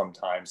 and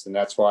sometimes, and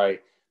that's why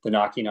the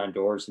knocking on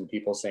doors and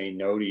people saying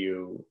no to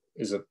you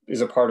is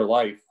a part of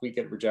life. We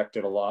get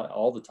rejected a lot,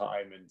 all the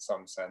time, in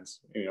some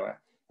sense. You know,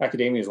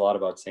 academia is a lot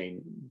about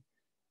saying,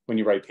 when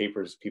you write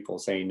papers, people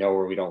saying no,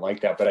 or we don't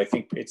like that. But I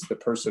think it's the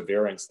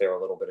perseverance there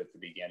a little bit at the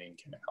beginning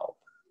can help.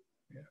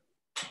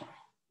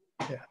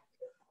 Yeah.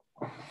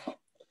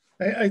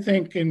 I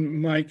think in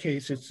my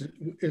case,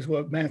 is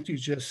what Matthew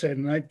just said,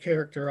 and I'd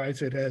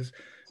characterize it as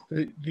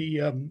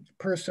the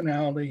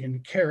personality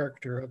and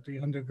character of the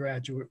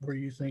undergraduate, where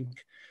you think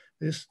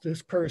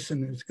this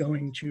person is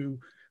going to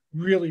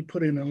really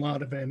put in a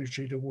lot of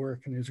energy to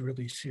work and is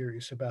really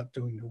serious about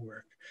doing the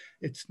work.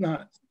 It's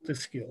not the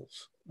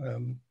skills.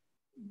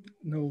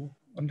 No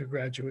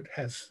undergraduate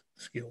has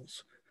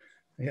skills.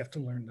 They have to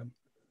learn them.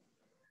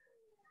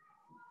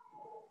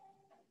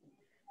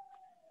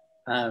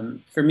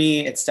 For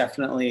me, it's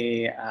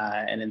definitely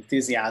an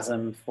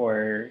enthusiasm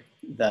for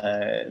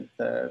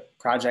the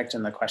project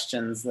and the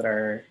questions that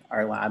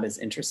our lab is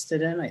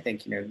interested in. I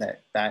think, you know,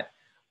 that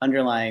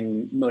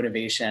underlying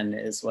motivation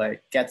is what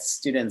gets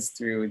students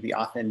through the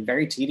often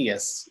very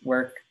tedious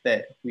work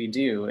that we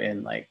do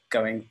in, like,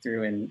 going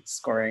through and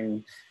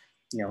scoring,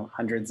 you know,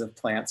 hundreds of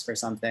plants for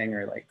something,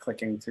 or like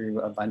clicking through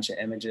a bunch of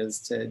images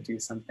to do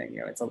something.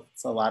 You know,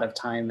 it's a lot of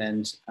time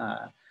and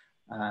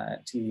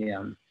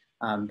tedium.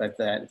 But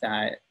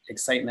that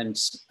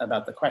excitement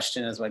about the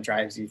question is what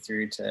drives you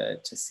through to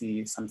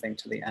see something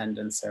to the end.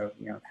 And so,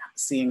 you know,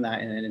 seeing that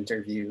in an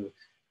interview,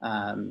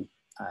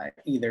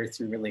 either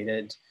through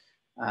related,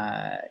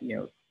 you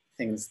know,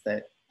 things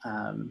that,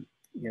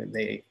 you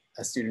know,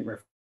 a student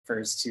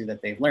refers to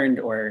that they've learned,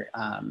 or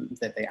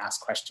that they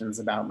ask questions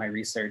about my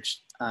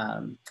research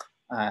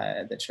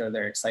that show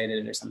they're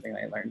excited, or something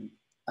I learned,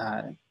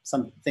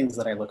 some things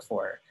that I look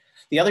for.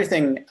 The other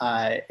thing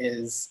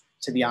is,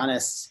 to be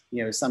honest,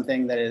 you know,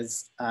 something that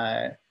is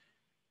kind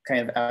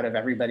of out of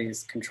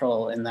everybody's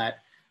control, in that,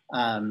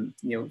 you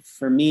know,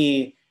 for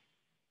me,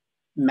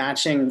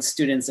 matching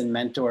students and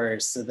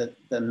mentors so that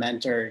the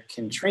mentor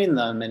can train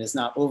them and is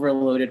not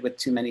overloaded with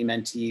too many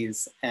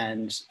mentees,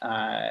 and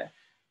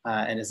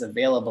and is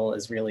available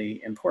is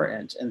really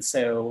important. And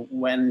so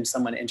when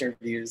someone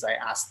interviews, I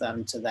ask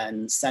them to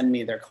then send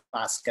me their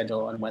class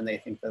schedule and when they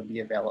think they'll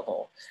be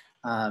available.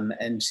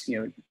 And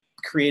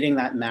creating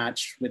that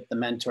match with the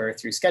mentor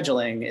through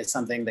scheduling is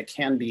something that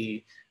can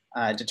be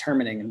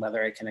determining in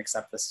whether I can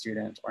accept the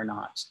student or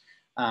not.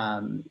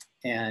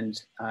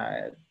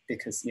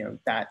 Because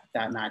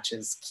that match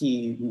is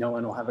key. No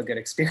one will have a good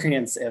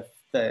experience if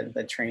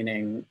the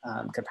training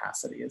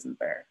capacity isn't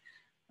there.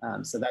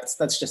 So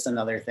that's just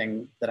another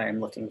thing that I'm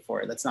looking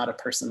for. That's not a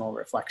personal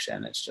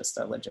reflection. It's just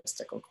a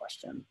logistical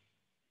question.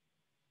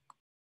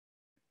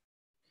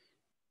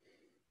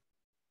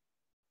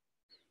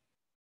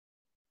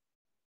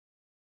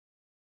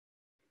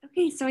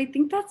 Okay, so I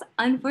think that's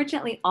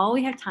unfortunately all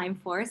we have time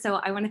for.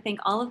 So I want to thank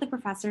all of the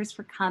professors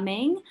for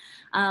coming.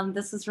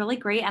 This was really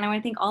great. And I want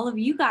to thank all of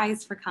you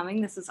guys for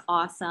coming. This is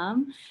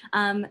awesome.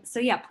 So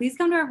yeah, please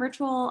come to our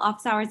virtual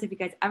office hours if you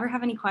guys ever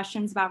have any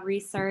questions about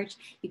research.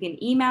 You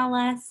can email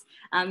us.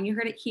 You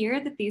heard it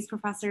here that these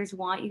professors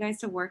want you guys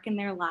to work in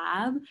their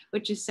lab,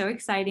 which is so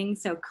exciting.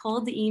 So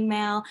cold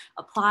email,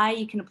 apply.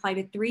 You can apply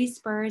to 3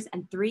 SPURs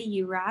and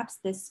 3 URAPs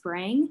this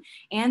spring.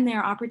 And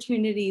there are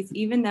opportunities,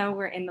 even though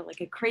we're in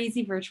like a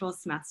crazy virtual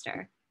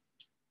semester.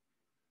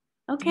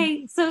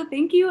 Okay, so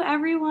thank you,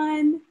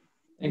 everyone.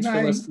 Thanks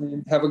for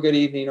listening. Have a good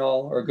evening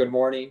all, or good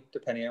morning,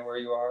 depending on where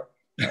you are.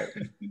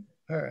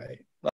 All right.